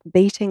like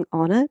beating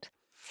on it,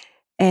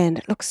 and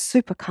it looks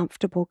super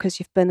comfortable because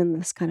you've been in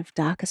this kind of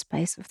darker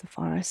space of the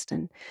forest.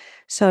 And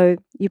so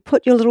you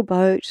put your little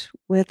boat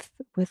with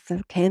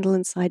the candle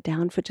inside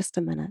down for just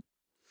a minute,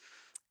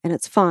 and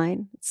it's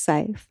fine, it's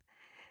safe.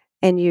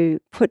 And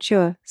you put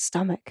your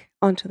stomach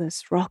onto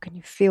this rock, and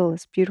you feel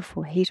this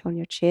beautiful heat on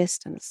your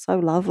chest, and it's so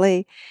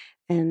lovely.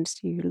 And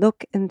you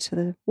look into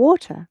the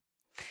water,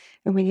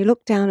 and when you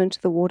look down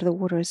into the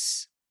water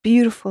is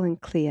beautiful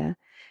and clear,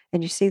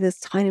 and you see this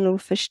tiny little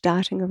fish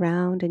darting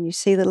around, and you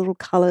see the little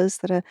colors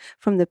that are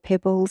from the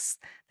pebbles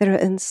that are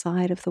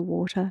inside of the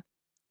water.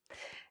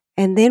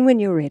 And then when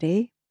you're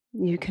ready,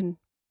 you can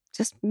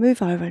just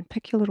move over and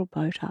pick your little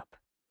boat up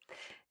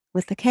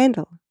with the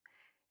candle.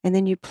 And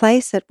then you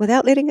place it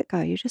without letting it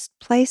go. You just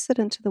place it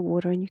into the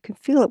water, and you can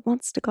feel it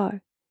wants to go.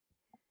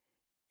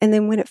 And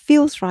then when it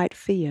feels right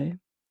for you,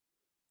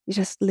 you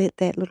just let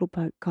that little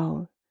boat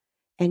go.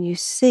 And you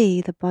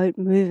see the boat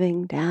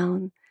moving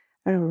down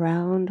and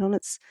around on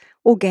its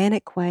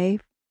organic way,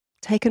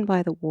 taken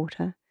by the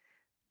water,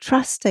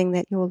 trusting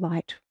that your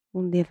light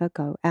will never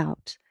go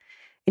out.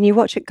 And you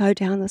watch it go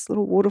down this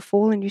little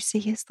waterfall, and you see,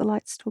 yes, the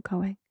light's still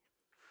going.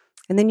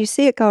 And then you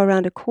see it go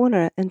around a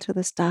corner into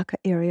this darker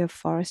area of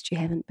forest you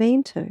haven't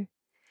been to.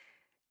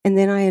 And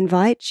then I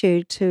invite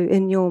you to,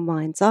 in your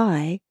mind's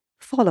eye,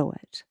 follow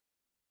it.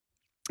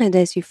 And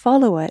as you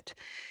follow it,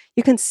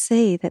 you can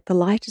see that the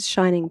light is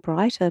shining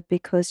brighter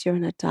because you're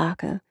in a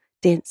darker,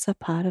 denser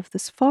part of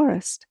this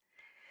forest.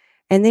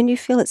 And then you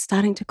feel it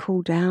starting to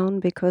cool down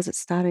because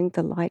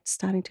the light's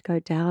starting to go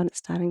down, it's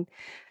starting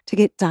to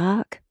get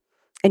dark.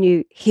 And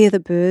you hear the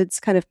birds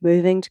kind of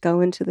moving to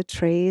go into the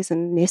trees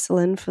and nestle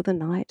in for the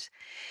night.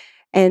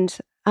 And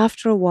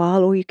after a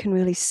while, all you can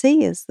really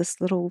see is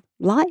this little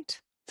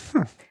light.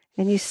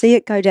 And you see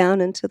it go down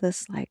into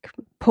this like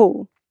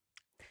pool.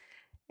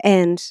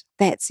 And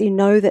you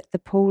know that the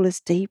pool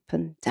is deep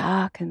and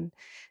dark and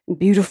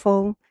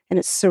beautiful, and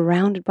it's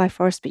surrounded by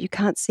forest, but you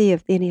can't see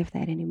any of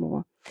that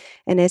anymore.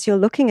 And as you're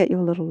looking at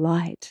your little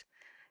light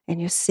and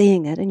you're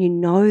seeing it, and you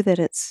know that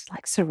it's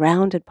like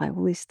surrounded by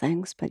all these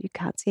things, but you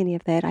can't see any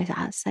of that,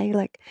 I say,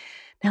 like,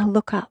 now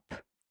look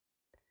up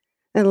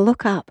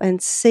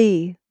and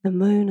see the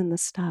moon and the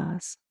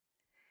stars,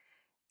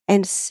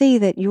 and see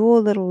that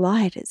your little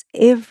light is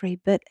every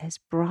bit as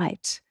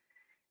bright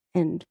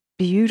and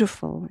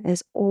beautiful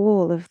as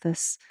all of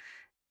this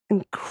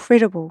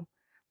incredible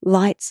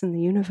lights in the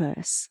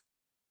universe.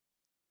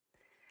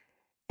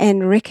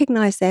 And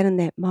recognize that in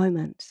that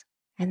moment.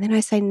 And then I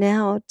say,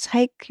 now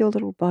take your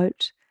little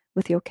boat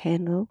with your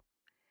candle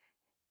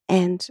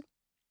and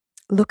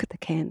look at the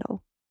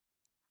candle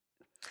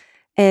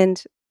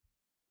and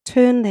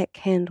turn that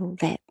candle,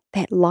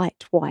 that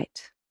light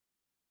white.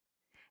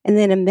 And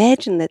then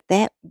imagine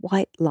that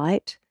white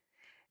light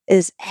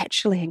is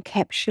actually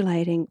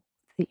encapsulating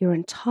your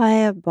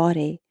entire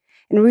body,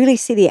 and really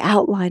see the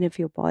outline of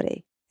your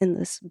body in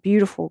this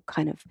beautiful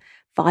kind of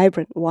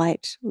vibrant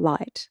white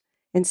light,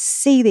 and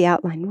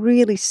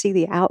really see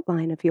the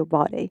outline of your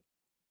body.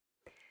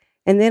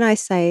 And then I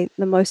say,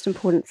 the most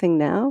important thing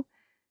now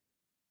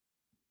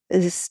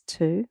is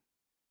to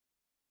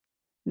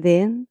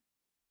then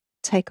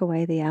take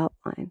away the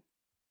outline.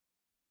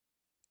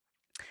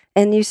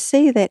 And you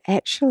see that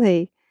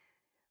actually,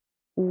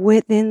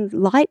 then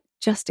light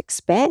just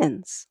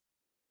expands.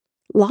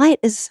 Light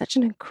is such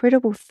an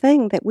incredible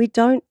thing that we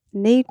don't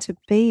need to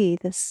be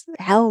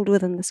held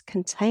within this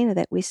container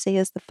that we see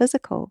as the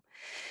physical.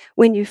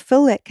 When you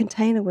fill that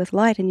container with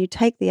light and you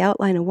take the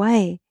outline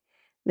away,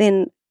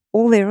 then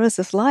all there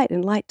is light,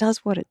 and light does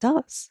what it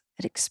does.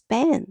 It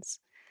expands.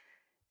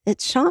 It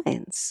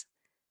shines.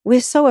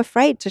 We're so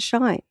afraid to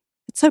shine.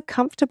 It's so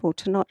comfortable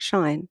to not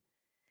shine.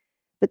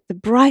 But the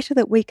brighter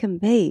that we can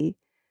be,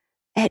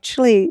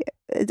 actually,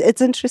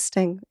 it's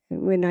interesting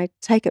when I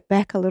take it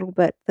back a little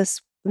bit.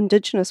 This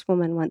Indigenous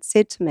woman once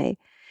said to me,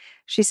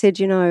 she said,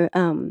 she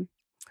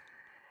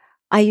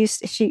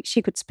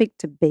could speak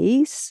to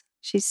bees.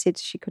 She said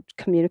she could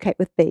communicate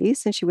with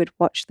bees, and she would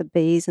watch the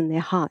bees in their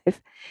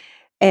hive.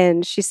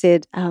 And she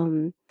said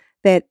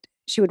that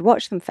she would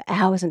watch them for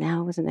hours and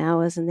hours and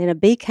hours. And then a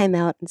bee came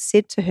out and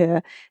said to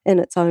her in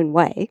its own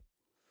way,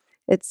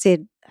 it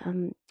said,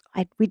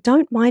 we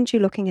don't mind you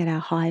looking at our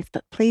hive,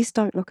 but please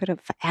don't look at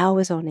it for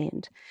hours on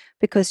end,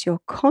 because your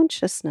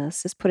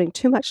consciousness is putting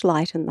too much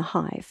light in the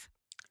hive.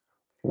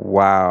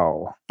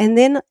 Wow. And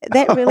then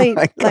that really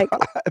God.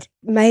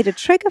 made a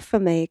trigger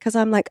for me, because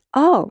I'm like,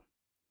 oh,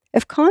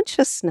 if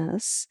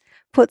consciousness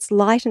puts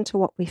light into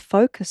what we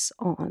focus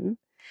on,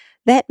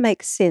 that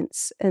makes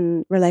sense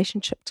in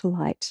relationship to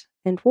light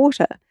and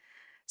water.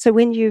 So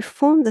when you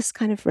form this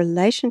kind of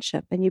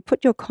relationship and you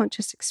put your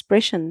conscious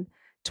expression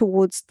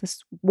towards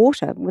this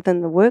water within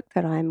the work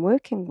that I'm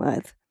working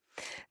with,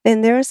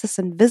 then there is this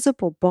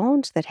invisible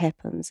bond that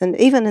happens. And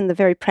even in the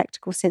very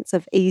practical sense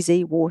of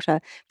easy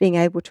water being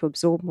able to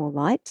absorb more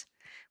light,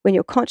 when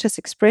your conscious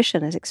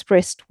expression is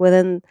expressed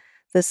within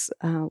this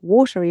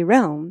watery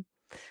realm,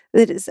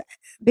 that is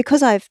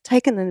because I've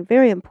taken a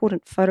very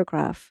important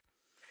photograph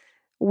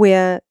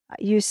where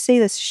you see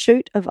this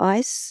shoot of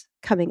ice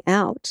coming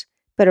out,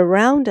 but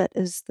around it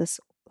is this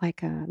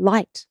like a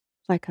light,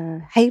 like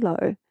a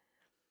halo,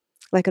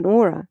 like an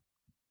aura.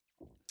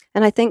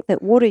 And I think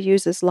that water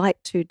uses light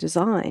to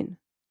design.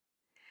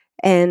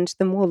 And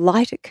the more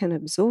light it can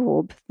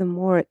absorb, the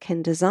more it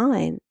can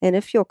design. And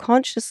if you're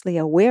consciously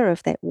aware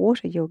of that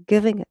water, you're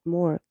giving it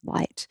more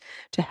light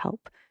to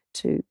help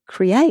to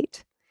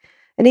create.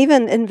 And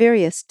even in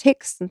various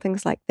texts and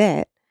things like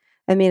that,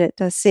 I mean,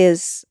 it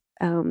says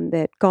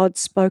that God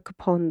spoke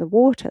upon the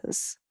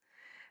waters.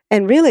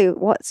 And really,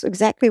 what's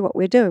exactly what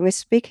we're doing. We're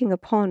speaking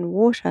upon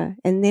water,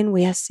 and then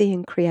we are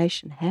seeing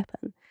creation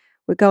happen.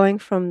 We're going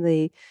from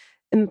the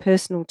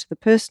impersonal to the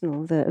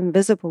personal, the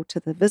invisible to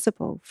the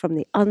visible, from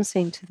the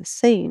unseen to the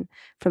seen,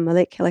 from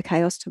molecular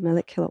chaos to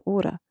molecular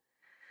order.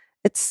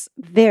 It's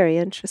very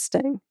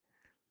interesting.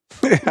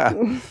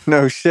 Yeah,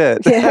 no shit.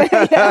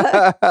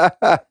 Yeah.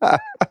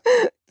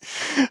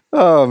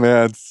 Oh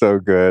man, so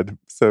good.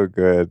 So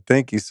good.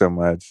 Thank you so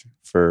much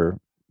for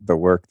the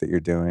work that you're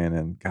doing.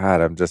 And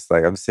God,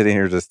 I'm sitting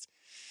here just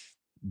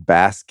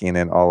basking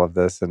in all of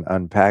this and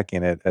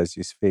unpacking it as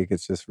you speak.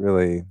 It's just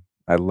really,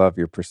 I love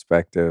your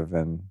perspective.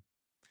 And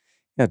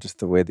Yeah, just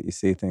the way that you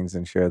see things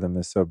and share them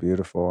is so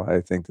beautiful.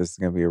 I think this is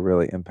going to be a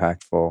really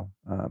impactful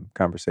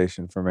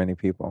conversation for many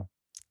people.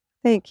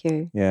 Thank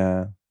you.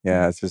 Yeah,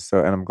 yeah. It's just so,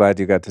 and I'm glad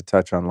you got to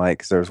touch on light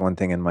because there was one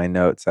thing in my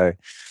notes I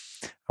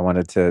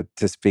wanted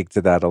to speak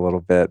to that a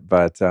little bit,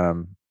 but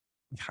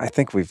I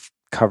think we've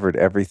covered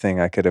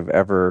everything I could have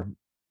ever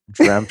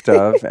dreamt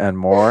of and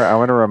more. I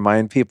want to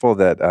remind people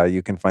that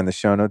you can find the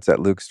show notes at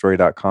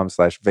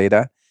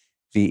lukestory.com/Veda,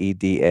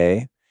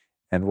 VEDA,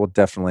 and we'll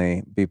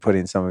definitely be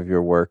putting some of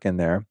your work in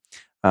there.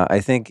 I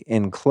think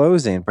in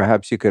closing,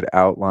 perhaps you could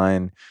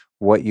outline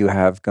what you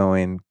have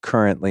going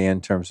currently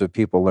in terms of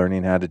people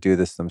learning how to do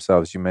this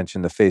themselves. You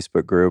mentioned the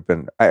Facebook group,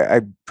 and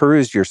I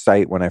perused your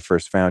site when I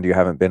first found you.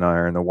 Haven't been on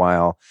there in a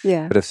while,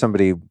 Yeah. but if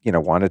somebody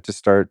wanted to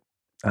start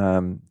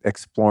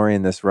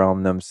exploring this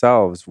realm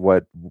themselves,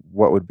 what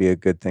would be a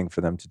good thing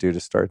for them to do to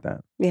start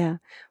that? Yeah.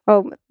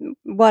 Well,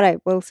 what I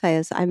will say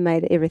is I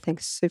made everything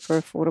super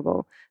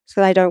affordable.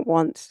 So I don't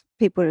want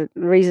people to,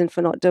 the reason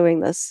for not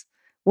doing this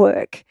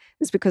work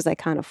is because they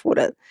can't afford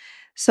it.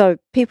 So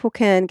people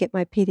can get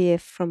my PDF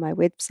from my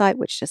website,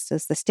 which just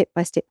is the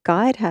step-by-step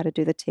guide, how to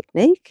do the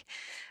technique.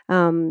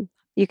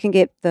 You can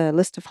get the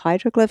list of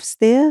hieroglyphs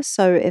there.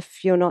 So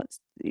if you're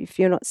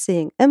not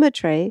seeing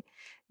imagery,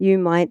 you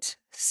might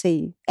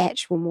see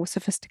actual more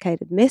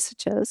sophisticated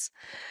messages.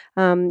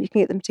 You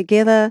can get them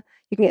together.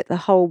 You can get the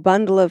whole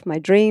bundle of my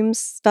dreams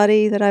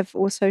study that I've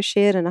also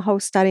shared, and a whole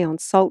study on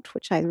salt,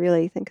 which I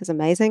really think is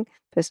amazing.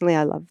 Personally,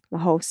 I love the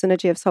whole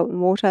synergy of salt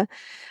and water.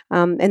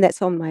 And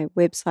that's on my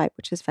website,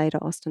 which is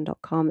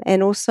vedaustin.com.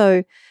 And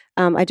also,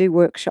 I do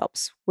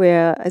workshops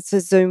where it's a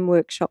Zoom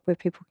workshop where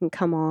people can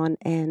come on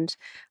and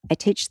I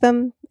teach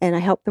them and I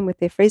help them with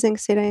their freezing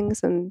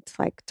settings and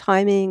like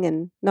timing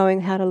and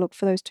knowing how to look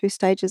for those 2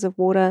 stages of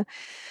water.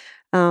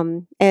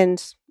 And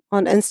on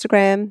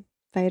Instagram,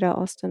 Veda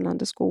Austin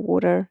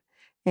 _water,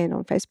 and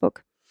on Facebook.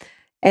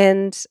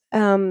 And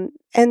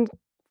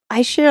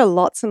I share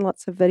lots and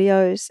lots of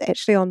videos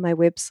actually on my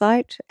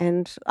website,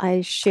 and I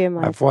share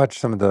my. I've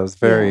watched some of those.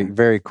 Very,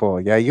 very cool.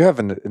 Yeah, you have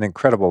an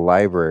incredible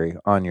library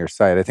on your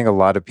site. I think a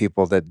lot of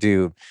people that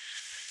do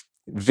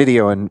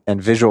video and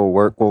visual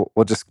work will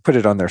just put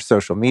it on their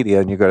social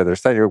media, and you go to their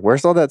site, you're like,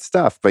 where's all that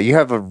stuff? But you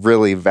have a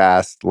really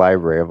vast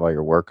library of all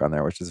your work on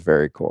there, which is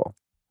very cool.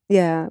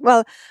 Yeah.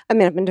 Well, I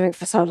mean, I've been doing it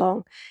for so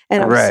long,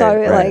 and I'm Right, so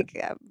right. like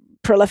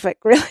prolific,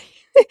 really.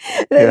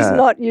 There's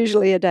not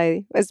usually a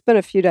day. It's been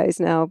a few days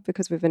now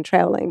because we've been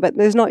traveling, but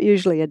there's not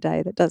usually a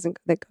day that goes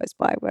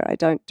by where I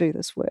don't do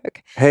this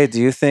work. Hey,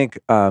 do you think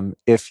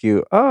if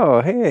you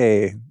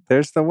hey,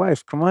 there's the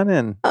wife. Come on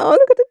in. Oh,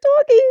 look at the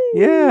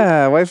doggy.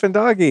 Yeah, wife and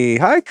doggy.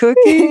 Hi,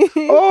 Cookie.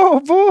 Oh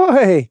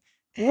boy.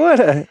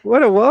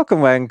 What a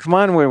welcome wagon. Come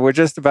on, we're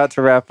just about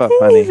to wrap up,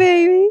 honey. Hey,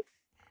 baby.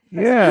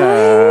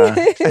 Yeah.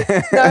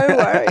 No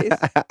worries.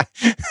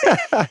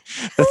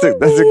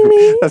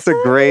 That's a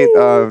great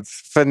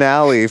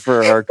finale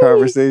for our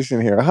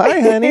conversation here.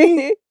 Hi,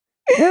 honey.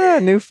 Yeah,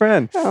 new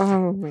friend.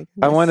 Oh my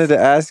goodness. I wanted to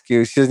ask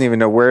you, she doesn't even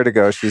know where to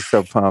go. She's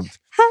so pumped.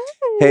 Hi.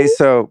 Hey,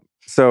 so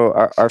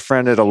our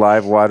friend at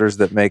Alive Waters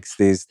that makes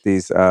these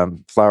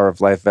Flower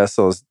of Life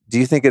vessels, do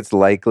you think it's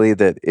likely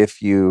that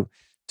if you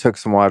took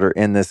some water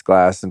in this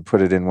glass and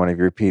put it in one of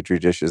your Petri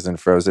dishes and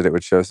froze it, it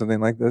would show something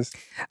like this?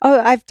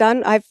 Oh, I've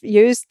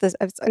used this.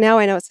 Now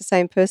I know it's the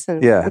same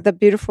person. Yeah. With the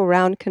beautiful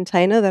round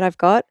container that I've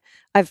got.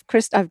 I've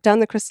done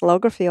the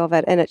crystallography of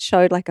it and it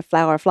showed like a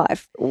flower of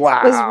life.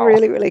 Wow. It was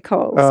really, really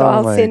cool. So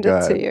I'll send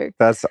it to you.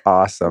 That's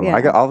awesome.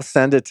 Yeah. I'll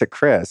send it to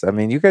Chris. I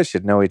mean, you guys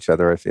should know each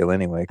other, I feel,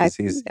 anyway, because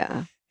he's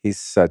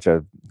such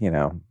a,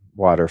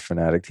 water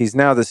fanatic. He's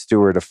now the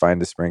steward of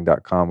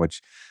findaspring.com,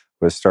 which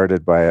was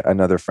started by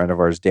another friend of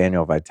ours,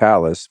 Daniel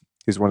Vitalis,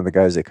 who's one of the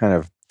guys that kind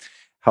of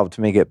helped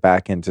me get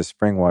back into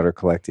spring water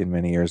collecting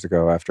many years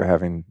ago after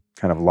having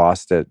kind of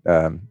lost it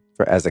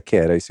as a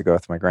kid. I used to go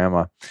with my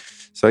grandma.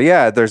 So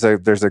yeah, there's a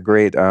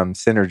great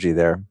synergy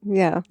there.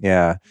 Yeah.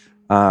 Yeah.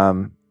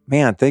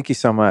 Man, thank you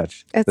so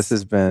much. This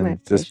has been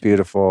just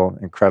beautiful,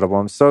 incredible.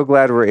 I'm so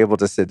glad we're able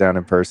to sit down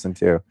in person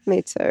too.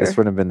 Me too. This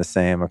wouldn't have been the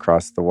same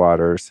across the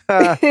waters.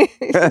 So thank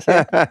you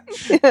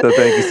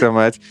so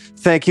much.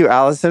 Thank you,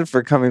 Allison,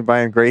 for coming by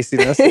and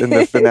gracing us in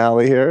the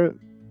finale here.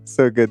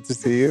 So good to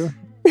see you.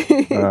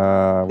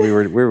 We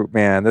were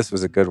man, this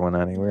was a good one,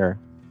 honey. We're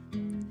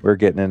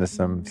getting into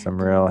some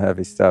real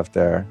heavy stuff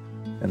there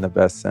in the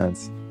best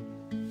sense.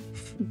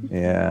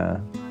 Yeah.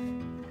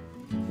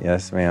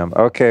 Yes, ma'am.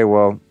 Okay,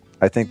 well,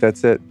 I think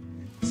that's it.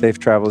 Safe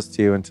travels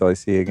to you until I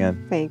see you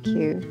again. Thank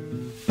you.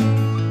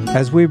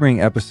 As we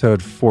bring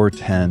episode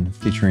 410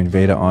 featuring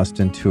Veda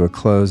Austin to a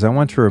close, I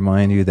want to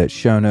remind you that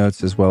show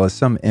notes as well as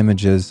some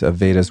images of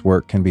Veda's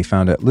work can be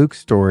found at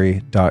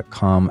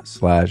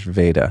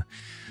lukestory.com/Veda.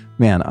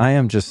 Man, I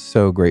am just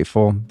so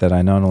grateful that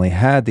I not only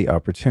had the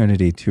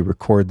opportunity to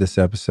record this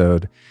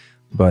episode,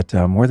 but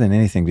more than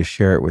anything to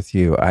share it with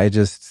you. I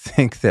just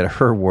think that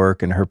her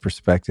work and her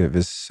perspective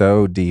is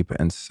so deep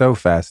and so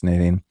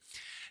fascinating.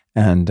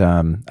 And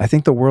I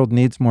think the world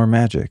needs more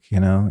magic.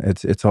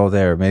 It's all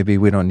there. Maybe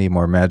we don't need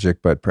more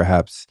magic, but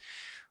perhaps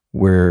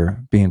we're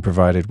being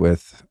provided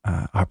with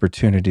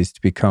opportunities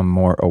to become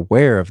more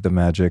aware of the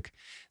magic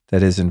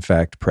that is in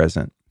fact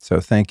present. So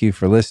thank you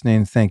for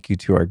listening. Thank you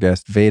to our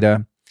guest,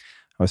 Veda.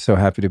 I was so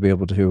happy to be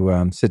able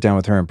to sit down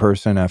with her in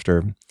person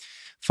after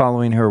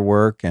following her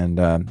work,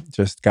 and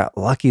just got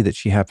lucky that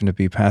she happened to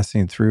be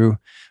passing through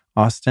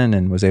Austin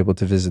and was able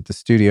to visit the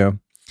studio.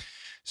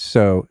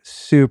 So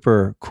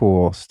super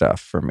cool stuff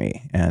for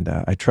me. And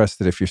I trust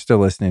that if you're still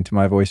listening to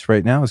my voice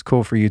right now, it's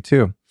cool for you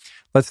too.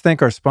 Let's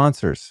thank our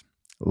sponsors,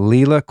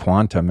 Leela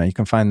Quantum. And you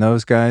can find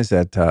those guys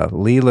at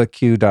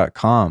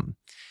leelaq.com.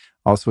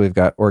 Also, we've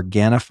got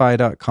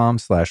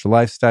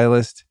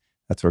Organifi.com/lifestylist.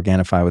 That's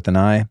Organifi with an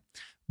I.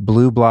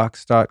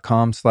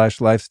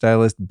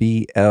 Blueblocks.com/lifestylist,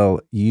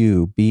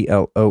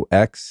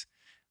 BLUBLOX.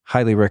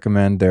 Highly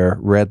recommend their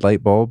red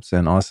light bulbs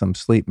and awesome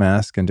sleep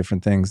mask and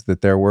different things that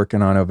they're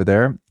working on over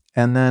there.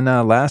 And then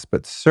last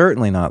but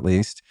certainly not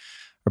least,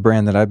 a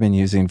brand that I've been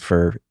using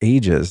for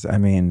ages. I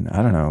mean,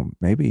 I don't know,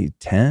 maybe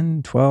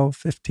 10, 12,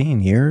 15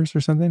 years or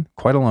something.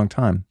 Quite a long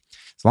time.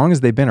 As long as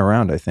they've been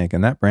around, I think.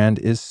 And that brand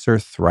is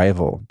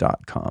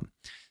surthrival.com.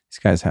 These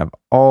guys have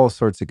all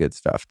sorts of good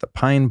stuff. The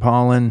pine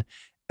pollen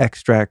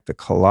extract, the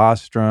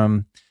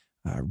colostrum,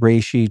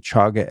 reishi,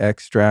 chaga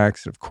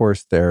extracts, of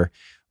course, their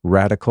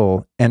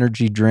radical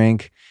energy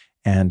drink,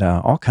 and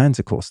all kinds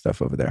of cool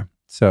stuff over there.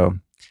 So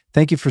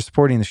thank you for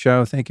supporting the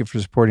show. Thank you for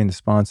supporting the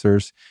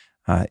sponsors.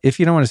 If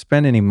you don't want to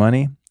spend any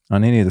money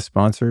on any of the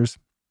sponsors,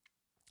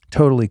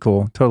 totally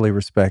cool. Totally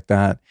respect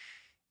that.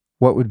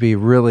 What would be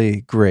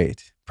really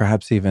great,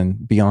 perhaps even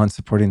beyond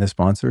supporting the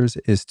sponsors,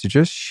 is to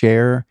just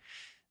share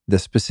the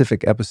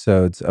specific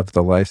episodes of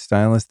The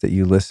Lifestylist that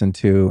you listen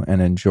to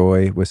and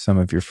enjoy with some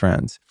of your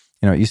friends.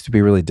 You know, it used to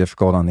be really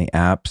difficult on the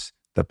apps,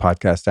 the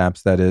podcast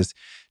apps, that is,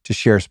 to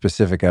share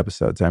specific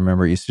episodes. I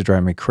remember it used to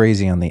drive me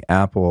crazy on the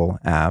Apple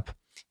app,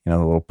 you know,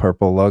 the little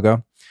purple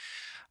logo.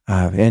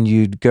 And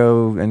you'd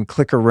go and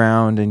click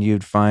around and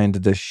you'd find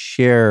the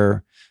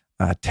share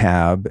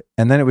tab,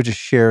 and then it would just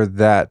share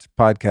that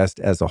podcast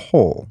as a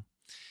whole.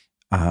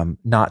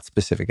 Not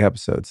specific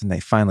episodes. And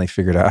they finally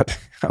figured out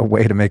a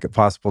way to make it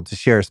possible to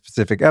share a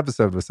specific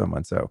episode with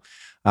someone. So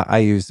I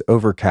use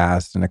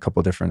Overcast and a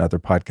couple different other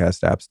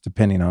podcast apps,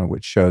 depending on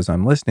which shows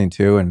I'm listening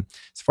to. And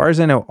as far as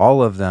I know,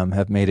 all of them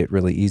have made it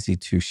really easy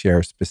to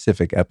share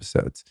specific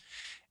episodes.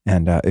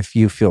 And if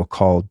you feel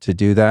called to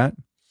do that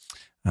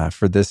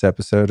for this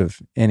episode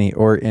of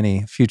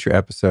any future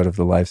episode of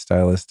The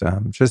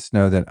Lifestylist, just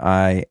know that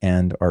I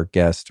and our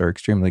guest are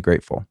extremely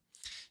grateful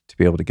to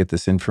be able to get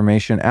this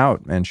information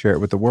out and share it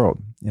with the world.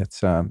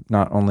 It's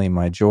not only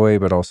my joy,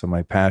 but also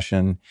my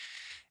passion,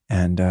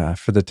 and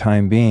for the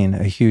time being,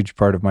 a huge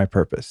part of my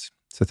purpose.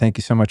 So thank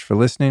you so much for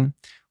listening.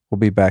 We'll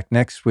be back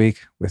next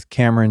week with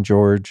Cameron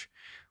George,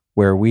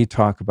 where we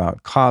talk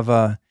about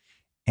kava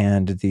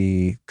and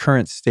the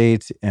current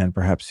state and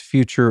perhaps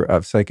future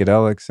of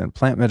psychedelics and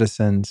plant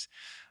medicines,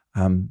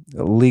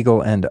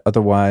 legal and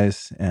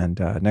otherwise.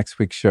 And next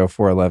week's show,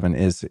 411,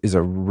 is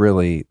a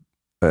really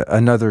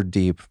another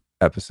deep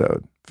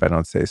episode, if I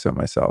don't say so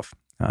myself.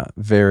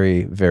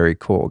 Very, very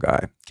cool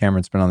guy.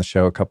 Cameron's been on the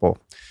show a couple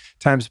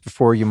times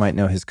before. You might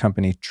know his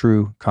company,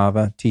 True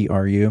Kava,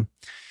 TRU.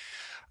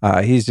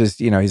 He's just,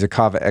 he's a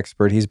kava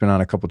expert. He's been on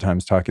a couple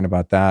times talking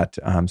about that.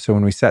 So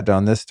when we sat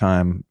down this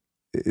time,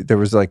 there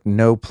was like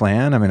no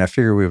plan. I mean, I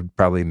figured we would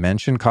probably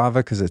mention kava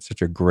because it's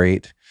such a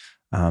great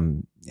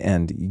and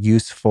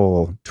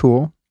useful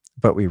tool.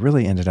 But we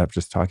really ended up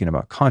just talking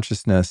about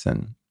consciousness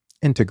and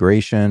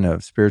integration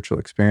of spiritual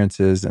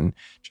experiences, and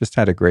just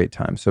had a great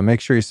time. So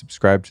make sure you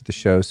subscribe to the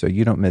show so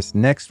you don't miss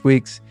next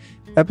week's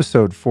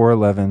episode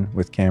 411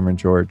 with Cameron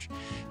George.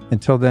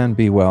 Until then,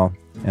 be well,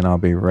 and I'll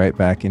be right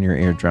back in your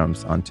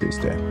eardrums on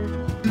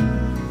Tuesday.